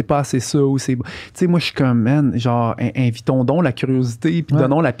ci, ou c'est pas assez ça, ou c'est. Tu sais, moi, je suis comme, man, genre, invitons donc la curiosité, puis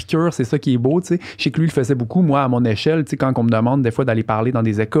donnons la piqûre, c'est ça qui est beau, tu sais. Je sais que lui, il le faisait beaucoup, moi, à mon échelle, tu sais, quand on me demande des fois d'aller parler dans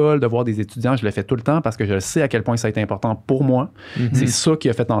des écoles, de voir des étudiants, je le fais tout le temps parce que je sais à quel point ça a été important pour moi. C'est ça qui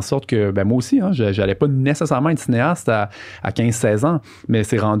a fait en sorte que, ben moi aussi, hein, j'allais pas nécessairement être cinéaste à 15-16 ans, mais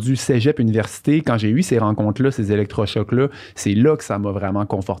c'est rendu cégep, université. Quand j'ai eu ces rencontres-là, ces électrochocs-là, c'est là que ça m'a vraiment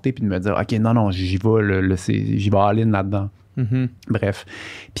conforté, puis de me dire, OK, non, j'y vais all-in là-dedans. Bref.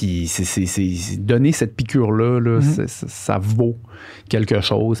 Puis c'est donner cette piqûre-là, là, ça vaut quelque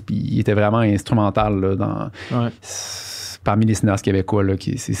chose. Puis il était vraiment instrumental là, parmi les cinéastes québécois là,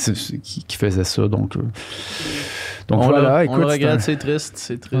 qui faisaient ça. Donc voilà, écoute. On le regrette, c'est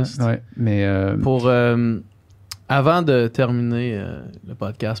triste. Ouais, mais avant de terminer le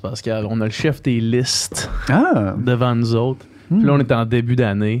podcast, Pascal, on a le chef des listes devant nous autres. Puis là, on est en début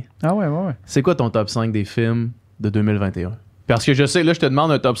d'année. Ah ouais. C'est quoi ton top 5 des films de 2021? Parce que je sais, là, je te demande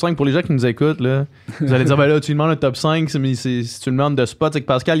un top 5 pour les gens qui nous écoutent. Là, vous allez dire, ben là, tu demandes un top 5, mais si tu le demandes de spot, c'est que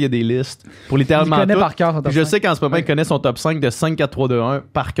Pascal, il y a des listes pour littéralement il connaît tout. par cœur son top 5. Je sais qu'en ce moment, il connaît son top 5 de 5, 4, 3, 2, 1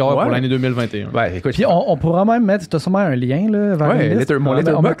 par cœur pour l'année 2021. Ouais, écoute. Puis on pourra même mettre, tu as sûrement un lien là, vers une liste. Mon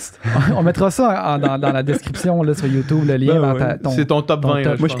Letterboxd. On mettra ça dans la description là, sur YouTube, le lien vers ton... C'est ton top 20.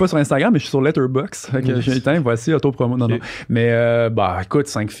 Top. Moi, je suis pas sur Instagram, mais je suis sur Letterboxd. Voici autopromo. Non. Mais, écoute,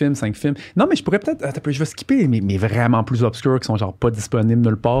 5 films. Non, mais je pourrais peut-être... je vais skipper, mais vraiment plus obscurs qui sont genre pas disponibles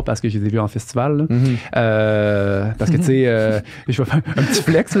nulle part parce que je les ai vus en festival. Parce que, tu sais, je vais faire un petit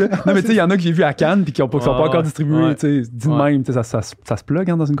flex. Là. Non, mais tu sais, il y en a que j'ai vus à Cannes puis qui sont pas encore distribués. Tu sais, dis de même, ça se plug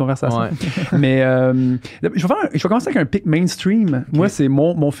dans une conversation. Mais je vais commencer avec un pic mainstream. Okay. Moi, c'est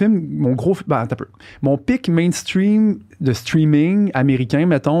mon film, mon gros... mon pic mainstream de streaming américain,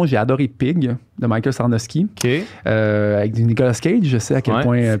 mettons, j'ai adoré Pig de Michael Sarnowski. Avec du Nicolas Cage, je sais à quel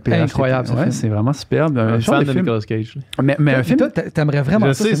point PH, incroyable. C'est vraiment superbe. Un fan de Nicolas Cage. Mais un film, t'aimerais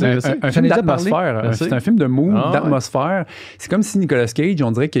vraiment ça. Un film d'atmosphère. C'est un film de mood, d'atmosphère. C'est comme si Nicolas Cage,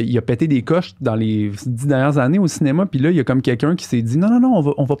 on dirait qu'il a pété des coches dans les 10 dernières années au cinéma, puis là, il y a comme quelqu'un qui s'est dit non,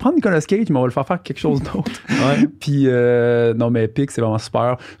 on va prendre Nicolas Cage, mais on va le faire quelque chose d'autre. Puis, non, mais Epic, c'est vraiment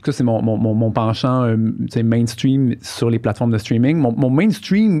super. Ça, c'est mon penchant mainstream sur les plateformes de streaming. Mon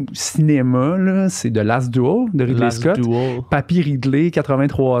mainstream cinéma, là, c'est The Last Duel de Ridley Scott. Papy Ridley,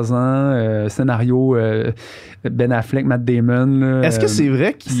 83 ans, scénario Ben Affleck, Matt Damon. Là, est-ce que c'est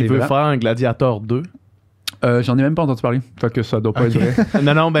vrai qu'il veut faire un Gladiator 2? J'en ai même pas entendu parler. Fait que ça doit pas être vrai.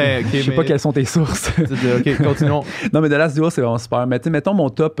 Non, ben... je sais pas quelles sont tes sources. OK, continuons. Non, mais The Last Duel, c'est vraiment super. Mais mettons mon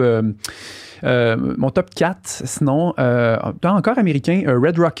top 4, sinon, encore américain,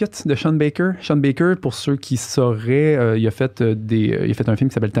 Red Rocket de Sean Baker. Sean Baker, pour ceux qui sauraient, il a fait un film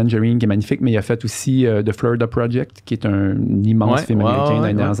qui s'appelle Tangerine, qui est magnifique, mais il a fait aussi The Florida Project, qui est un immense film américain dans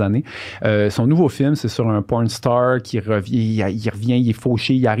les dernières années. Son nouveau film, c'est sur un porn star qui revient, il est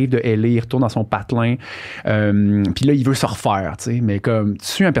fauché, il arrive de LA, il retourne dans son patelin, puis là, il veut se refaire, tu sais, mais comme, tu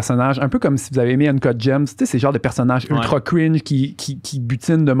suis un personnage, un peu comme si vous avez aimé Uncut Gems, tu sais, c'est le genre de personnage ultra cringe qui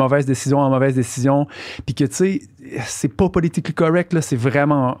butine de mauvaises décisions en mauvaises décisions, puis que tu sais, c'est pas politically correct, là, c'est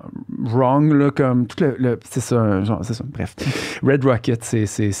vraiment wrong, là, comme tout c'est ça, bref. Red Rocket,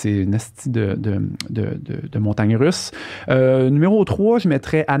 c'est une astuce de montagne russe. Numéro 3, je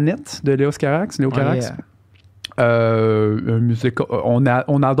mettrais Annette de Léo Carax. Musique, on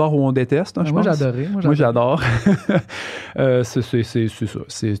adore ou on déteste, hein, je pense. Moi, j'adore. C'est ça.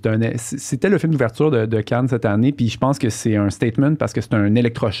 C'était le film d'ouverture de Cannes cette année, puis je pense que c'est un statement parce que c'est un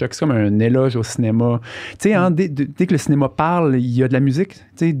électrochoc. C'est comme un éloge au cinéma. Tu sais, dès que le cinéma parle, il y a de la musique.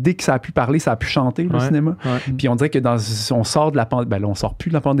 Tu sais, dès que ça a pu parler, ça a pu chanter, le cinéma. Puis on dirait que on sort de la pandémie. Ben là, on sort plus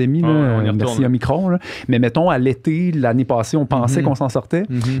de la pandémie, là, merci Omicron. Là. Mais mettons, à l'été, l'année passée, on pensait qu'on s'en sortait.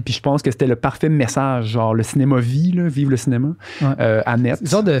 Puis je pense que c'était le parfait message. Genre, le cinéma vive le cinéma. Annette. C'est le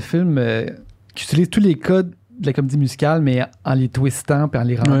genre de film qui utilise tous les codes de la comédie musicale, mais en les twistant et en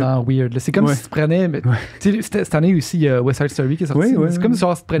les rendant weird. Là. C'est comme si tu prenais... Tu sais, cette année aussi, il y a West Side Story qui est sorti. C'est comme si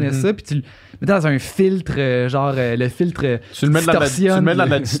tu prenais ça puis tu le mettais dans un filtre, le filtre tu le mets dans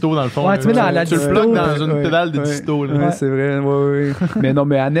la disto, dans le fond. Tu mets dans la disto. Tu le plugues dans une pédale de disto. Là. C'est vrai. Mais non,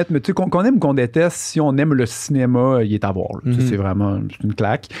 mais Annette, mais tu sais, qu'on aime ou qu'on déteste, si on aime le cinéma, il est à voir. C'est vraiment une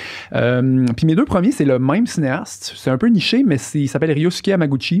claque. Puis mes deux premiers, c'est le même cinéaste. C'est un peu niché, mais il s'appelle Ryosuke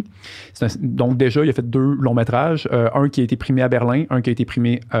Hamaguchi. Donc déjà, il a fait 2 longs métrages courts-métrages. Un qui a été primé à Berlin, un qui a été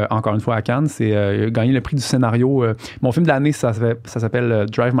primé, encore une fois, à Cannes. Il a gagné le prix du scénario. Mon film de l'année, ça s'appelle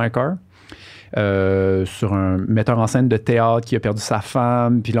Drive My Car. Sur un metteur en scène de théâtre qui a perdu sa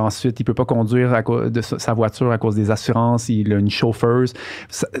femme, puis là ensuite il peut pas conduire de sa voiture à cause des assurances, il a une chauffeuse.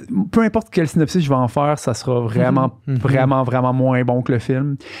 Peu importe quel synopsis je vais en faire, ça sera vraiment vraiment moins bon que le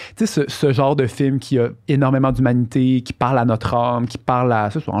film. Tu sais, ce genre de film qui a énormément d'humanité, qui parle à notre âme, qui parle à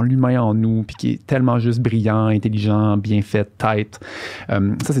en l'humain en nous, puis qui est tellement juste brillant, intelligent, bien fait, tight.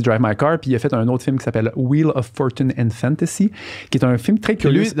 Ça c'est Drive My Car, puis il a fait un autre film qui s'appelle Wheel of Fortune and Fantasy, qui est un film très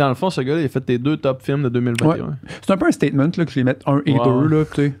curieux. Lui, dans le fond, ce gars-là, il a fait des 2 top films de 2021. Ouais. C'est un peu un statement là, que je les mette 1 et 2. Là,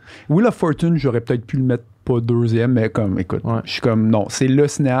 Wheel of Fortune, j'aurais peut-être pu le mettre pas 2e, mais comme, écoute, je suis comme, non, c'est le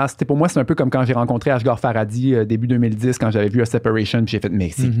cinéaste. Pour moi, c'est un peu comme quand j'ai rencontré Ashghar Farhadi début 2010, quand j'avais vu A Separation, puis j'ai fait, mais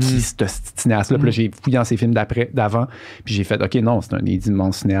c'est qui ce cinéaste-là? Puis là, j'ai fouillé dans ses films d'avant, puis j'ai fait, OK, non, c'est un des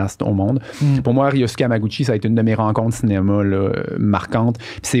immenses cinéastes au monde. Pour moi, Ryosuke Hamaguchi, ça a été une de mes rencontres cinéma là, marquantes.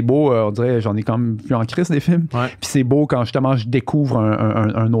 Puis c'est beau, on dirait, j'en ai quand même vu en crise des films. Puis c'est beau quand justement je découvre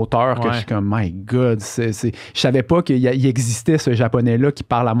un auteur que je suis comme, my God, je savais pas qu'il existait ce japonais-là qui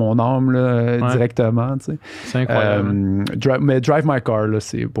parle à mon âme là, directement, tu sais. C'est incroyable. Mais Drive My Car, là,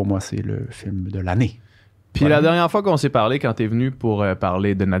 pour moi, c'est le film de l'année. Puis la dernière fois qu'on s'est parlé, quand t'es venu pour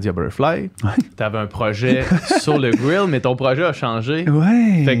parler de Nadia Butterfly, t'avais un projet sur le grill, mais ton projet a changé.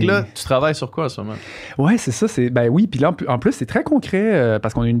 Ouais. Fait que là, tu travailles sur quoi en ce moment? Ouais, c'est ça. Ben oui, puis là, en plus, c'est très concret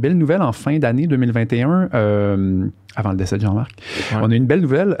parce qu'on a une belle nouvelle en fin d'année 2021. Avant le décès de Jean-Marc. On a une belle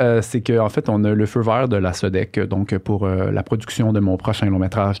nouvelle, c'est qu'en fait, on a le feu vert de la SODEC donc pour la production de mon prochain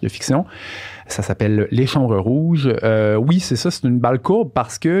long-métrage de fiction. Ça s'appelle Les Chambres Rouges. Oui, c'est ça, c'est une balle courbe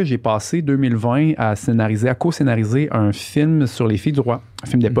parce que j'ai passé 2020 à co-scénariser un film sur les filles du roi. Un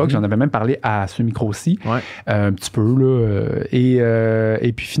film d'époque, j'en avais même parlé à ce micro-ci, un petit peu, là.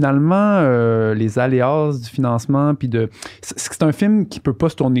 Et puis finalement, les aléas du financement, puis c'est un film qui peut pas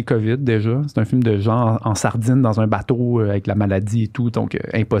se tourner COVID déjà. C'est un film de gens en sardine dans un bateau avec la maladie et tout, donc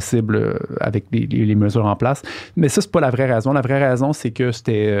impossible avec les mesures en place. Mais ça, c'est pas la vraie raison. La vraie raison, c'est que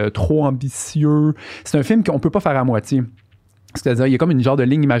c'était trop ambitieux. C'est un film qu'on peut pas faire à moitié. C'est-à-dire, il y a comme une genre de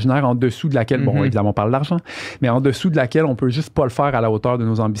ligne imaginaire en dessous de laquelle, bon, évidemment, on parle d'argent, mais en dessous de laquelle on peut juste pas le faire à la hauteur de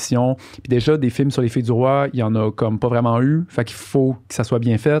nos ambitions. Puis déjà, des films sur les filles du roi, il y en a comme pas vraiment eu. Fait qu'il faut que ça soit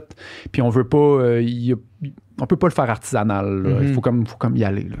bien fait. Puis on veut pas... on peut pas le faire artisanal. Il faut comme y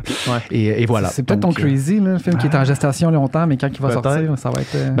aller. Là. Et voilà. C'est peut-être ton Crazy, là, le film qui est en gestation longtemps, mais quand il va sortir, ça va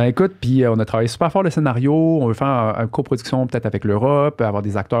être... Ben écoute, puis on a travaillé super fort le scénario. On veut faire une coproduction peut-être avec l'Europe, avoir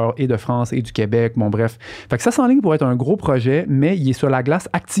des acteurs et de France et du Québec. Bon, bref. Fait que ça s'enligne pour être un gros projet, mais il est sur la glace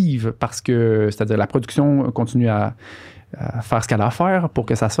active parce que, c'est-à-dire la production continue à faire ce qu'elle a à faire pour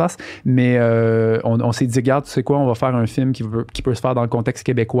que ça se fasse. Mais on s'est dit, regarde, tu sais quoi, on va faire un film qui peut se faire dans le contexte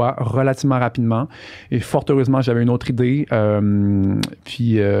québécois relativement rapidement. Et fort heureusement, j'avais une autre idée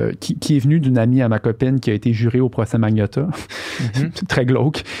qui est venue d'une amie à ma copine qui a été jurée au procès Magnota. Très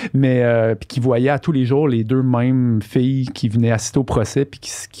glauque. Mais puis qui voyait à tous les jours les deux mêmes filles qui venaient assister au procès puis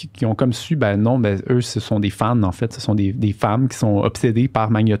qui ont comme su, ben non, ben eux, ce sont des fans, en fait. Ce sont des femmes qui sont obsédées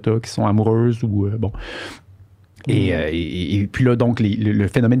par Magnota, qui sont amoureuses ou bon... Et puis là, donc, le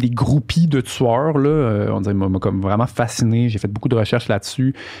phénomène des groupies de tueurs, là, on dirait, m'a comme vraiment fasciné. J'ai fait beaucoup de recherches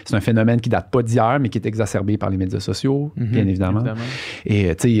là-dessus. C'est un phénomène qui date pas d'hier, mais qui est exacerbé par les médias sociaux, bien évidemment.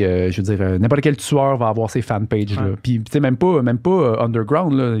 Et, tu sais, je veux dire, n'importe quel tueur va avoir ses fanpages, là. Puis, tu sais, même pas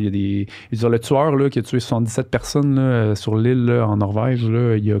underground, là. Il y a je veux dire, le tueur, là, qui a tué 77 personnes, là, sur l'île, là, en Norvège,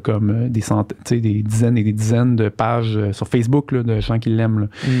 là, il y a comme des dizaines et des dizaines de pages sur Facebook, là, de gens qui l'aiment, là,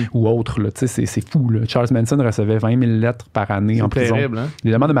 ou autres, là. Tu sais, c'est fou, là. Charles Manson recevait 20 000 lettres par année en prison. Terrible, hein?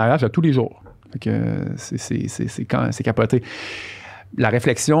 Des demandes de mariage à tous les jours. Fait que c'est capoté. La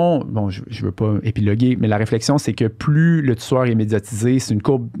réflexion, bon, je veux pas épiloguer, mais la réflexion, c'est que plus le tueur est médiatisé, c'est une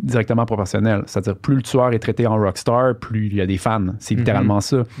courbe directement proportionnelle. C'est-à-dire, plus le tueur est traité en rockstar, plus il y a des fans. C'est littéralement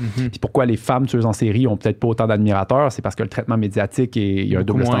ça. Puis pourquoi les femmes tueuses en série ont peut-être pas autant d'admirateurs, c'est parce que le traitement médiatique, il y a un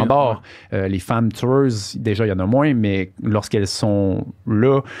double standard. Les femmes tueuses, déjà, il y en a moins, mais lorsqu'elles sont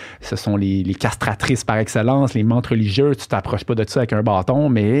là, ce sont les castratrices par excellence, les mentes religieuses. Tu t'approches pas de ça avec un bâton,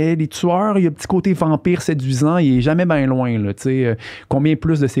 mais les tueurs, il y a un petit côté vampire séduisant, il est jamais bien loin, là, tu sais. Combien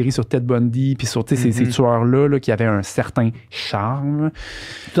plus de séries sur Ted Bundy puis sur ces tueurs-là là, qui avaient un certain charme.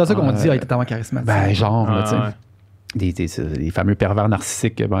 C'est tout ça qu'on dit, il était tellement charismatique. Ben, genre, là, tu sais. des fameux pervers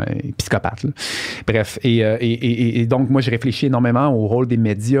narcissiques, psychopathes. Là. Bref, et donc, moi, j'ai réfléchi énormément au rôle des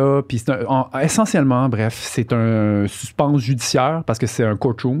médias. Puis essentiellement, bref, c'est un suspense judiciaire parce que c'est un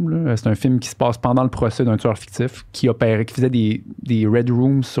courtroom. Là. C'est un film qui se passe pendant le procès d'un tueur fictif qui faisait des red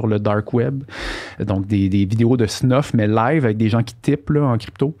rooms sur le dark web. Donc, des vidéos de snuff, mais live avec des gens qui typent là, en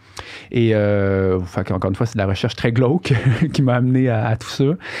crypto. Et encore une fois, c'est de la recherche très glauque qui m'a amené à tout ça.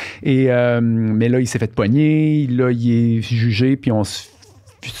 Mais là, il s'est fait pogner. Là, il est jugé, puis on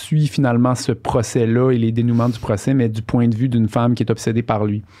suit finalement ce procès-là et les dénouements du procès, mais du point de vue d'une femme qui est obsédée par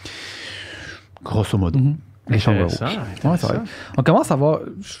lui. Grosso modo. Les chambres rouges. Ouais, c'est vrai. On commence à voir,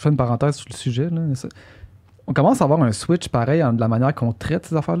 je fais une parenthèse sur le sujet, là, on commence à avoir un switch pareil de la manière qu'on traite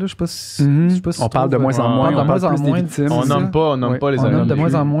ces affaires-là. Je sais pas si on parle de moins en moins. On parle de moins en moins. On nomme pas les on nomme de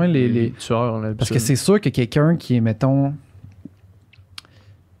moins en moins les tueurs. Là, parce que c'est sûr que quelqu'un qui est, mettons,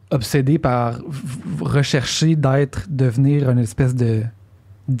 obsédé par rechercher devenir une espèce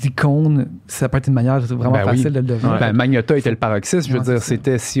d'icône, ça peut être une manière vraiment facile de le devenir. Ben, Magnotta était le paroxysme. Je veux dire,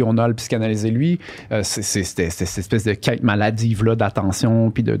 c'était, si on a le psychanalysé lui, c'était cette espèce de quête maladive-là d'attention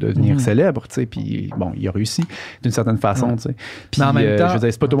puis de devenir célèbre, tu sais. Puis bon, il a réussi d'une certaine façon, tu sais. Puis en même temps, je veux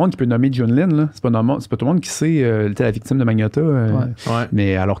dire, c'est pas tout le monde qui peut nommer Jun Lin, là. C'est pas tout le monde qui sait la victime de Magnotta.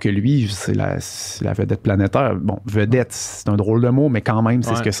 Mais alors que lui, c'est la vedette planétaire. Bon, vedette, c'est un drôle de mot, mais quand même,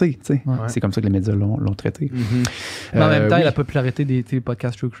 c'est ce que c'est, tu sais. C'est comme ça que les médias l'ont traité. Mais en même temps, la popularité des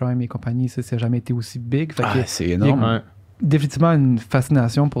podcasts True Crime et compagnie, ça n'a jamais été aussi big. Fait que c'est énorme. Il y a définitivement une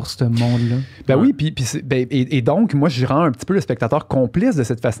fascination pour ce monde-là. Ben oui, et donc, moi, je rends un petit peu le spectateur complice de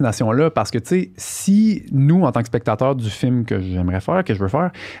cette fascination-là parce que, tu sais, si nous, en tant que spectateurs du film que je veux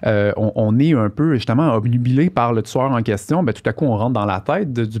faire, on est un peu, justement, obnubilé par le tueur en question, ben tout à coup, on rentre dans la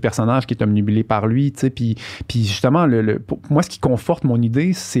tête du personnage qui est obnubilé par lui, tu sais, puis justement, pour moi, ce qui conforte mon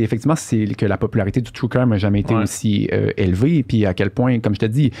idée, c'est effectivement que la popularité du true crime n'a jamais été aussi élevée, et puis à quel point, comme je te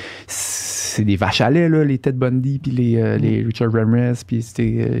dis, c'est des vaches à lait, là, les Ted Bundy, puis les Richard Ramirez, puis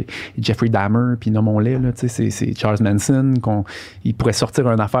c'était Jeffrey Dahmer, puis nommons-les, là, tu sais, c'est Charles Manson, il pourrait sortir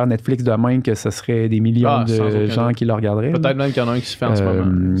une affaire Netflix demain que ce serait des millions de gens qui le regarderaient. Peut-être même qu'il y en a un qui se fait en ce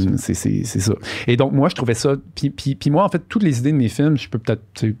moment. C'est ça. Et donc, moi, je trouvais ça, puis moi, en fait, toutes les idées de mes films, je peux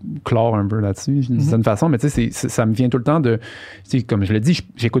peut-être clore un peu là-dessus, d'une certaine façon, mais tu sais, ça me vient tout le temps de, tu sais, comme je l'ai dit,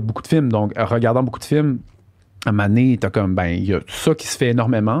 j'écoute beaucoup de films, donc regardant beaucoup de films, à un moment donné, t'as comme, il y a ça qui se fait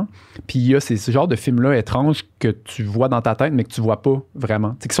énormément, puis il y a ce genre de films-là étranges que tu vois dans ta tête, mais que tu vois pas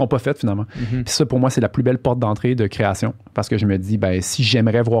vraiment, qui sont pas faits finalement. Puis ça, pour moi, c'est la plus belle porte d'entrée de création, parce que je me dis, si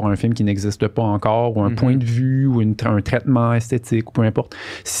j'aimerais voir un film qui n'existe pas encore, ou un point de vue, ou un traitement esthétique, ou peu importe,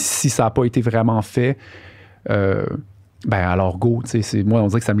 si ça n'a pas été vraiment fait, alors go, tu sais, moi on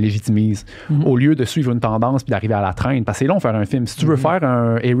dirait que ça me légitimise au lieu de suivre une tendance puis d'arriver à la traîne, parce que c'est long faire un film. Si tu veux faire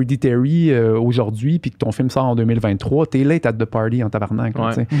un Hereditary aujourd'hui puis que ton film sort en 2023, t'es late at the party en tabarnak.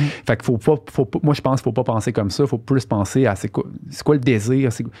 Fait que faut pas, moi je pense qu'il faut pas penser comme ça, faut plus penser à c'est quoi le désir.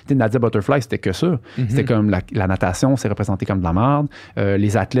 Nadia Butterfly, c'était que ça. C'était comme la natation, c'est représenté comme de la merde.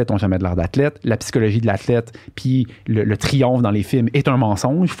 Les athlètes ont jamais de l'air d'athlète. La psychologie de l'athlète puis le triomphe dans les films est un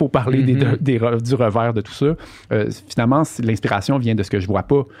mensonge. Il faut parler du revers de tout ça. Finalement, l'inspiration vient de ce que je vois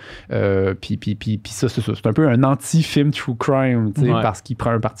pas. Puis ça, c'est un peu un anti-film true crime, parce qu'il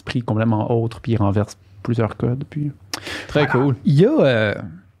prend un parti pris complètement autre, puis il renverse plusieurs codes. Puis très cool. Il y a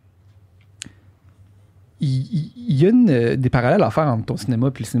des parallèles à faire entre ton cinéma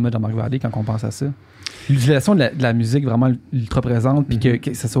et le cinéma de Jean-Marc Vallée quand on pense à ça. L'utilisation de la musique vraiment ultra présente, puis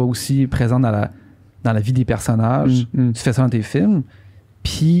que ça soit aussi présent dans la vie des personnages. Tu fais ça dans tes films.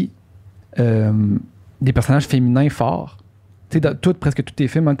 Puis des personnages féminins forts. Tu sais, presque tous tes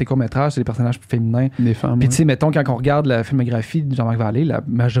films, tes courts-métrages, c'est des personnages féminins. Des femmes. Puis, tu sais, mettons, quand on regarde la filmographie de Jean-Marc Vallée, la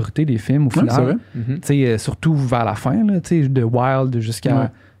majorité des films, au final, tu sais, surtout vers la fin, tu sais, de Wild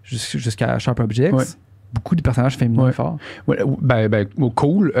jusqu'à Sharp Objects, beaucoup de personnages féminins forts.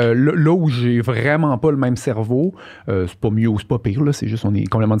 Cool. Là où j'ai vraiment pas le même cerveau, c'est pas mieux ou c'est pas pire, là, c'est juste on est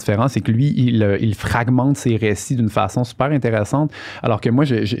complètement différents, c'est que lui, il fragmente ses récits d'une façon super intéressante, alors que moi,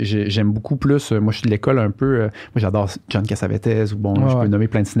 j'aime beaucoup plus, moi je suis de l'école un peu, moi j'adore John Cassavetes, ou je peux nommer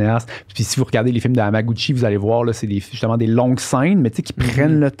plein de cinéastes, puis si vous regardez les films de Hamaguchi, vous allez voir, là, c'est justement des longues scènes, mais tu sais, qui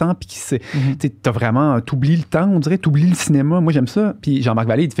prennent le temps, puis t'as vraiment, t'oublies le temps, on dirait, t'oublies le cinéma, moi j'aime ça, puis Jean-Marc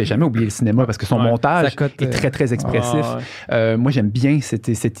Vallée, il fait jamais oublier le cinéma, parce que son montage est très, très expressif. Moi, j'aime bien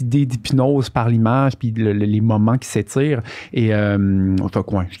cette idée d'hypnose par l'image, puis les moments qui s'étirent. Et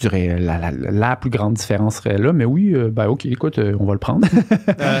je dirais la plus grande différence serait là. Mais oui, OK, écoute, on va le prendre.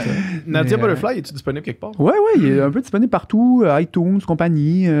 Nadia Butterfly, es-tu disponible quelque part? Oui, il est un peu disponible partout. iTunes,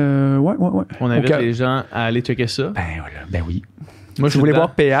 compagnie. Ouais. On invite les gens à aller checker ça. Ben oui. Moi, si vous voulez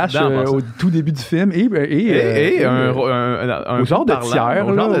voir PH au tout début du film et un genre de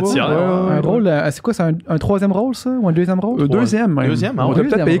tiers. Un rôle, c'est quoi, c'est un troisième rôle, ça? Ou un deuxième rôle? Deuxième, même. On a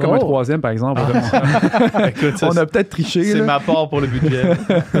peut-être payé comme un troisième, par exemple. Écoute, on a peut-être triché. C'est ma part pour le budget.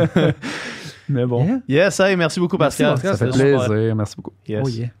 Mais bon. Yes, hey, merci beaucoup, Pascal. Ça fait plaisir. Merci beaucoup. Yes. Oh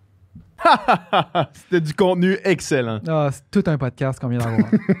yeah. C'était du contenu excellent. Ah, c'est tout un podcast qu'on vient d'avoir.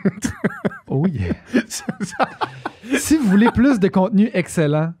 Oh yeah. Si vous voulez plus de contenu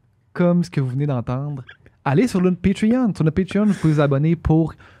excellent, comme ce que vous venez d'entendre, allez sur notre Patreon. Sur notre Patreon, vous pouvez vous abonner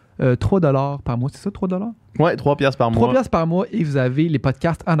pour 3$ par mois. C'est ça, 3$? Ouais, 3$ par mois. 3$ par mois et vous avez les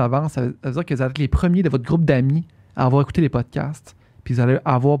podcasts en avance. Ça veut dire que vous êtes les premiers de votre groupe d'amis à avoir écouté les podcasts. Puis vous allez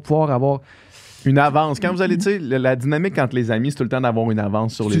pouvoir avoir une avance. Quand vous allez, tu sais, la dynamique entre les amis, c'est tout le temps d'avoir une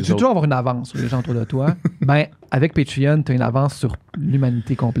avance sur les autres. Tu veux toujours avoir une avance sur les gens autour de toi. Ben, avec Patreon, tu as une avance sur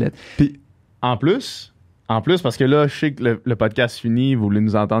l'humanité complète. Puis, en plus, parce que là, je sais que le podcast finit, vous voulez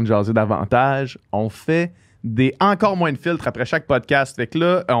nous entendre jaser davantage, on fait encore moins de filtres après chaque podcast. Fait que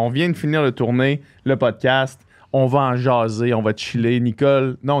là, on vient de finir de tourner le podcast. On va en jaser, on va chiller.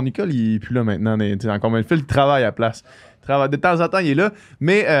 Nicole, il est plus là maintenant. Il encore moins de filtres, il travaille à la place. De temps en temps, il est là,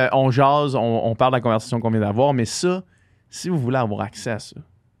 mais on jase, on parle de la conversation qu'on vient d'avoir. Mais ça, si vous voulez avoir accès à ça,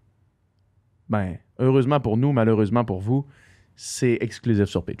 ben, heureusement pour nous, malheureusement pour vous, c'est exclusif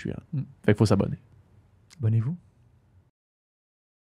sur Patreon. Fait qu'il faut s'abonner. Abonnez-vous.